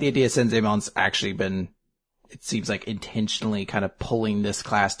 I like the idea Senzemon's actually been, it seems like intentionally kind of pulling this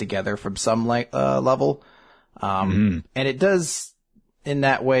class together from some level. And it does in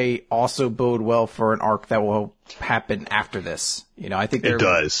that way also bode well for an arc that will happen after this. I think it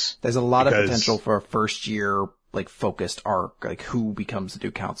does. There's a lot of potential for a first year, focused arc, who becomes the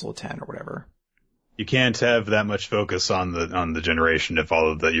new Council of 10 or whatever. You can't have that much focus on the generation if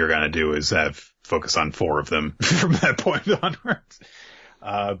all that you're going to do is have focus on 4 of them from that point onwards.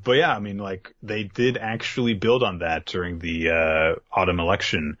 But yeah, they did actually build on that during the autumn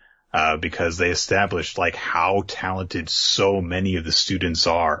election, because they established how talented so many of the students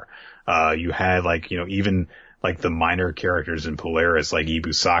are. You had even the minor characters in Polaris like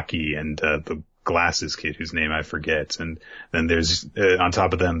Ibusaki and the glasses kid whose name I forget. And then there's on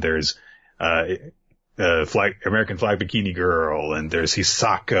top of them there's American Flag Bikini Girl, and there's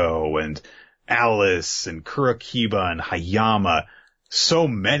Hisako and Alice and Kurakiba and Hayama. So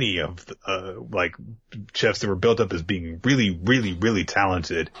many of chefs that were built up as being really, really, really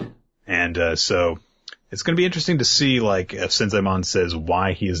talented. And so it's going to be interesting to see if Senzemon says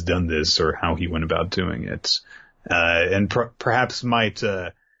why he has done this or how he went about doing it. And perhaps might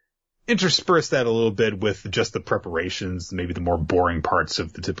intersperse that a little bit with just the preparations, maybe the more boring parts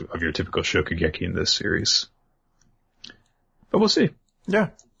of your typical Shokugeki in this series. But we'll see. Yeah.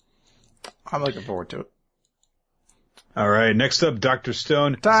 I'm looking forward to it. All right, next up, Dr.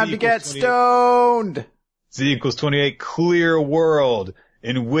 Stone. Time to get stoned! Z equals 28, Clear World,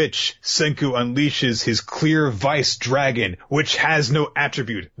 in which Senku unleashes his Clear Vice Dragon, which has no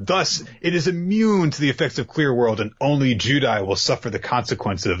attribute. Thus, it is immune to the effects of Clear World, and only Judai will suffer the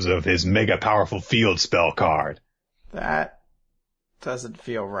consequences of his mega powerful field spell card. That doesn't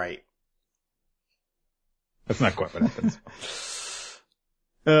feel right. That's not quite what happens.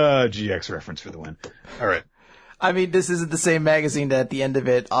 GX reference for the win. All right. I mean, this isn't the same magazine that at the end of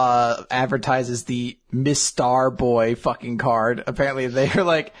it advertises the Miss Star Boy fucking card. Apparently they're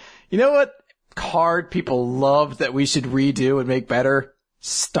like, you know what card people loved that we should redo and make better?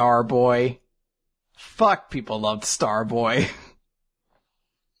 Star Boy. Fuck, people loved Star Boy.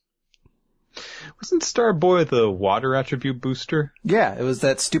 Wasn't Star Boy the water attribute booster? Yeah, it was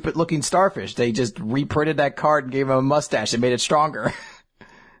that stupid looking starfish. They just reprinted that card and gave him a mustache and made it stronger.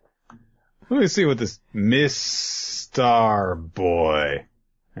 Let me see what this Miss Star Boy.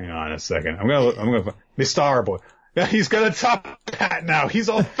 Hang on a second. I'm gonna Miss Star Boy. Yeah, he's got a top hat now. He's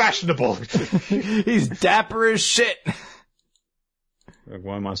all fashionable. He's dapper as shit. Like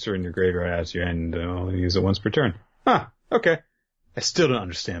one monster in your graveyard adds to your hand, and only use it once per turn. Huh. Okay. I still don't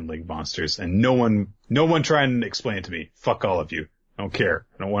understand Link monsters, and no one try and explain it to me. Fuck all of you. I don't care.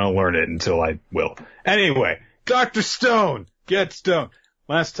 I don't want to learn it until I will. Anyway, Dr. Stone! Get stoned!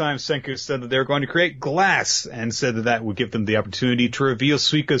 Last time, Senku said that they were going to create glass, and said that would give them the opportunity to reveal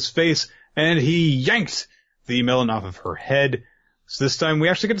Suika's face, and he yanked the melon off of her head. So this time we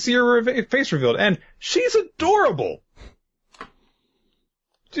actually get to see her face revealed, and she's adorable!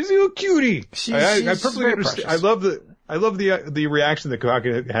 She's a little cutie! I perfectly understand. I love the reaction that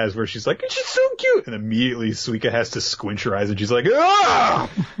Kohaku has where she's like, she's so cute! And immediately Suika has to squinch her eyes, and she's like, ah!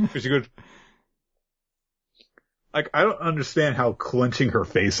 She goes, like, I don't understand how clenching her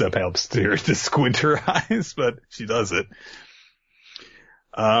face up helps her to squint her eyes, but she does it.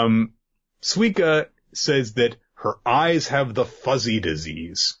 Suika says that her eyes have the fuzzy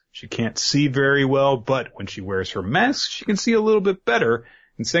disease. She can't see very well, but when she wears her mask, she can see a little bit better.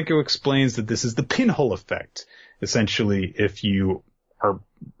 And Senku explains that this is the pinhole effect. Essentially, if you are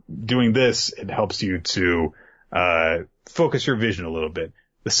doing this, it helps you to focus your vision a little bit.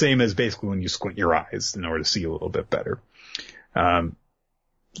 The same as basically when you squint your eyes in order to see a little bit better.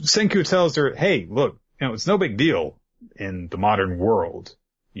 Senku tells her, hey, look, it's no big deal in the modern world.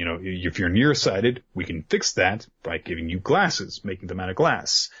 If you're nearsighted, we can fix that by giving you glasses, making them out of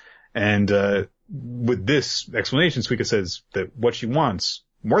glass. And with this explanation, Suika says that what she wants,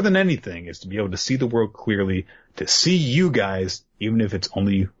 more than anything, is to be able to see the world clearly, to see you guys, even if it's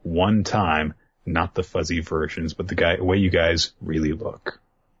only one time, not the fuzzy versions, but the way you guys really look.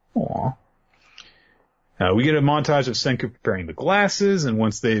 Aww. We get a montage of Senku preparing the glasses, and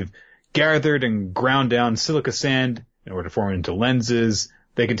once they've gathered and ground down silica sand in order to form it into lenses,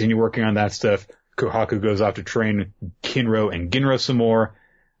 they continue working on that stuff. Kohaku goes off to train Kinro and Ginro some more.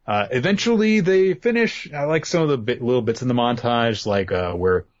 Eventually they finish. I like some of the little bits in the montage, like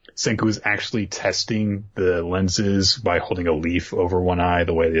where Senku is actually testing the lenses by holding a leaf over one eye,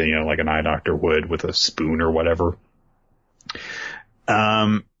 the way that, like an eye doctor would with a spoon or whatever.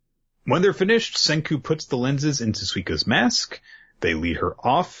 When they're finished, Senku puts the lenses into Suika's mask. They lead her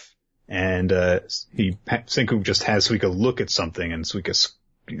off, and Senku just has Suika look at something, and Suika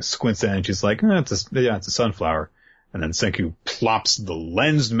squints at it, and she's like, it's a sunflower. And then Senku plops the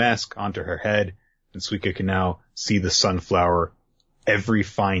lensed mask onto her head, and Suika can now see the sunflower, every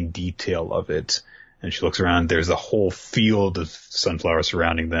fine detail of it. And she looks around, there's a whole field of sunflowers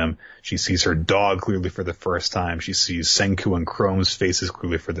surrounding them. She sees her dog clearly for the first time. She sees Senku and Chrome's faces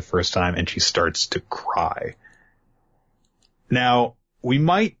clearly for the first time, and she starts to cry. Now, we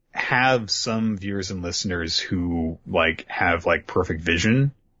might have some viewers and listeners who, have, perfect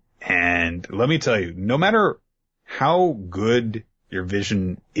vision. And let me tell you, no matter how good your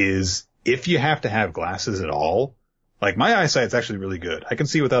vision is, if you have to have glasses at all, my eyesight's actually really good. I can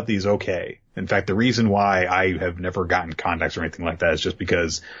see without these okay. In fact, the reason why I have never gotten contacts or anything like that is just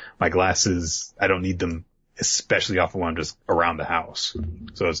because my glasses, I don't need them, especially often when I'm just around the house.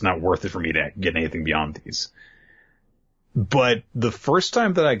 So it's not worth it for me to get anything beyond these. But the first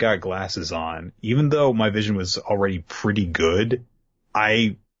time that I got glasses on, even though my vision was already pretty good,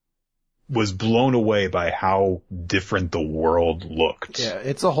 I was blown away by how different the world looked. Yeah,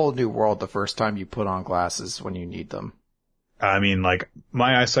 it's a whole new world the first time you put on glasses when you need them. I mean, like,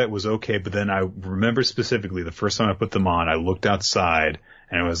 my eyesight was okay, but then I remember specifically the first time I put them on, I looked outside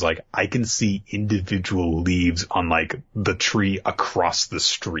and it was like, I can see individual leaves on like the tree across the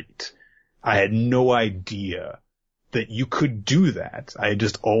street. I had no idea that you could do that. I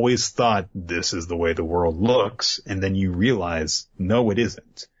just always thought this is the way the world looks. And then you realize, no, it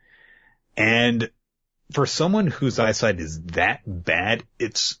isn't. And for someone whose eyesight is that bad,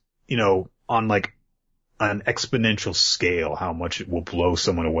 it's, you know, on like an exponential scale how much it will blow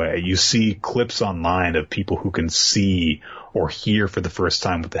someone away. You see clips online of people who can see or hear for the first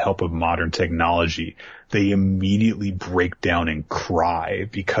time with the help of modern technology. They immediately break down and cry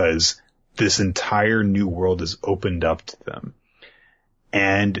because this entire new world is opened up to them.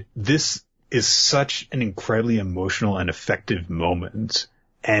 And this is such an incredibly emotional and effective moment.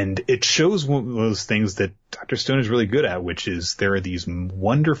 And it shows one of those things that Dr. Stone is really good at, which is there are these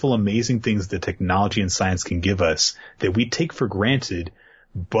wonderful, amazing things that technology and science can give us that we take for granted,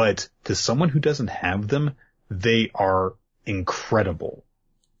 but to someone who doesn't have them, they are incredible.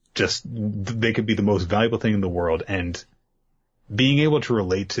 Just, they could be the most valuable thing in the world. And being able to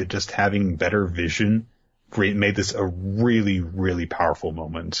relate to just having better vision made this a really, really powerful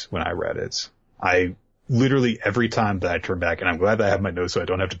moment when I read it. I literally every time that I turn back, and I'm glad that I have my notes so I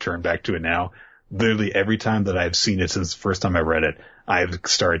don't have to turn back to it now, literally every time that I've seen it since the first time I read it, I've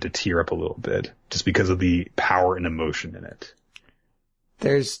started to tear up a little bit just because of the power and emotion in it.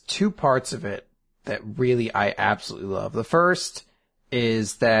 There's two parts of it that really I absolutely love. The first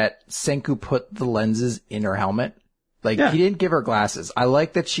is that Senku put the lenses in her helmet. Like, he didn't give her glasses. I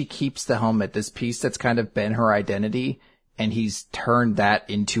like that she keeps the helmet, this piece that's kind of been her identity, and he's turned that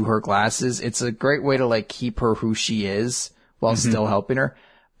into her glasses. It's a great way to like keep her who she is while still helping her.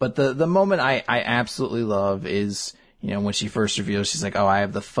 But the moment I absolutely love is, you know, when she first reveals, she's like, oh, I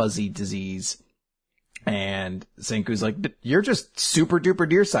have the fuzzy disease. And Senku's like, you're just super duper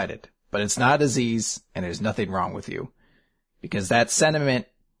nearsighted, but it's not a disease and there's nothing wrong with you. Because that sentiment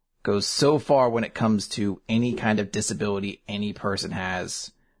goes so far when it comes to any kind of disability any person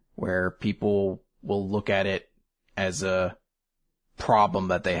has, where people will look at it as a problem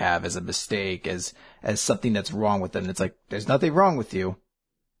that they have, as a mistake, as something that's wrong with them. It's like, there's nothing wrong with you.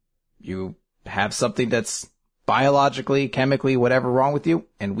 You have something that's biologically, chemically, whatever wrong with you,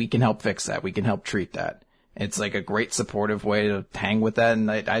 and we can help fix that. We can help treat that. It's like a great supportive way to hang with that. And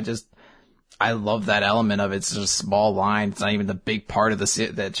I love that element of it. It's just a small line. It's not even the big part of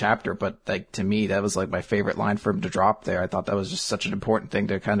that chapter, but like to me, that was like my favorite line for him to drop there. I thought that was just such an important thing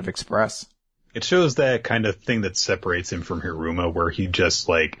to kind of express. It shows that kind of thing that separates him from Hiruma, where he just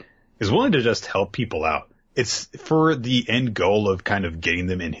like is willing to just help people out. It's for the end goal of kind of getting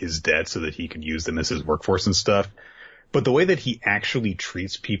them in his debt so that he can use them as his workforce and stuff. But the way that he actually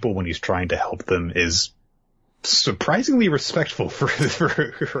treats people when he's trying to help them is surprisingly respectful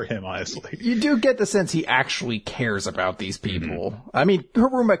for him, honestly. You do get the sense he actually cares about these people. Mm-hmm. I mean,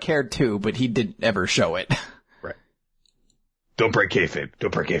 Hiruma cared too, but he didn't ever show it. Right. Don't break kayfabe.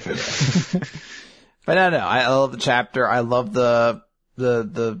 Don't break kayfabe. But no, I love the chapter. I love the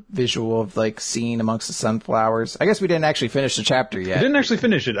visual of like scene amongst the sunflowers. I guess we didn't actually finish the chapter yet. We didn't actually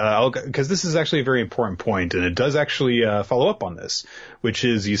finish it, because this is actually a very important point, and it does actually follow up on this, which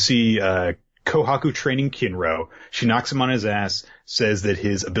is you see Kohaku training Kinro. She knocks him on his ass, says that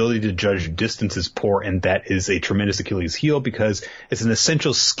his ability to judge distance is poor, and that is a tremendous Achilles heel because it's an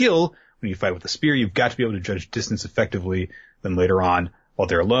essential skill. When you fight with a spear, you've got to be able to judge distance effectively. Then later on, while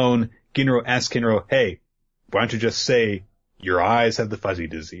they're alone, Ginro asks Kinro, hey, why don't you just say, your eyes have the fuzzy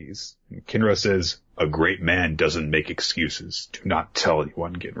disease? And Kinro says, a great man doesn't make excuses. Do not tell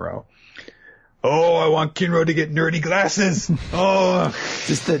anyone, Ginro. Oh, I want Kinro to get nerdy glasses. Oh.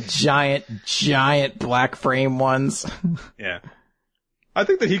 Just the giant black frame ones. Yeah. I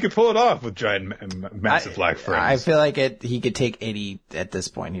think that he could pull it off with giant, massive black frames. I feel like he could take any at this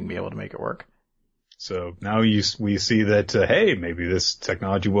point. He'd be able to make it work. So now we see that, hey, maybe this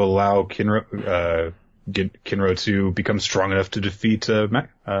technology will allow Kinro to become strong enough to defeat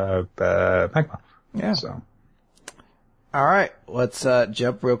Magma. Yeah. So. All right, let's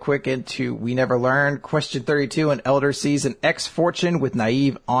jump real quick into We Never Learned. Question 32, an elder sees an ex-fortune with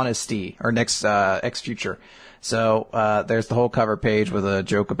naive honesty, or ex-future. So there's the whole cover page with a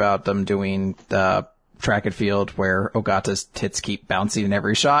joke about them doing the track and field where Ogata's tits keep bouncing in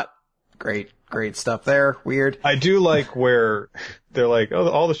every shot. Great stuff there. Weird. I do like where they're like, oh,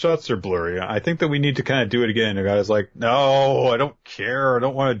 all the shots are blurry. I think that we need to kind of do it again. And Ogata's like, no, I don't care. I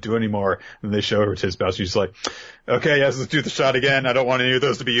don't want to do anymore. And they show her tits bounce. She's like, okay, yes, let's do the shot again. I don't want any of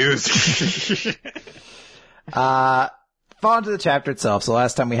those to be used. on to the chapter itself. So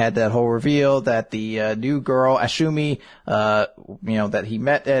last time we had that whole reveal that the new girl, Ashumi, that he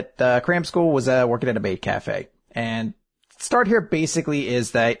met at cram school was working at a maid cafe. And start here basically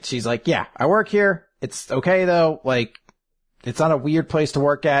is that she's like, yeah, I work here. It's okay though. Like, it's not a weird place to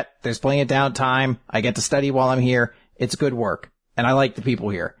work at. There's plenty of downtime. I get to study while I'm here. It's good work. And I like the people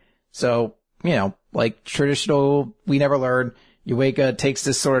here. So, like traditional, we never learn. Yuiga takes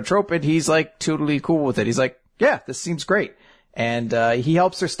this sort of trope and he's like totally cool with it. He's like, yeah, this seems great. And he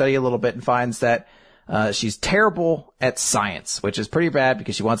helps her study a little bit and finds that she's terrible at science, which is pretty bad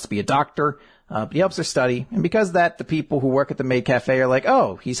because she wants to be a doctor. But he helps her study. And because of that, the people who work at the maid cafe are like,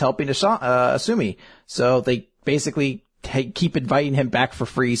 oh, he's helping Asumi. So they basically keep inviting him back for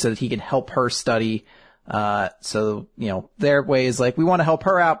free so that he can help her study. So, their way is like, we want to help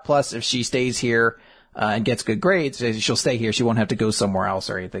her out. Plus, if she stays here and gets good grades, she'll stay here. She won't have to go somewhere else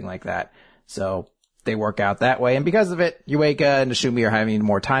or anything like that. So they work out that way. And because of it, Yuiga and Ashumi are having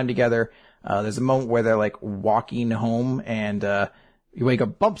more time together. There's a moment where they're like walking home and,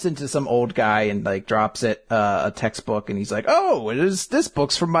 Yuiga bumps into some old guy and like drops it, a textbook and he's like, oh, this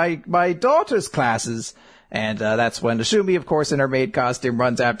book's from my daughter's classes. And, that's when Ashumi, of course, in her maid costume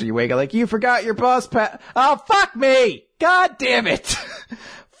runs after Yuiga like, you forgot your boss oh, fuck me! God damn it!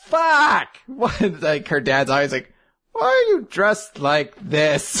 Fuck! Like, her dad's always like, why are you dressed like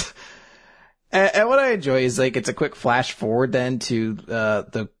this? And what I enjoy is like, it's a quick flash forward then to,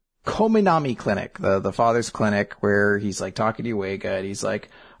 the Kominami clinic, the father's clinic where he's like talking to Yuiga and he's like,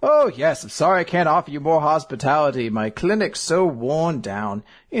 oh yes, I'm sorry I can't offer you more hospitality. My clinic's so worn down.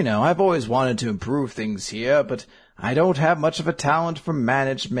 I've always wanted to improve things here, but I don't have much of a talent for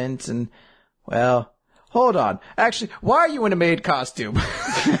management and, well, hold on. Actually, why are you in a maid costume?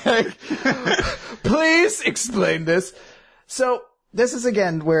 Please explain this. So, this is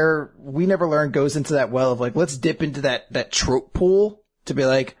again where We Never Learn goes into that well of like, let's dip into that trope pool to be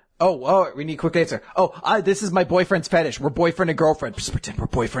like, oh, we need a quick answer. Oh, this is my boyfriend's fetish. We're boyfriend and girlfriend. Just pretend we're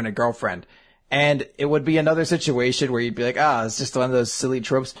boyfriend and girlfriend. And it would be another situation where you'd be like, it's just one of those silly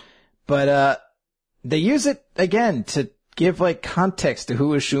tropes. But, they use it again to give like context to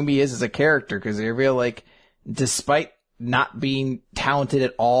who Ashumi is as a character. Cause they reveal like, despite not being talented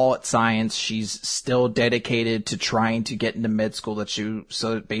at all at science, she's still dedicated to trying to get into med school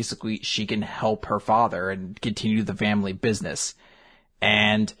so that basically she can help her father and continue the family business.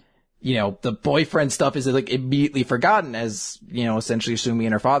 And, the boyfriend stuff is like immediately forgotten as, essentially Sumi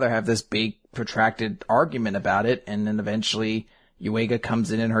and her father have this big protracted argument about it. And then eventually Yuiga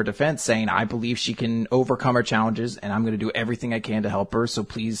comes in her defense saying, I believe she can overcome her challenges and I'm going to do everything I can to help her. So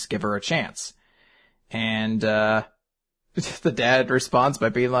please give her a chance. And, the dad responds by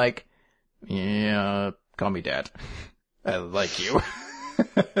being like, yeah, call me dad. I like you.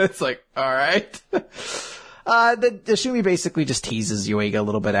 It's like, all right. The Ashumi basically just teases Yuiga a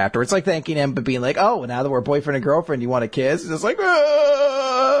little bit afterwards, like thanking him, but being like, oh, now that we're boyfriend and girlfriend, you want to kiss? It's just like,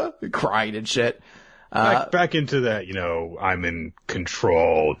 crying and shit. Back into that, I'm in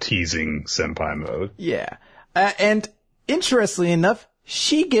control, teasing senpai mode. Yeah. And interestingly enough,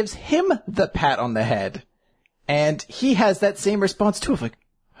 she gives him the pat on the head. And he has that same response too of like,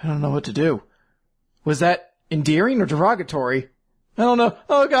 I don't know what to do. Was that endearing or derogatory? I don't know.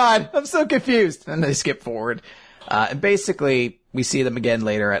 Oh God, I'm so confused. And they skip forward. And basically we see them again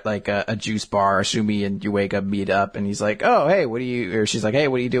later at like a juice bar. Ashumi and Yuiga meet up and he's like, oh, hey, she's like, hey,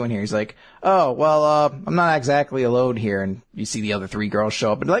 what are you doing here? He's like, oh, well, I'm not exactly alone here. And you see the other three girls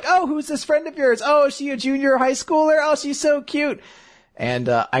show up and like, oh, who's this friend of yours? Oh, is she a junior high schooler? Oh, she's so cute. And,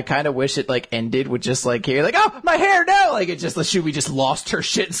 I kind of wish it like ended with just like here, like, oh, my hair, no! Like it just, Ashumi just lost her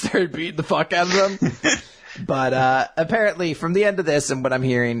shit and started beating the fuck out of them. But, apparently from the end of this and what I'm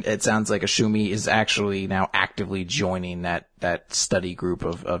hearing, it sounds like Ashumi is actually now actively joining that study group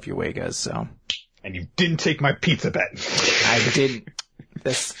of Yuiga's, so. And you didn't take my pizza bet. I didn't.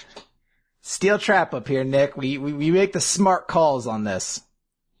 This steel trap up here, Nick. We make the smart calls on this.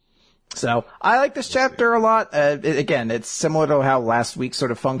 So I like this chapter a lot. Again, it's similar to how last week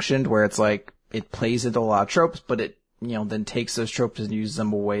sort of functioned, where it's like it plays into a lot of tropes, but it then takes those tropes and uses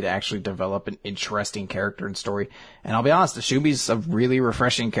them a way to actually develop an interesting character and story. And I'll be honest, Ashumi's a really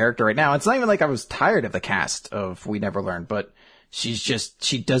refreshing character right now. It's not even like I was tired of the cast of We Never Learn, but she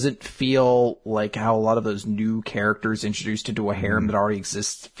doesn't feel like how a lot of those new characters introduced into a harem that already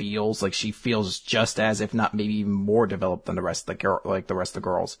exists feels. Like she feels just as, if not maybe even more developed than the rest of the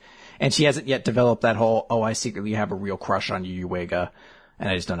girls. And she hasn't yet developed that whole, oh, I secretly have a real crush on you, Yuiga, and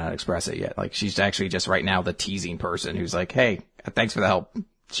I just don't know how to express it yet. Like she's actually just right now the teasing person who's like, hey, thanks for the help.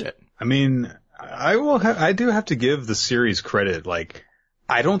 Shit. I mean, I do have to give the series credit. Like,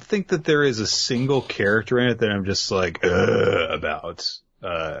 I don't think that there is a single character in it that I'm just like, about,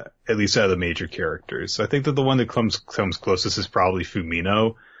 at least out of the major characters. So I think that the one that comes closest is probably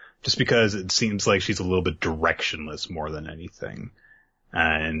Fumino, just because it seems like she's a little bit directionless more than anything.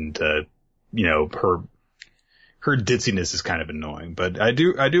 And, her ditziness is kind of annoying, but I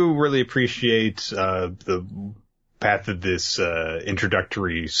do really appreciate, the path that this,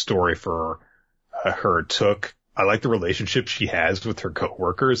 introductory story for her took. I like the relationship she has with her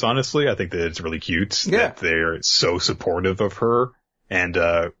coworkers, honestly. I think that it's really cute that they're so supportive of her and,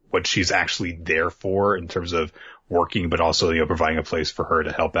 what she's actually there for in terms of working, but also, providing a place for her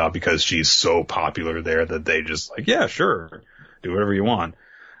to help out because she's so popular there that they just like, yeah, sure, do whatever you want.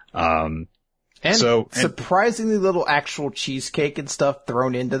 And surprisingly little actual cheesecake and stuff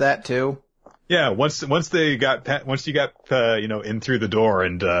thrown into that too. Yeah, once you got in through the door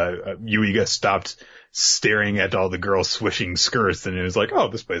and Yuiga stopped staring at all the girls swishing skirts, and it was like, oh,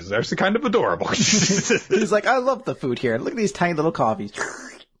 this place is actually kind of adorable. He's like, I love the food here. Look at these tiny little coffees.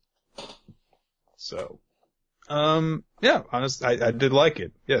 So, yeah, honestly, I did like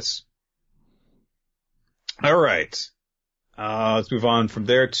it. Yes. All right. Let's move on from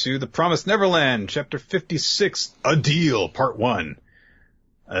there to The Promised Neverland, Chapter 56, A Deal, Part 1.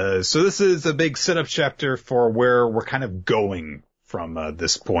 So this is a big setup chapter for where we're kind of going from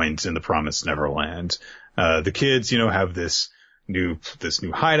this point in The Promised Neverland. The kids, have this new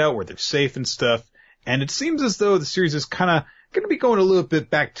hideout where they're safe and stuff, and it seems as though the series is kind of going to be going a little bit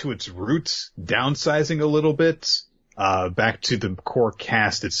back to its roots, downsizing a little bit. Back to the core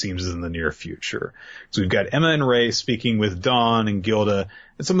cast, it seems, in the near future. So we've got Emma and Ray speaking with Dawn and Gilda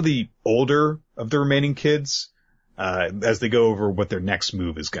and some of the older of the remaining kids, as they go over what their next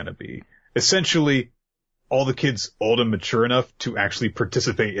move is going to be. Essentially, all the kids old and mature enough to actually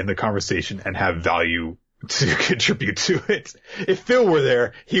participate in the conversation and have value to contribute to it. If Phil were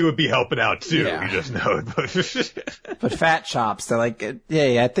there, he would be helping out too. Yeah. You just know it. But Fat Chops, they're like,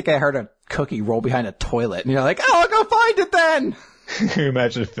 yeah, I think I heard a cookie roll behind a toilet. And you're like, oh, I'll go find it then. Can you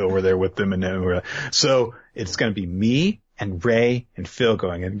imagine if Phil were there with them? So it's going to be me and Ray and Phil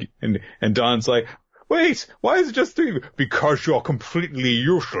going, and Don's like, wait, why is it just three? Because you're completely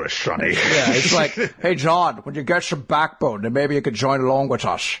useless, Sonny. Yeah, it's like, hey, John, when you get some backbone, then maybe you could join along with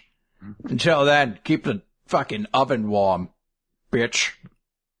us. Until then, keep the fucking oven warm, bitch.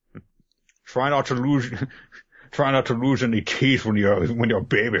 Try not to lose any teeth when you're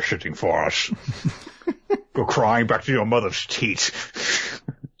babysitting for us. Go crying back to your mother's teeth.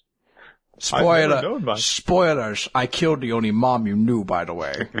 Spoilers. I killed the only mom you knew, by the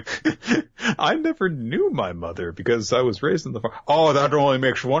way. I never knew my mother because I was raised in the farm. Oh, that only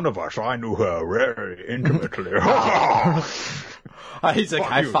makes one of us. I knew her very intimately. He's like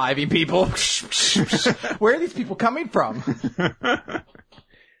high-fiving people. Where are these people coming from?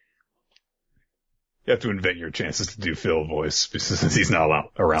 You have to invent your chances to do Phil voice since he's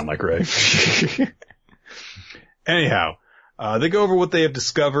not around like Ray. Anyhow, they go over what they have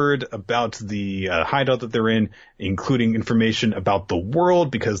discovered about the hideout that they're in, including information about the world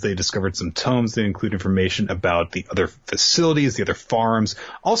because they discovered some tomes that include information about the other facilities, the other farms,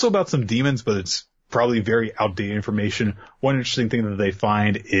 also about some demons, but it's probably very outdated information. One interesting thing that they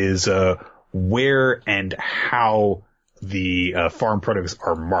find is where and how the farm products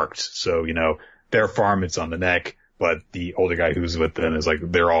are marked. So, their farm, it's on the neck, but the older guy who's with them is like,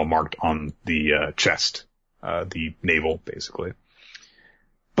 they're all marked on the chest, the navel, basically.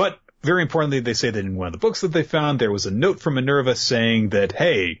 But very importantly, they say that in one of the books that they found, there was a note from Minerva saying that,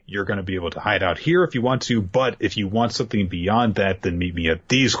 hey, you're going to be able to hide out here if you want to, but if you want something beyond that, then meet me at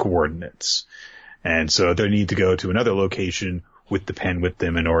these coordinates. And so they need to go to another location with the pen with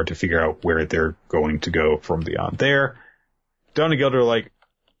them in order to figure out where they're going to go from beyond there. Dawn and Gilda are like,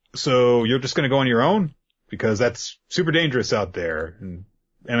 so you're just going to go on your own? Because that's super dangerous out there. And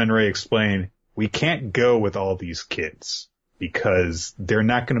Emma and Ray explain, we can't go with all these kids because they're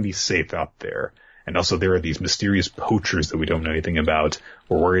not going to be safe out there. And also there are these mysterious poachers that we don't know anything about.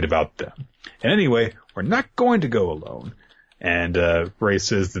 We're worried about them. And anyway, we're not going to go alone. And Ray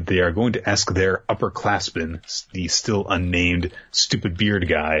says that they are going to ask their upperclassman, the still unnamed stupid beard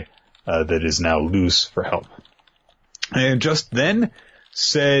guy, that is now loose, for help. And just then,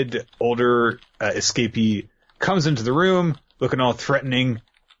 said older escapee comes into the room, looking all threatening,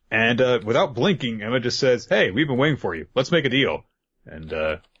 and without blinking, Emma just says, hey, we've been waiting for you. Let's make a deal. And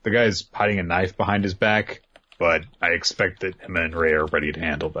the guy's hiding a knife behind his back, but I expect that Emma and Ray are ready to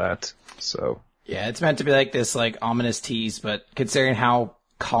handle that. So... yeah, it's meant to be like this, like, ominous tease, but considering how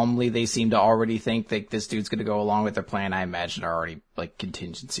calmly they seem to already think that this dude's gonna go along with their plan, I imagine there are already, like,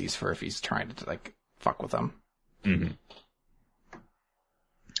 contingencies for if he's trying to, like, fuck with them. Mm-hmm.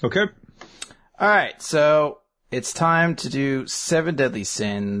 Okay. All right, so it's time to do 7 Deadly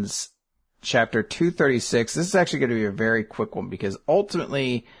Sins, chapter 236. This is actually going to be a very quick one because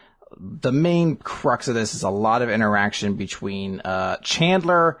ultimately the main crux of this is a lot of interaction between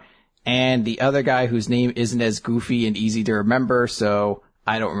Chandler and the other guy whose name isn't as goofy and easy to remember, so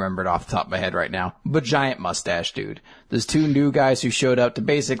I don't remember it off the top of my head right now. But giant mustache dude. There's 2 new guys who showed up to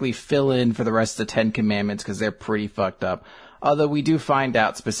basically fill in for the rest of the 10 Commandments because they're pretty fucked up. Although we do find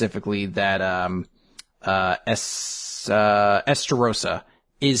out specifically that Estarossa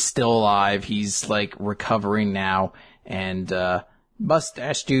is still alive. He's like recovering now, and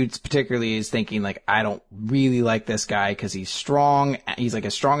Mustache Dude particularly is thinking like, I don't really like this guy because he's strong. He's like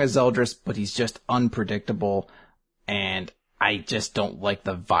as strong as Zeldris, but he's just unpredictable, and I just don't like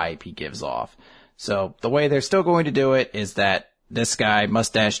the vibe he gives off. So the way they're still going to do it is that this guy,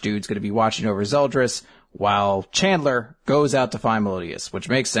 Mustache Dude's going to be watching over Zeldris, while Chandler goes out to find Melodius, which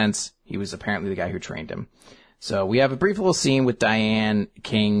makes sense. He was apparently the guy who trained him. So we have a brief little scene with Diane,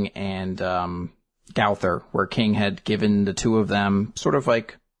 King, and Gowther, where King had given the 2 of them sort of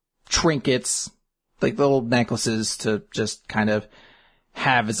like trinkets, like little necklaces to just kind of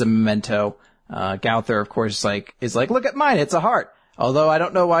have as a memento. Gowther, of course, is like, look at mine, it's a heart. Although I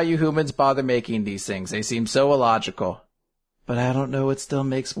don't know why you humans bother making these things. They seem so illogical. But I don't know, it still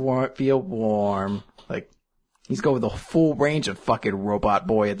makes it feel warm. Like, he's going with the full range of fucking robot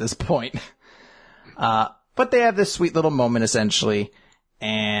boy at this point. But they have this sweet little moment, essentially,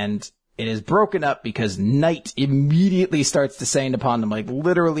 and it is broken up because night immediately starts descending upon them. Like,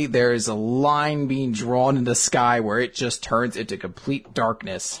 literally, there is a line being drawn in the sky where it just turns into complete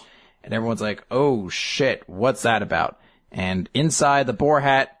darkness. And everyone's like, oh shit, what's that about? And inside the boar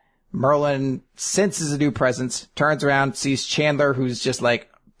hat, Merlin senses a new presence, turns around, sees Chandler, who's just like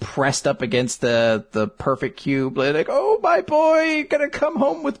pressed up against the perfect cube, like, oh my boy, you're gonna come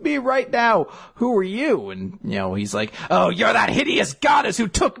home with me right now. Who are you? And, you know, he's like, oh, you're that hideous goddess who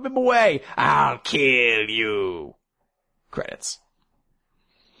took him away. I'll kill you. Credits.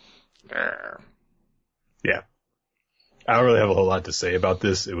 Yeah. I don't really have a whole lot to say about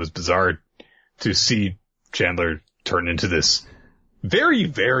this. It was bizarre to see Chandler turn into this very,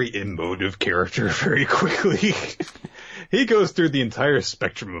 very emotive character very quickly. He goes through the entire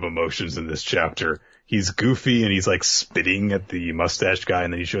spectrum of emotions in this chapter. He's goofy and he's like spitting at the mustache guy,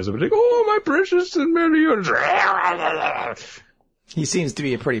 and then he shows up and like, oh, my precious and many. He seems to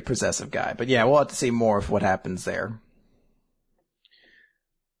be a pretty possessive guy, but yeah, we'll have to see more of what happens there.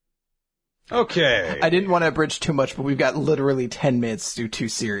 Okay. I didn't want to abridge too much, but we've got literally 10 minutes to do 2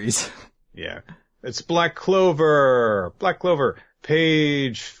 series. Yeah. It's Black Clover. Black Clover.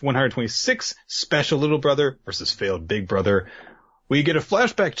 Page 126, Special Little Brother versus Failed Big Brother. We get a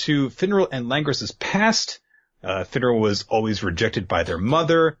flashback to Finral and Langris's past. Finral was always rejected by their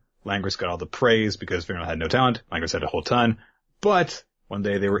mother. Langris got all the praise because Finral had no talent. Langris had a whole ton. But one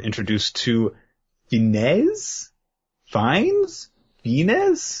day they were introduced to Finez?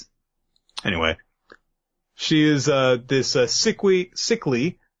 Finez? Anyway, she is this sickly,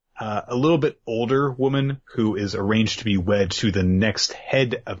 a little bit older woman who is arranged to be wed to the next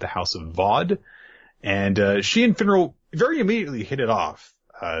head of the House of Vaude. And she and Finral very immediately hit it off.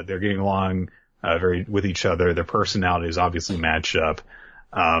 They're getting along very with each other. Their personalities obviously match up.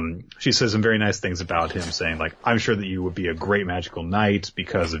 She says some very nice things about him, saying like, I'm sure that you would be a great magical knight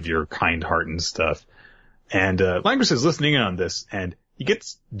because of your kind heart and stuff. And Langris is listening in on this, and he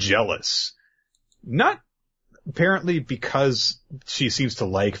gets jealous. Not apparently because she seems to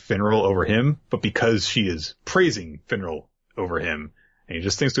like Finral over him, but because she is praising Finral over him. And he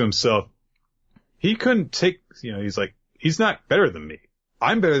just thinks to himself, he couldn't take, he's like, he's not better than me.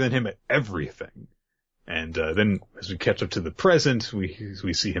 I'm better than him at everything. And then as we catch up to the present,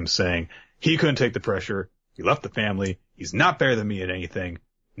 we see him saying, he couldn't take the pressure. He left the family. He's not better than me at anything.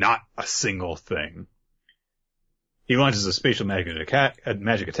 Not a single thing. He launches a spatial magic attack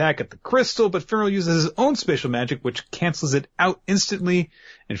at the crystal, but Finral uses his own spatial magic, which cancels it out instantly.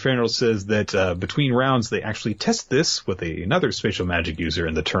 And Finral says that between rounds, they actually test this with another spatial magic user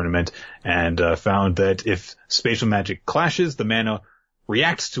in the tournament, and found that if spatial magic clashes, the mana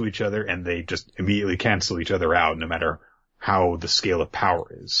reacts to each other, and they just immediately cancel each other out, no matter how the scale of power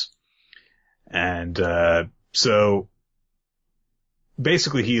is. And so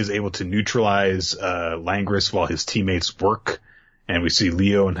basically, he is able to neutralize Langris while his teammates work, and we see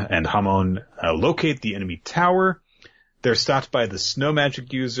Leo and Hamon locate the enemy tower. They're stopped by the snow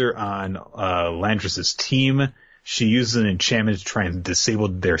magic user on Landris's team. She uses an enchantment to try and disable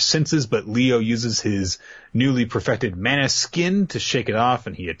their senses, but Leo uses his newly perfected mana skin to shake it off,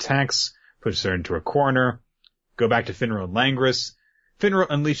 and he attacks, pushes her into a corner. Go back to Finral and Langris. Finral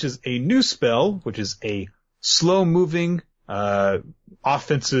unleashes a new spell, which is a slow-moving,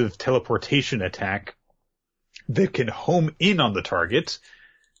 offensive teleportation attack that can home in on the target.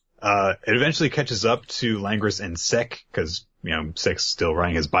 It eventually catches up to Langris and Sek, because, Sek's still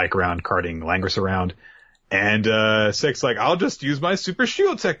riding his bike around, carting Langris around. And, Sek's like, I'll just use my super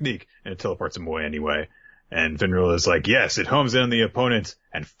shield technique. And it teleports him away anyway. And Finral is like, yes, it homes in on the opponent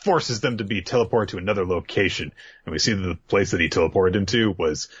and forces them to be teleported to another location. And we see that the place that he teleported him to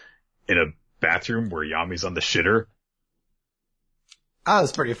was in a bathroom where Yami's on the shitter. Oh,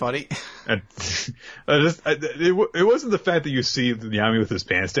 that's pretty funny. And it wasn't the fact that you see Yami with his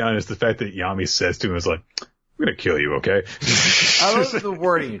pants down, it's the fact that Yami says to him, is like, I'm gonna kill you, okay? I love the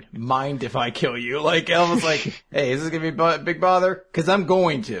wording, mind if I kill you. Like, Elva's like, hey, is this gonna be a big bother? Cause I'm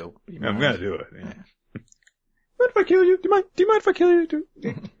going to. I'm gonna do it. Yeah. Mind if I kill you? Do you mind if I kill you?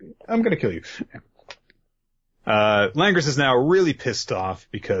 I'm gonna kill you. Langris is now really pissed off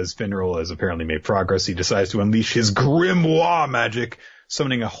because Finral has apparently made progress. He decides to unleash his grimoire magic,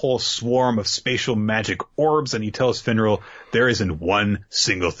 summoning a whole swarm of spatial magic orbs, and he tells Finral, there isn't one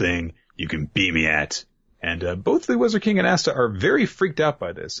single thing you can beat me at. And both the Wizard King and Asta are very freaked out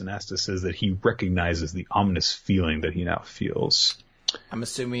by this, and Asta says that he recognizes the ominous feeling that he now feels. I'm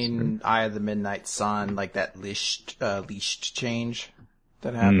assuming Eye of the Midnight Sun, like that leashed change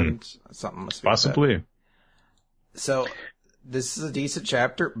that happened. Something must be possibly. That. So, this is a decent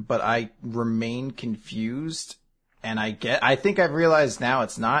chapter, but I remain confused, and I think I've realized now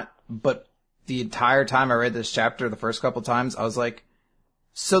it's not, but the entire time I read this chapter, the first couple times, I was like,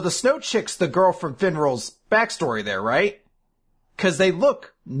 so the Snow Chick's the girl from Finral's backstory there, right? Cause they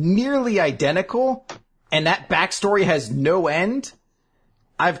look nearly identical, and that backstory has no end.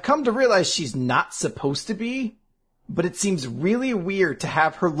 I've come to realize she's not supposed to be, but it seems really weird to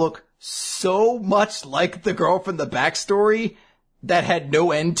have her look so much like the girl from the backstory that had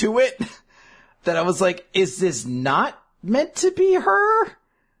no end to it that I was like, is this not meant to be her?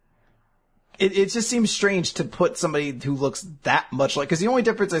 It just seems strange to put somebody who looks that much like, cause the only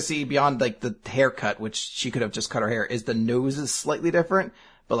difference I see beyond like the haircut, which she could have just cut her hair, is the nose is slightly different,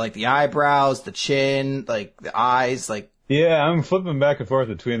 but like the eyebrows, the chin, like the eyes, like. Yeah, I'm flipping back and forth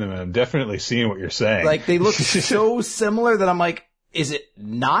between them and I'm definitely seeing what you're saying. Like they look so similar that I'm like, is it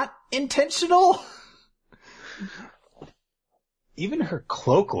not intentional? Even her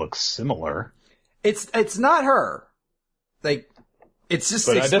cloak looks similar. It's not her. Like, it's just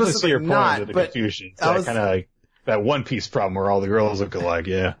but I definitely see your point not, of the confusion. It's that kind of like that One Piece problem where all the girls look alike,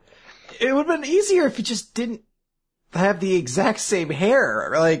 yeah. It would have been easier if you just didn't have the exact same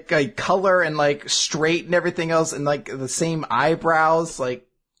hair, like color and like straight and everything else and like the same eyebrows. Like,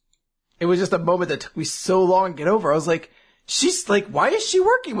 it was just a moment that took me so long to get over. I was like, she's like, why is she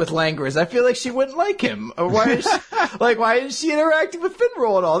working with Langris? I feel like she wouldn't like him. Or why is she, like, why is she interacting with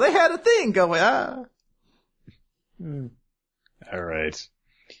Finral and all? They had a thing going, All right,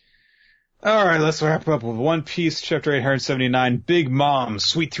 let's wrap up with One Piece, chapter 879, Big Mom,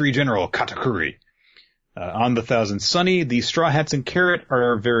 Sweet 3 General, Katakuri. On the Thousand Sunny, the Straw Hats and Carrot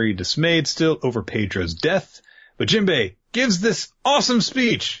are very dismayed still over Pedro's death, but Jinbei gives this awesome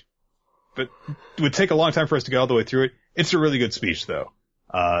speech. But it would take a long time for us to get all the way through it. It's a really good speech, though.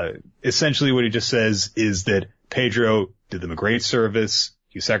 Essentially what he just says is that Pedro did them a great service.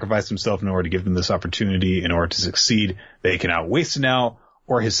 He sacrificed himself in order to give them this opportunity in order to succeed. They cannot waste it now,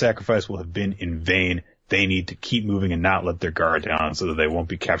 or his sacrifice will have been in vain. They need to keep moving and not let their guard down so that they won't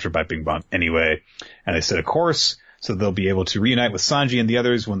be captured by Big Mom anyway. And they set a course so they'll be able to reunite with Sanji and the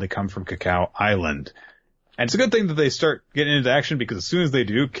others when they come from Cacao Island. And it's a good thing that they start getting into action because as soon as they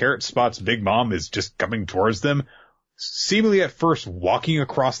do, Carrot spots Big Mom is just coming towards them, seemingly at first walking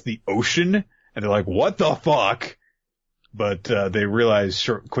across the ocean, and they're like, what the fuck? But they realize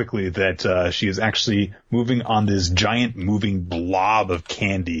quickly that she is actually moving on this giant moving blob of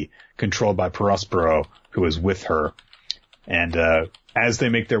candy controlled by Prospero, who is with her. And as they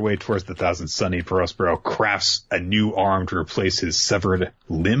make their way towards the Thousand Sunny, Prospero crafts a new arm to replace his severed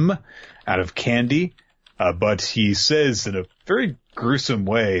limb out of candy. But he says in a very gruesome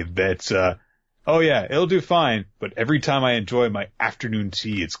way that, oh yeah, it'll do fine, but every time I enjoy my afternoon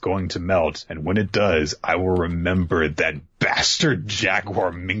tea, it's going to melt. And when it does, I will remember that bastard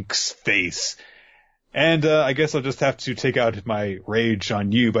jaguar mink's face. And I guess I'll just have to take out my rage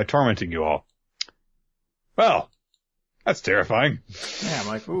on you by tormenting you all. Well, that's terrifying. Yeah, I'm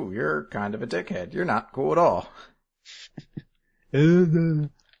like, ooh, you're kind of a dickhead. You're not cool at all. We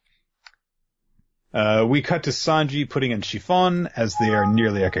cut to Sanji putting in Chiffon as they are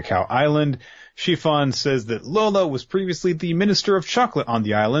nearly at Cacao Island. Chiffon says that Lola was previously the Minister of Chocolate on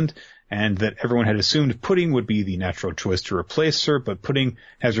the island, and that everyone had assumed Pudding would be the natural choice to replace her, but Pudding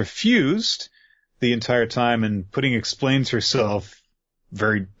has refused the entire time, and Pudding explains herself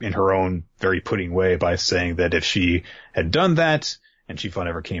in her own very Pudding way by saying that if she had done that and Chief-Wan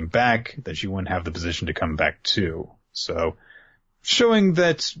never came back, that she wouldn't have the position to come back to. So, showing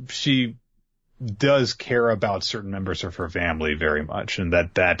that she does care about certain members of her family very much, and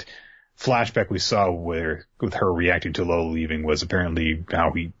that flashback we saw with her reacting to Lola leaving was apparently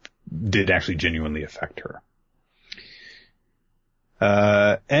how he did actually genuinely affect her.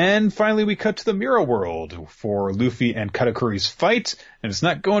 And finally we cut to the Mirror World for Luffy and Katakuri's fight, and it's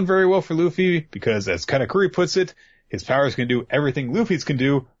not going very well for Luffy because, as Katakuri puts it, his powers can do everything Luffy's can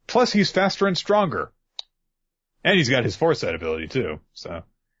do, plus he's faster and stronger. And he's got his foresight ability too, so.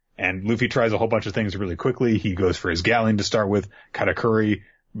 And Luffy tries a whole bunch of things really quickly. He goes for his Gatling to start with. Katakuri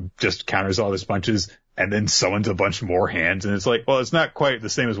just counters all his punches and then summons a bunch more hands. And it's like, well, it's not quite the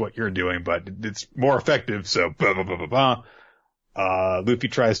same as what you're doing, but it's more effective. So blah, blah, blah, blah, blah. Luffy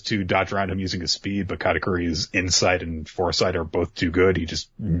tries to dodge around him using his speed, but Katakuri's insight and foresight are both too good. He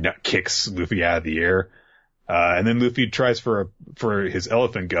just kicks Luffy out of the air. And then Luffy tries for his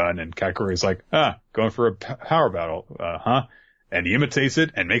elephant gun, and Katakuri's like, going for a power battle, huh? And he imitates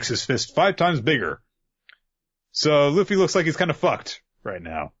it and makes his fist 5 times bigger. So Luffy looks like he's kind of fucked right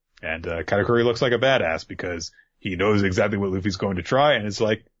now. And Katakuri looks like a badass because he knows exactly what Luffy's going to try, and it's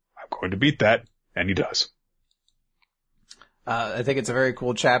like, I'm going to beat that. And he does. I think it's a very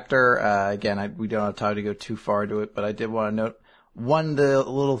cool chapter. Again, we don't have time to go too far into it, but I did want to note the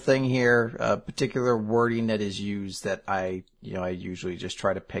little thing here, particular wording that is used that I usually just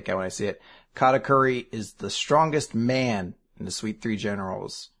try to pick out when I see it. Katakuri is the strongest man in the Sweet Three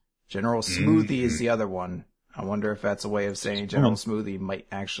Generals. General Smoothie is the other one. I wonder if that's a way of saying General Smoothie might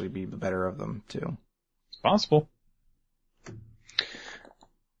actually be the better of them, too. It's possible. Because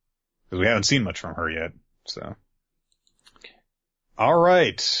we haven't seen much from her yet, so.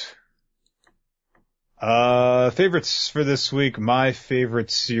 Alright. Favorites for this week. My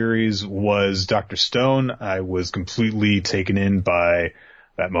favorite series was Dr. Stone. I was completely taken in by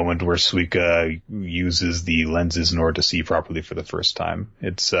that moment where Suika uses the lenses in order to see properly for the first time.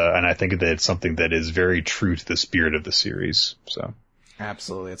 It's, and I think that it's something that is very true to the spirit of the series, so.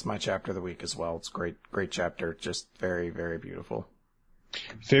 Absolutely. It's my chapter of the week as well. It's great chapter. Just very, very beautiful.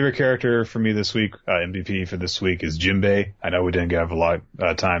 Favorite character for me this week, MVP for this week is Jinbei. I know we didn't have a lot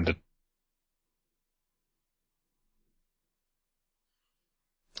of time to.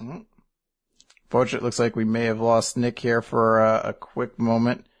 Fortunately, it looks like we may have lost Nick here for a quick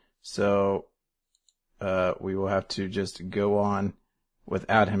moment, so we will have to just go on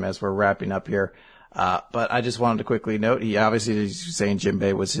without him as we're wrapping up here. But I just wanted to quickly note, he obviously is saying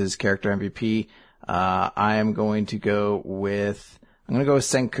Jinbei was his character MVP. I'm going to go with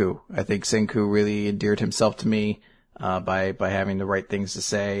Senku. I think Senku really endeared himself to me by having the right things to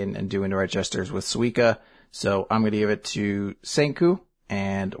say and doing the right gestures with Suika. So I'm going to give it to Senku.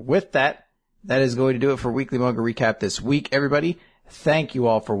 And with that, that is going to do it for Weekly Manga Recap this week, everybody. Thank you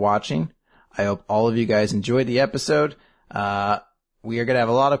all for watching. I hope all of you guys enjoyed the episode. We are going to have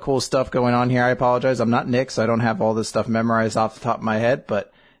a lot of cool stuff going on here. I apologize. I'm not Nick, so I don't have all this stuff memorized off the top of my head,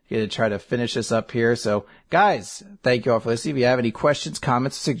 but I'm going to try to finish this up here. So, guys, thank you all for listening. If you have any questions,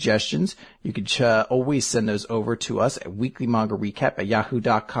 comments, suggestions, you can always send those over to us at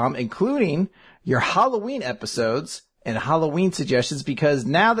weeklymangarecap@yahoo.com, including your Halloween episodes and Halloween suggestions, because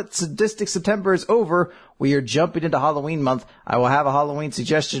now that Sadistic September is over, we are jumping into Halloween month. I will have a Halloween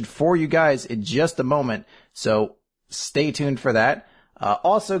suggestion for you guys in just a moment, so stay tuned for that.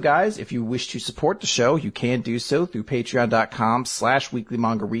 Also, guys, if you wish to support the show, you can do so through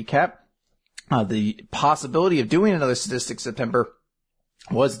patreon.com/weeklymangarecap. The possibility of doing another Sadistic September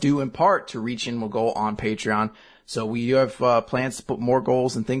was due in part to reaching a goal on Patreon. So we do have plans to put more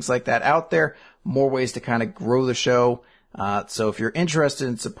goals and things like that out there, more ways to kind of grow the show. So if you're interested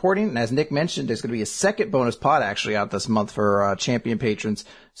in supporting, and as Nick mentioned, there's going to be a second bonus pod actually out this month for champion patrons.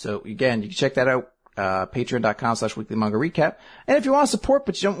 So again, you can check that out. Patreon.com/weeklymangarecap. And if you want to support,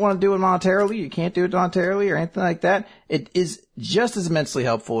 but you don't want to do it monetarily, you can't do it monetarily or anything like that, it is just as immensely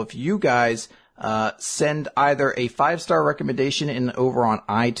helpful if you guys send either a 5-star recommendation over on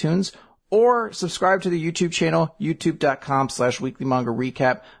iTunes or subscribe to the YouTube channel,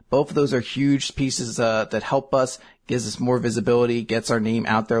 youtube.com/weeklymangarecap. Both of those are huge pieces that help us, gives us more visibility, gets our name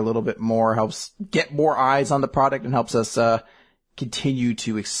out there a little bit more, helps get more eyes on the product, and helps us continue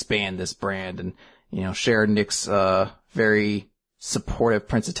to expand this brand and, share Nick's very supportive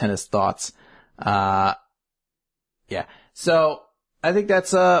Prince of Tennis thoughts. Yeah. So I think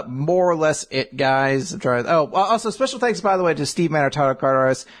that's more or less it, guys. Also special thanks, by the way, to Steve Mann, our title card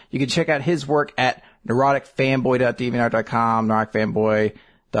artist. You can check out his work at neuroticfanboy.deviantart.com,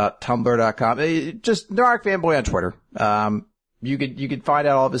 neuroticfanboy.tumblr.com. Just Neurotic Fanboy on Twitter. You could find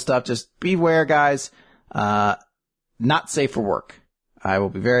out all of his stuff. Just beware, guys. Not safe for work. I will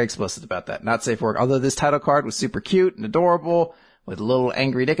be very explicit about that. Not safe for work. Although this title card was super cute and adorable with a little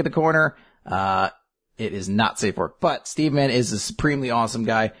angry Nick in the corner, it is not safe work. But Steve Mann is a supremely awesome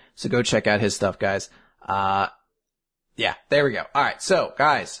guy, so go check out his stuff, guys. Yeah, there we go. All right, so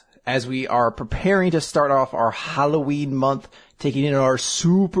guys, as we are preparing to start off our Halloween month, taking in our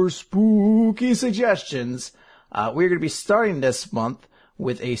super spooky suggestions, we're going to be starting this month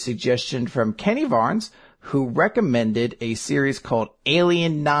with a suggestion from Kenny Varnes, who recommended a series called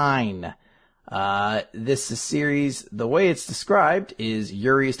Alien 9. This series, the way it's described is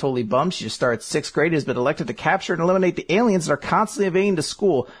Yuri is totally bummed. She just started 6th grade, has been elected to capture and eliminate the aliens that are constantly invading the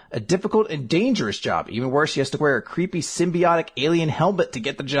school. A difficult and dangerous job. Even worse, she has to wear a creepy symbiotic alien helmet to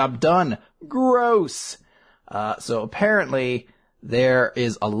get the job done. Gross. So apparently there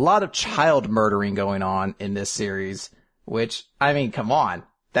is a lot of child murdering going on in this series, which, I mean, come on.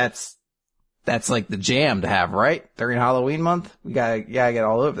 That's like the jam to have, right? During Halloween month? We gotta get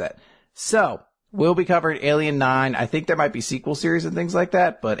all over that. So, we'll be covering Alien 9. I think there might be sequel series and things like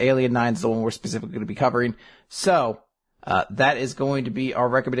that, but Alien 9 is the one we're specifically going to be covering. So, that is going to be our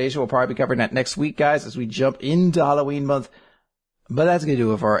recommendation. We'll probably be covering that next week, guys, as we jump into Halloween month. But that's going to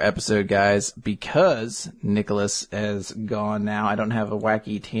do it for our episode, guys, because Nicholas has gone now. I don't have a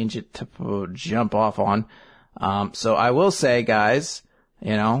wacky tangent to jump off on. So I will say, guys,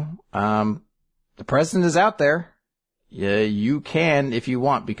 the president is out there. Yeah, you can, if you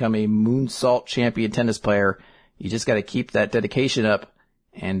want, become a moonsault champion tennis player. You just got to keep that dedication up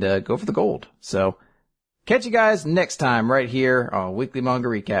and go for the gold. So, catch you guys next time right here on Weekly Manga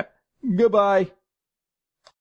Recap. Goodbye.